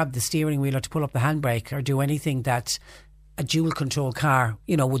there to grab the steering wheel or to pull up the handbrake or do anything that a dual control car,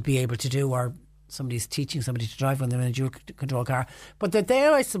 would be able to do, or somebody's teaching somebody to drive when they're in a dual control car. But they're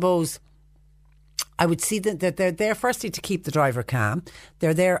there, I suppose, I would see that they're there firstly to keep the driver calm.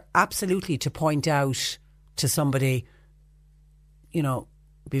 They're there absolutely to point out to somebody,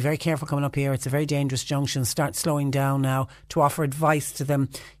 be very careful coming up here. It's a very dangerous junction. Start slowing down now. To offer advice to them,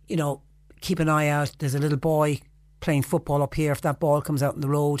 keep an eye out. There's a little boy playing football up here. If that ball comes out in the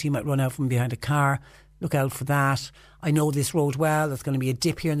road, he might run out from behind a car. Look out for that. I know this road well. There's going to be a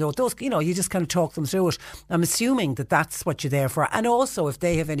dip here and there. Those, you just kind of talk them through it. I'm assuming that that's what you're there for. And also, if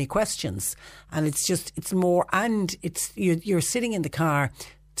they have any questions, and it's more, and it's you're sitting in the car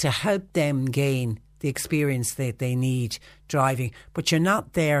to help them gain the experience that they need driving, but you're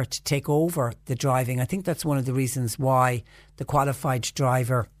not there to take over the driving. I think that's one of the reasons why the qualified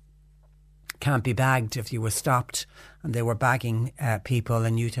driver can't be bagged. If you were stopped and they were bagging people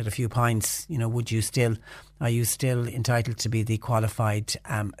and you'd had a few pints, are you still entitled to be the qualified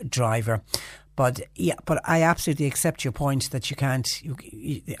driver? But I absolutely accept your point that you can't.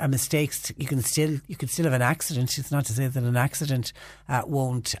 Mistakes. You could still have an accident. It's not to say that an accident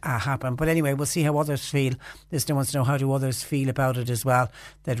won't happen. But anyway, we'll see how others feel. Listener wants to know, how do others feel about it as well?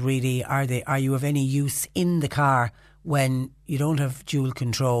 That really are you of any use in the car when you don't have dual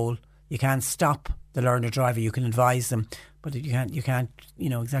control? You can't stop the learner driver. You can advise them, but you can't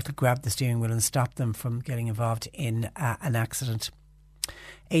exactly grab the steering wheel and stop them from getting involved in an accident.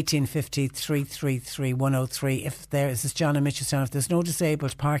 1850 333 103. This is John in Mitchelstown. If there's no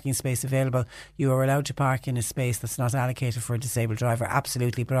disabled parking space available, you are allowed to park in a space that's not allocated for a disabled driver.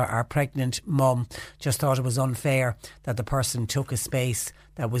 Absolutely. But our pregnant mum just thought it was unfair that the person took a space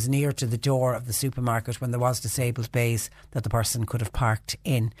that was near to the door of the supermarket when there was disabled bays that the person could have parked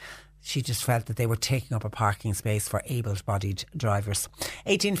in. She just felt that they were taking up a parking space for able-bodied drivers.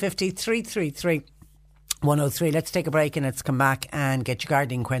 1850 333 103. Let's take a break and let's come back and get your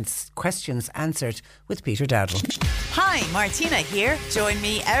gardening questions answered with Peter Dowdall. Hi, Martina here. Join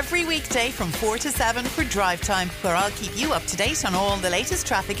me every weekday from 4 to 7 for Drive Time, where I'll keep you up to date on all the latest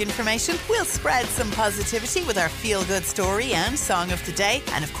traffic information. We'll spread some positivity with our feel-good story and song of the day.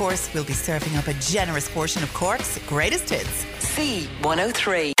 And of course, we'll be serving up a generous portion of Cork's greatest hits.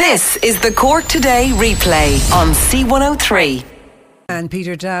 C103. This is the Cork Today replay on C103. And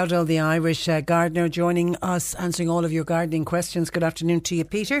Peter Dowdall, the Irish gardener, joining us, answering all of your gardening questions. Good afternoon to you,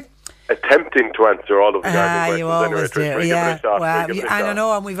 Peter. Attempting to answer all of the gardening you questions. always do, yeah. I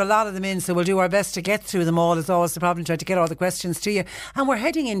know, and we've a lot of them in, so we'll do our best to get through them all. It's always the problem, trying to get all the questions to you. And we're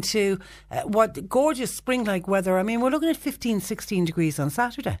heading into what gorgeous spring-like weather. I mean, we're looking at 15, 16 degrees on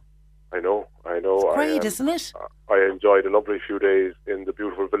Saturday. I know. It's great, isn't it? I enjoyed a lovely few days in the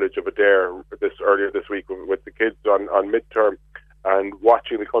beautiful village of Adair earlier this week with the kids on midterm. And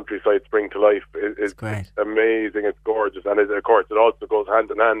watching the countryside spring to life is amazing. It's gorgeous, and of course, it also goes hand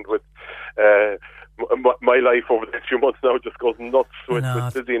in hand with my life over the next few months. Now just goes nuts with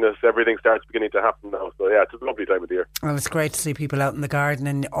busyness. Everything starts beginning to happen now. So yeah, it's a lovely time of the year. Well, it's great to see people out in the garden,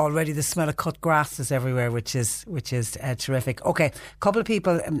 and already the smell of cut grass is everywhere, which is terrific. Okay, a couple of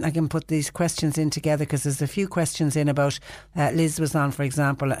people. I can put these questions in together because there's a few questions in about Liz was on, for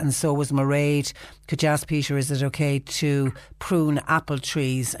example, and so was Mairead. Could you ask Peter, is it okay to prune apple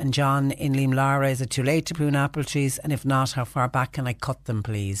trees? And John in Liam Lara, is it too late to prune apple trees? And if not, how far back can I cut them,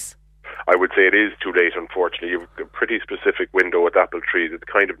 please? I would say it is too late, unfortunately. You have a pretty specific window with apple trees. It's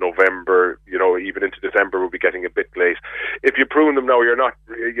kind of November, even into December we'll be getting a bit late. If you prune them now, you're not,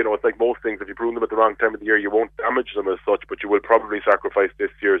 it's like most things. If you prune them at the wrong time of the year, you won't damage them as such, but you will probably sacrifice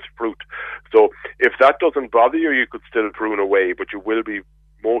this year's fruit. So if that doesn't bother you, you could still prune away, but you will be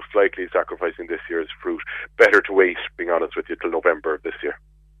most likely sacrificing this year's fruit. Better to wait, being honest with you, till November of this year.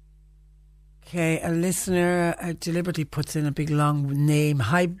 Okay, a listener deliberately puts in a big long name.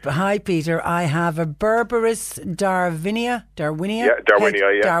 Hi Peter, I have a Berberis Darwinia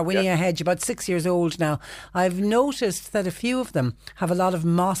hedge, about 6 years old now. I've noticed that a few of them have a lot of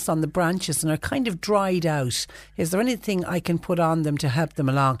moss on the branches and are kind of dried out. Is there anything I can put on them to help them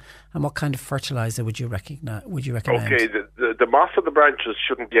along? And what kind of fertiliser would you recommend? Okay, the moss of the branches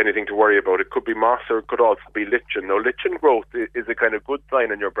shouldn't be anything to worry about. It could be moss or it could also be lichen. Now, lichen growth is a kind of good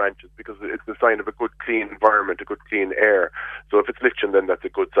sign on your branches because it's a sign of a good clean environment, a good clean air. So if it's lichen, then that's a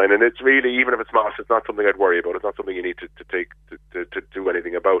good sign. And it's really, even if it's moss, it's not something I'd worry about. It's not something you need to do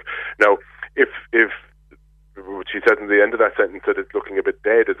anything about. Now, if she says in the end of that sentence that it's looking a bit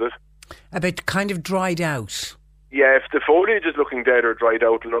dead, is it? A bit kind of dried out. Yeah, if the foliage is looking dead or dried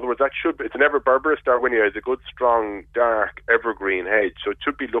out, in other words, it's an Berberis Darwinia is a good, strong, dark, evergreen hedge, so it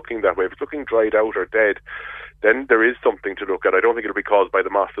should be looking that way. If it's looking dried out or dead, then there is something to look at. I don't think it'll be caused by the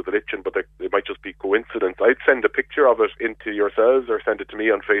moss or the lichen, but it might just be coincidence. I'd send a picture of it into yourselves or send it to me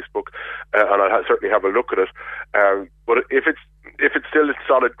on Facebook, and I'll certainly have a look at it. But if it's still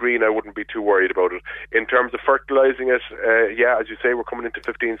solid green, I wouldn't be too worried about it. In terms of fertilising it, as you say, we're coming into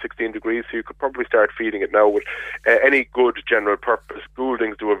 15, 16 degrees, so you could probably start feeding it now with any good general purpose.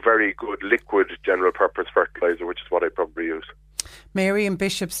 Gouldings do a very good liquid general purpose fertiliser, which is what I probably use. Mary in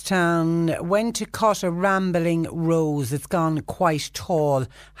Bishopstown, when to cut a rambling rose? It's gone quite tall.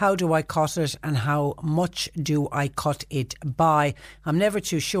 How do I cut it and how much do I cut it by? I'm never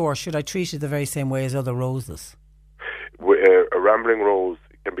too sure. Should I treat it the very same way as other roses? A rambling rose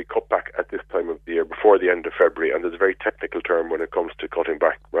can be cut back at this time of the year, before the end of February, and there's a very technical term when it comes to cutting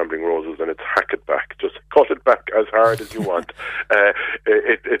back rambling roses, and it's hack it back. Just cut it back as hard as you want.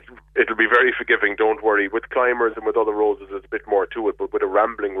 It'll be very forgiving, don't worry. With climbers and with other roses there's a bit more to it, but with a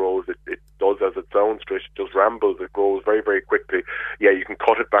rambling rose it does as it sounds, Trish. It just rambles, it grows very, very quickly. Yeah, you can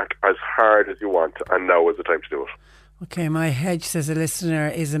cut it back as hard as you want, and now is the time to do it. Okay, my hedge, says a listener,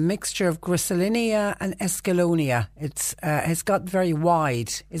 is a mixture of Gracillinia and Escallonia. It's got very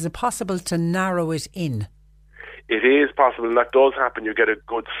wide. Is it possible to narrow it in? It is possible, and that does happen. You get a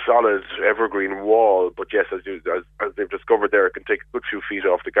good solid evergreen wall, but yes, as they've discovered there, it can take a good few feet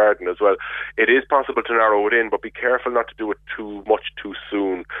off the garden as well. It is possible to narrow it in, but be careful not to do it too much too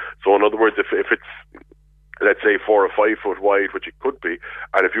soon. So in other words, if it's, let's say, 4 or 5 foot wide, which it could be,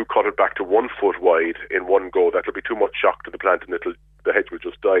 and if you cut it back to 1 foot wide in one go, that'll be too much shock to the plant and the hedge will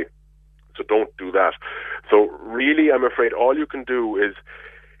just die. So don't do that. So really, I'm afraid all you can do is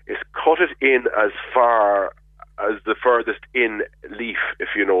cut it in as far as the furthest in leaf, if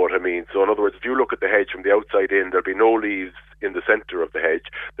you know what I mean. So in other words, if you look at the hedge from the outside in, there'll be no leaves in the centre of the hedge.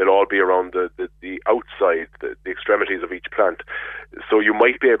 They'll all be around the outside, the extremities of each plant. So you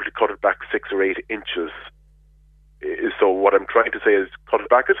might be able to cut it back 6 or 8 inches. So what I'm trying to say is cut it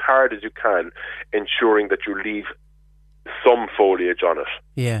back as hard as you can, ensuring that you leave some foliage on it.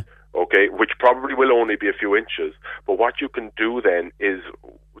 Yeah. Okay, which probably will only be a few inches. But what you can do then is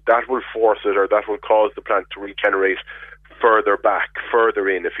that will force it, or that will cause the plant to regenerate further back, further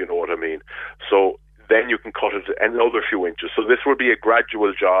in, if you know what I mean. So then you can cut it another few inches. So this will be a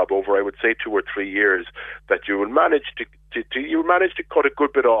gradual job over, I would say, 2 or 3 years, that you will manage to cut a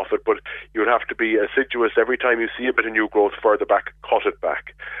good bit off it, but you would have to be assiduous every time you see a bit of new growth further back, cut it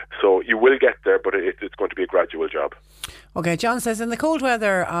back. So you will get there, but it's going to be a gradual job. Okay, John says, in the cold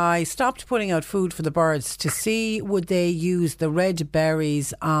weather, I stopped putting out food for the birds to see would they use the red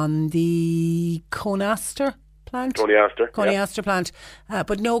berries on the Coneaster plant? Coneaster plant,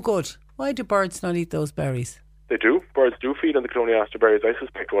 but no good. Why do birds not eat those berries? They do. Birds do feed on the Coneaster berries. I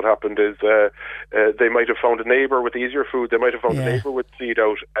suspect what happened is they might have found a neighbour with easier food. They might have found a neighbour with seed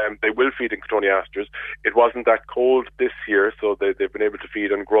out. They will feed in Coneasters. It wasn't that cold this year, so they've been able to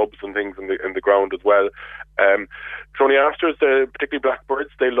feed on grubs and things in the ground as well. Coneasters, particularly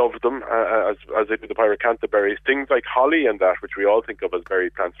blackbirds, they love them, as they do the pyracantha berries. Things like holly and that, which we all think of as berry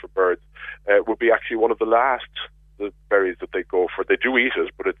plants for birds, would be actually one of the last the berries that they go for. They do eat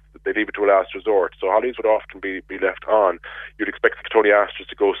it, but they leave it to a last resort. So hollies would often be left on. You'd expect the Cotoneasters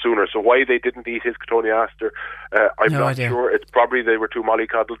to go sooner. So why they didn't eat his Cotoneaster, I'm not sure. It's probably they were too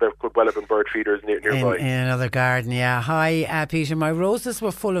mollycoddled. There could well have been bird feeders nearby. In another garden, yeah. Hi, Peter. My roses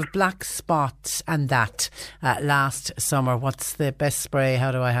were full of black spots and that last summer. What's the best spray?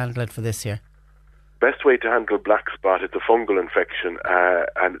 How do I handle it for this year? Best way to handle black spot is a fungal infection,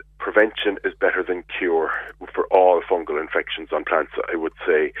 and prevention is better than cure for all fungal infections on plants, I would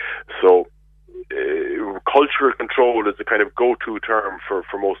say. So cultural control is the kind of go-to term for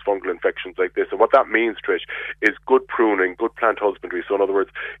most fungal infections like this. And what that means, Trish, is good pruning, good plant husbandry. So in other words,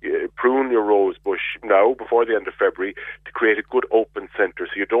 prune your rose bush now before the end of February to create a good open centre.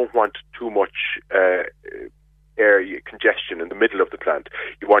 So you don't want too much air congestion in the middle of the plant.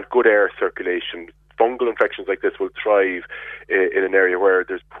 You want good air circulation. Fungal infections like this will thrive in an area where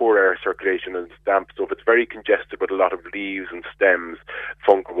there's poor air circulation and damp. So if it's very congested with a lot of leaves and stems,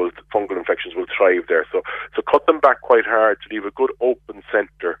 fungal infections will thrive there. So cut them back quite hard to leave a good open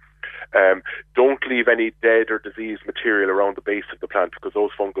centre. Don't leave any dead or diseased material around the base of the plant, because those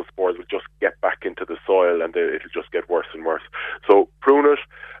fungal spores will just get back into the soil and it'll just get worse and worse. So prune it.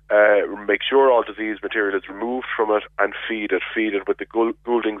 Make sure all diseased material is removed from it and feed it with the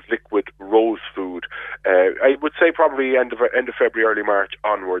Goulding's liquid rose food. I would say probably end of February, early March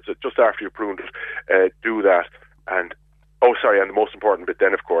onwards, just after you pruned it, do that. And the most important bit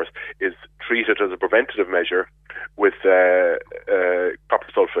then, of course, is treat it as a preventative measure with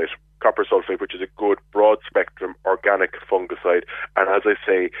copper sulfate, which is a good broad-spectrum organic fungicide. And as I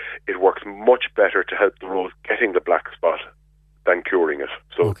say, it works much better to help the rose getting the black spot than curing it.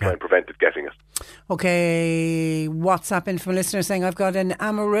 So try and prevent it getting it. Okay, WhatsApp in from a listener saying, I've got an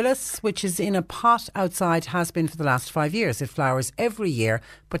amaryllis which is in a pot outside, has been for the last 5 years. It flowers every year,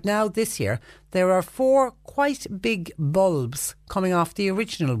 but now this year there are 4 quite big bulbs coming off the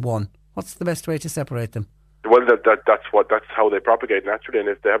original one. What's the best way to separate them? Well, that's how they propagate naturally, and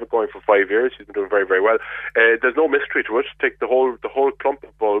if they have it going for 5 years, she's been doing very, very well. There's no mystery to it. Take the whole clump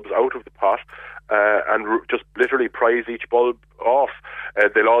of bulbs out of the pot and just literally prise each bulb off.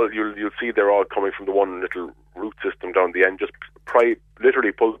 You'll see they're all coming from the one little root system down the end. Just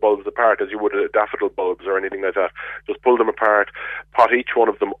literally pull the bulbs apart as you would daffodil bulbs or anything like that. Just pull them apart, pot each one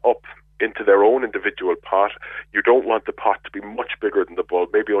of them up into their own individual pot. You don't want the pot to be much bigger than the bulb,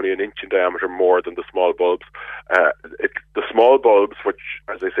 maybe only an inch in diameter more than the small bulbs. The small bulbs, which,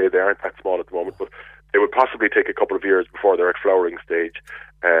 as I say, they aren't that small at the moment, but they would possibly take a couple of years before they're at flowering stage.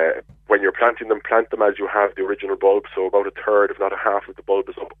 When you're planting them, plant them as you have the original bulb, so about a third, if not a half of the bulb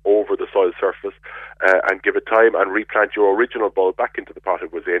is up over the soil surface, and give it time and replant your original bulb back into the pot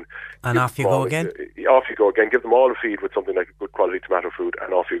it was in. And off you go again? Off you go again. Give them all a feed with something like a good quality tomato food,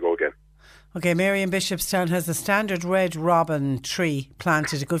 and off you go again. Okay, Mary in Bishopstown has a standard red robin tree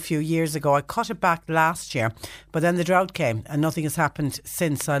planted a good few years ago. I cut it back last year, but then the drought came and nothing has happened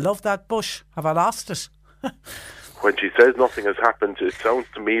since. I love that bush. Have I lost it? When she says nothing has happened, it sounds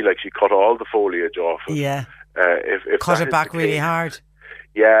to me like she cut all the foliage off it. Yeah. If cut it back really hard.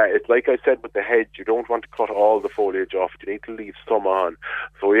 Yeah, it's like I said with the hedge, you don't want to cut all the foliage off. You need to leave some on.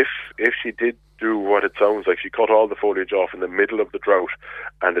 So if she did do what it sounds like, she cut all the foliage off in the middle of the drought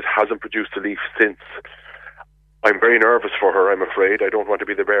and it hasn't produced a leaf since, I'm very nervous for her, I'm afraid. I don't want to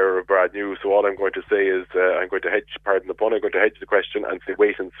be the bearer of bad news, so all I'm going to say is I'm going to hedge, pardon the pun, I'm going to hedge the question and say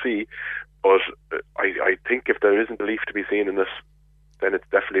wait and see. But I think if there isn't a leaf to be seen in this, then it's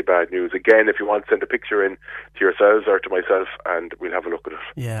definitely bad news. Again, if you want, send a picture in to yourselves or to myself and we'll have a look at it.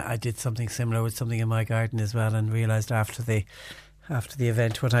 Yeah, I did something similar with something in my garden as well and realised after the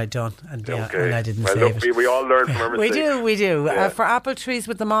event what I'd done and I didn't save it. We all learn from our mistakes. We do. Yeah. For apple trees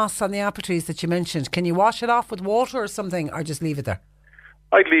with the moss on the apple trees that you mentioned, can you wash it off with water or something or just leave it there?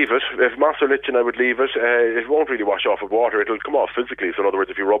 I'd leave it. If moss or lichen, I would leave it. It won't really wash off with water. It'll come off physically. So in other words,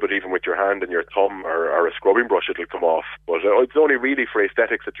 if you rub it even with your hand and your thumb or a scrubbing brush, it'll come off. But it's only really for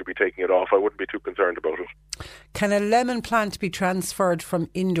aesthetics that you'll be taking it off. I wouldn't be too concerned about it. Can a lemon plant be transferred from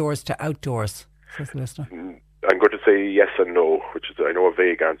indoors to outdoors? Says the listener. I'm going to say yes and no, which is, I know, a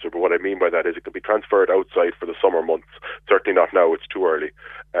vague answer, but what I mean by that is it can be transferred outside for the summer months. Certainly not now, it's too early.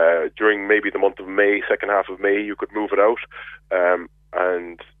 During maybe the month of May, second half of May, you could move it out,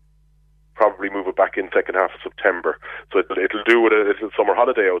 and probably move it back in second half of September. So it'll do with a little summer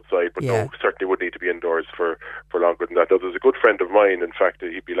holiday outside, but no, certainly would need to be indoors for longer than that. Now, there's a good friend of mine, in fact,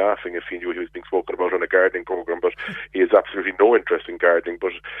 he'd be laughing if he knew he was being spoken about on a gardening programme, but he has absolutely no interest in gardening.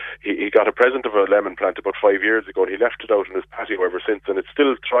 But he got a present of a lemon plant about 5 years ago, and he left it out in his patio ever since, and it's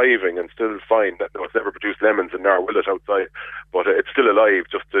still thriving and still fine. No, it's never produced lemons, and now will it outside, but it's still alive,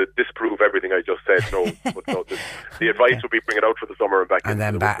 just to disprove everything I just said. No, but no, the advice would be bring it out for the summer and back in. And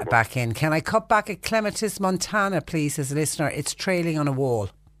then back in. Can I cut back a Clematis montana, please, as a listener? It's trailing on a wall.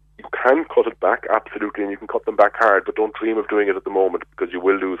 You can cut it back, absolutely, and you can cut them back hard, but don't dream of doing it at the moment, because you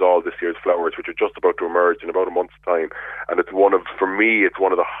will lose all this year's flowers, which are just about to emerge in about a month's time. And for me, it's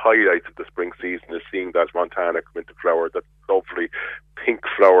one of the highlights of the spring season, is seeing that montana come into flower. That lovely pink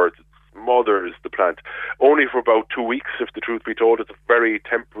flowers. It smothers the plant. Only for about 2 weeks, if the truth be told. It's a very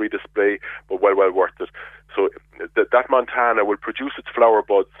temporary display, but well worth it. So that montana will produce its flower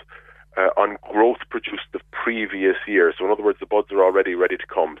buds on growth produced the previous year. So in other words, the buds are already ready to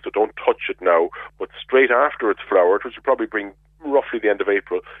come. So don't touch it now, but straight after it's flowered, which will probably bring roughly the end of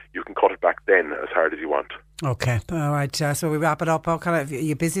April, you can cut it back then as hard as you want. Okay, all right. So we wrap it up. Are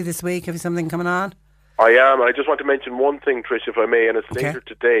you busy this week? Have you something coming on? I am, and I just want to mention one thing, Trish, if I may, and it's later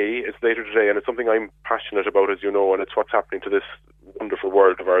today, and it's something I'm passionate about, as you know, and it's what's happening to this wonderful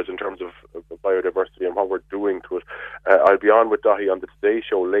world of ours in terms of biodiversity and what we're doing to it. I'll be on with Dahi on the Today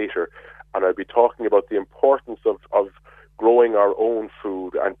Show later, and I'll be talking about the importance of growing our own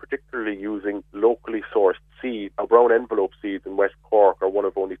food, and particularly using locally sourced seeds. Our brown envelope seeds in West Cork are one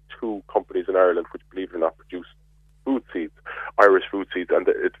of only 2 companies in Ireland which, believe it or not, produce food seeds, Irish food seeds, and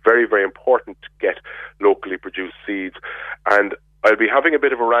it's very, very important to get locally produced seeds. And I'll be having a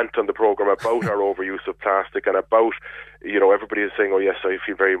bit of a rant on the programme about our overuse of plastic, and about, everybody is saying, oh yes, I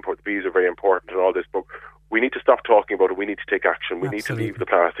feel very important, bees are very important and all this, but we need to stop talking about it. We need to take action. We need to leave the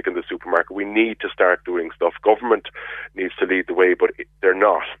plastic in the supermarket. We need to start doing stuff. Government needs to lead the way, but they're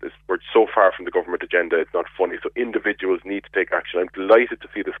not. We're so far from the government agenda, it's not funny. So individuals need to take action. I'm delighted to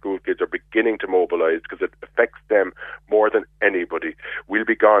see the school kids are beginning to mobilise, because it affects them more than anybody. We'll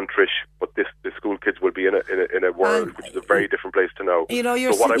be gone, Trish, but the school kids will be in a world which is a very different place to now.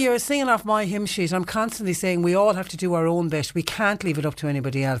 You're singing off my hymn sheet. I'm constantly saying we all have to do our own bit. We can't leave it up to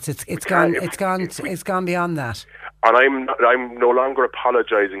anybody else. It's gone beyond that. And I'm no longer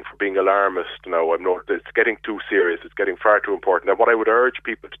apologising for being alarmist now. It's getting too serious. It's getting far too important. And what I would urge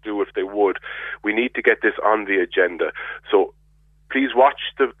people to do, if they would, we need to get this on the agenda. So please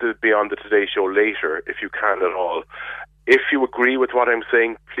watch the Beyond the Today Show later, if you can at all. If you agree with what I'm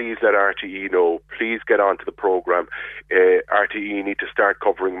saying, please let RTE know. Please get onto the programme. RTE need to start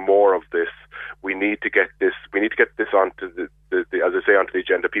covering more of this. We need to get this. We need to get this onto as I say, onto the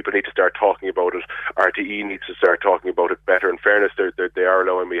agenda. People need to start talking about it. RTE needs to start talking about it better. In fairness, they are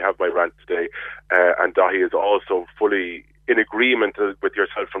allowing me to have my rant today, and Dahi is also fully in agreement with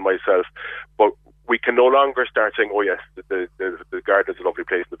yourself and myself. But we can no longer start saying, oh yes, the garden is a lovely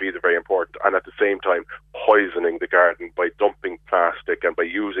place and the bees are very important, and at the same time poisoning the garden by dumping plastic and by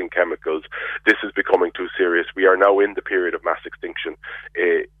using chemicals. This is becoming too serious. We are now in the period of mass extinction.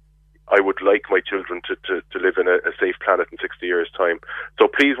 I would like my children to live in a safe planet in 60 years' time. So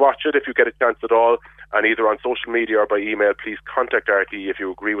please watch it if you get a chance at all, and either on social media or by email, please contact RTE if you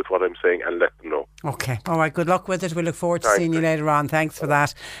agree with what I'm saying and let them know. Okay, all right, good luck with it. We look forward to seeing you later on. Thanks for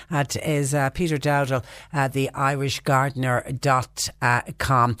that. That is Peter Dowdall, the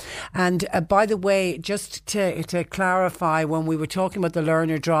irishgardener.com. And by the way, just to clarify, when we were talking about the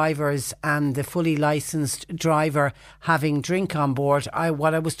learner drivers and the fully licensed driver having drink on board,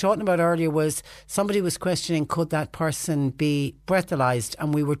 what I was talking about earlier was somebody was questioning, could that person be breathalyzed?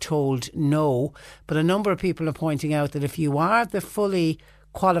 And we were told no. But a number of people are pointing out that if you are the fully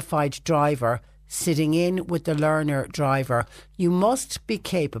qualified driver sitting in with the learner driver, you must be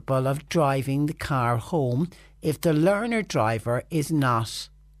capable of driving the car home if the learner driver is not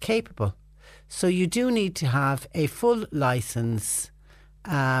capable. So you do need to have a full licence,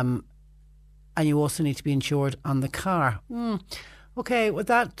 and you also need to be insured on the car. Okay, well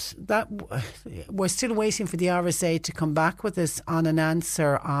that we're still waiting for the RSA to come back with us on an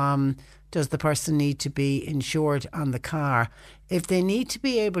answer does the person need to be insured on the car? If they need to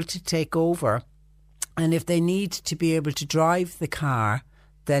be able to take over, and if they need to be able to drive the car,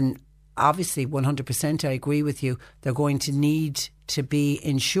 then obviously 100% I agree with you, they're going to need to be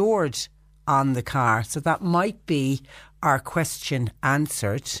insured on the car. So that might be our question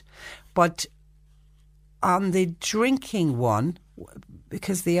answered. But on the drinking one,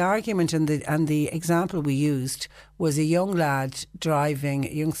 because the argument and the example we used was a young lad driving, a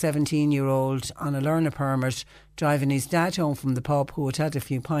young 17-year-old on a learner permit, driving his dad home from the pub who had a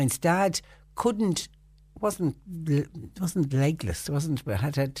few pints. Dad wasn't legless,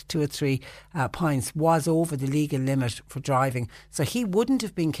 had 2 or 3 pints, was over the legal limit for driving. So he wouldn't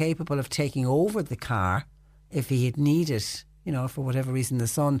have been capable of taking over the car if he had needed, for whatever reason the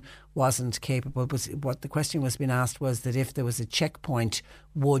son wasn't capable. But what the question was being asked was that if there was a checkpoint,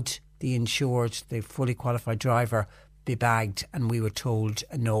 would the insured, the fully qualified driver, be bagged? And we were told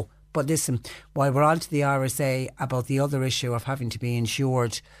no. But listen, while we're on to the RSA about the other issue of having to be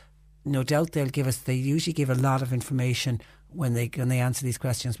insured, no doubt they usually give a lot of information when they answer these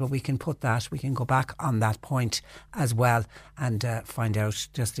questions, but we can go back on that point as well and find out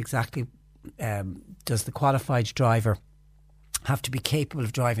just exactly, does the qualified driver have to be capable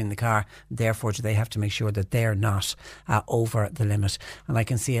of driving the car, therefore do they have to make sure that they're not over the limit? And I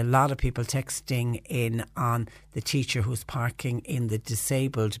can see a lot of people texting in on the teacher who's parking in the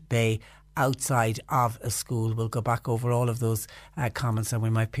disabled bay outside of a school. We'll go back over all of those comments, and we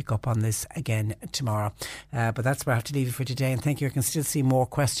might pick up on this again tomorrow. But that's where I have to leave it for today, and thank you. I can still see more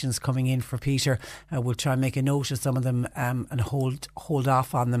questions coming in for Peter. We'll try and make a note of some of them and hold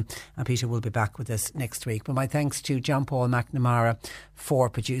off on them, and Peter will be back with us next week. But my thanks to John Paul McNamara for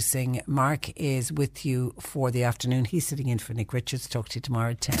producing. Mark is with you for the afternoon. He's sitting in for Nick Richards. Talk to you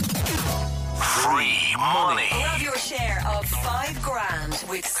tomorrow at 10. Free money. Grab your share of $5,000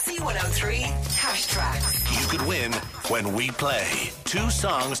 with C103 Cash Tracks. You could win when we play 2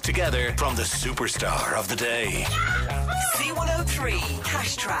 songs together from the superstar of the day. C103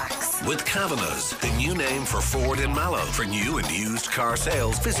 Cash Tracks. With Kavanagh's, the new name for Ford in Mallow. For new and used car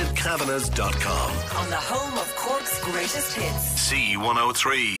sales, visit Kavanagh's.com. On the home of Cork's greatest hits.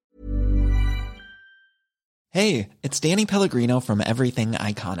 C103. Hey, it's Danny Pellegrino from Everything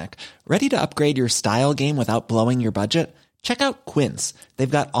Iconic. Ready to upgrade your style game without blowing your budget? Check out Quince. They've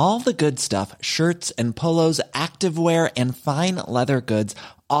got all the good stuff, shirts and polos, activewear, and fine leather goods,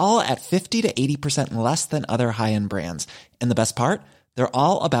 all at 50 to 80% less than other high-end brands. And the best part? They're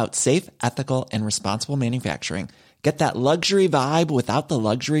all about safe, ethical, and responsible manufacturing. Get that luxury vibe without the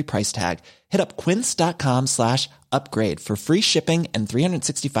luxury price tag. Hit up quince.com/upgrade for free shipping and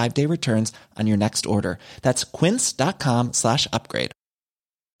 365-day returns on your next order. That's quince.com/upgrade.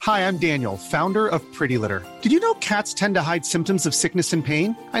 Hi, I'm Daniel, founder of Pretty Litter. Did you know cats tend to hide symptoms of sickness and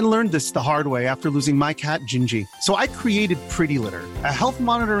pain? I learned this the hard way after losing my cat, Gingy. So I created Pretty Litter, a health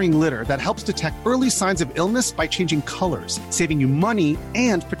monitoring litter that helps detect early signs of illness by changing colors, saving you money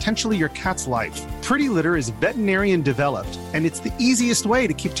and potentially your cat's life. Pretty Litter is veterinarian developed, and it's the easiest way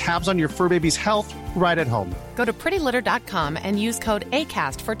to keep tabs on your fur baby's health right at home. Go to prettylitter.com and use code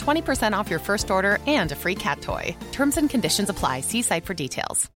ACAST for 20% off your first order and a free cat toy. Terms and conditions apply. See site for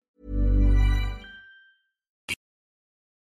details.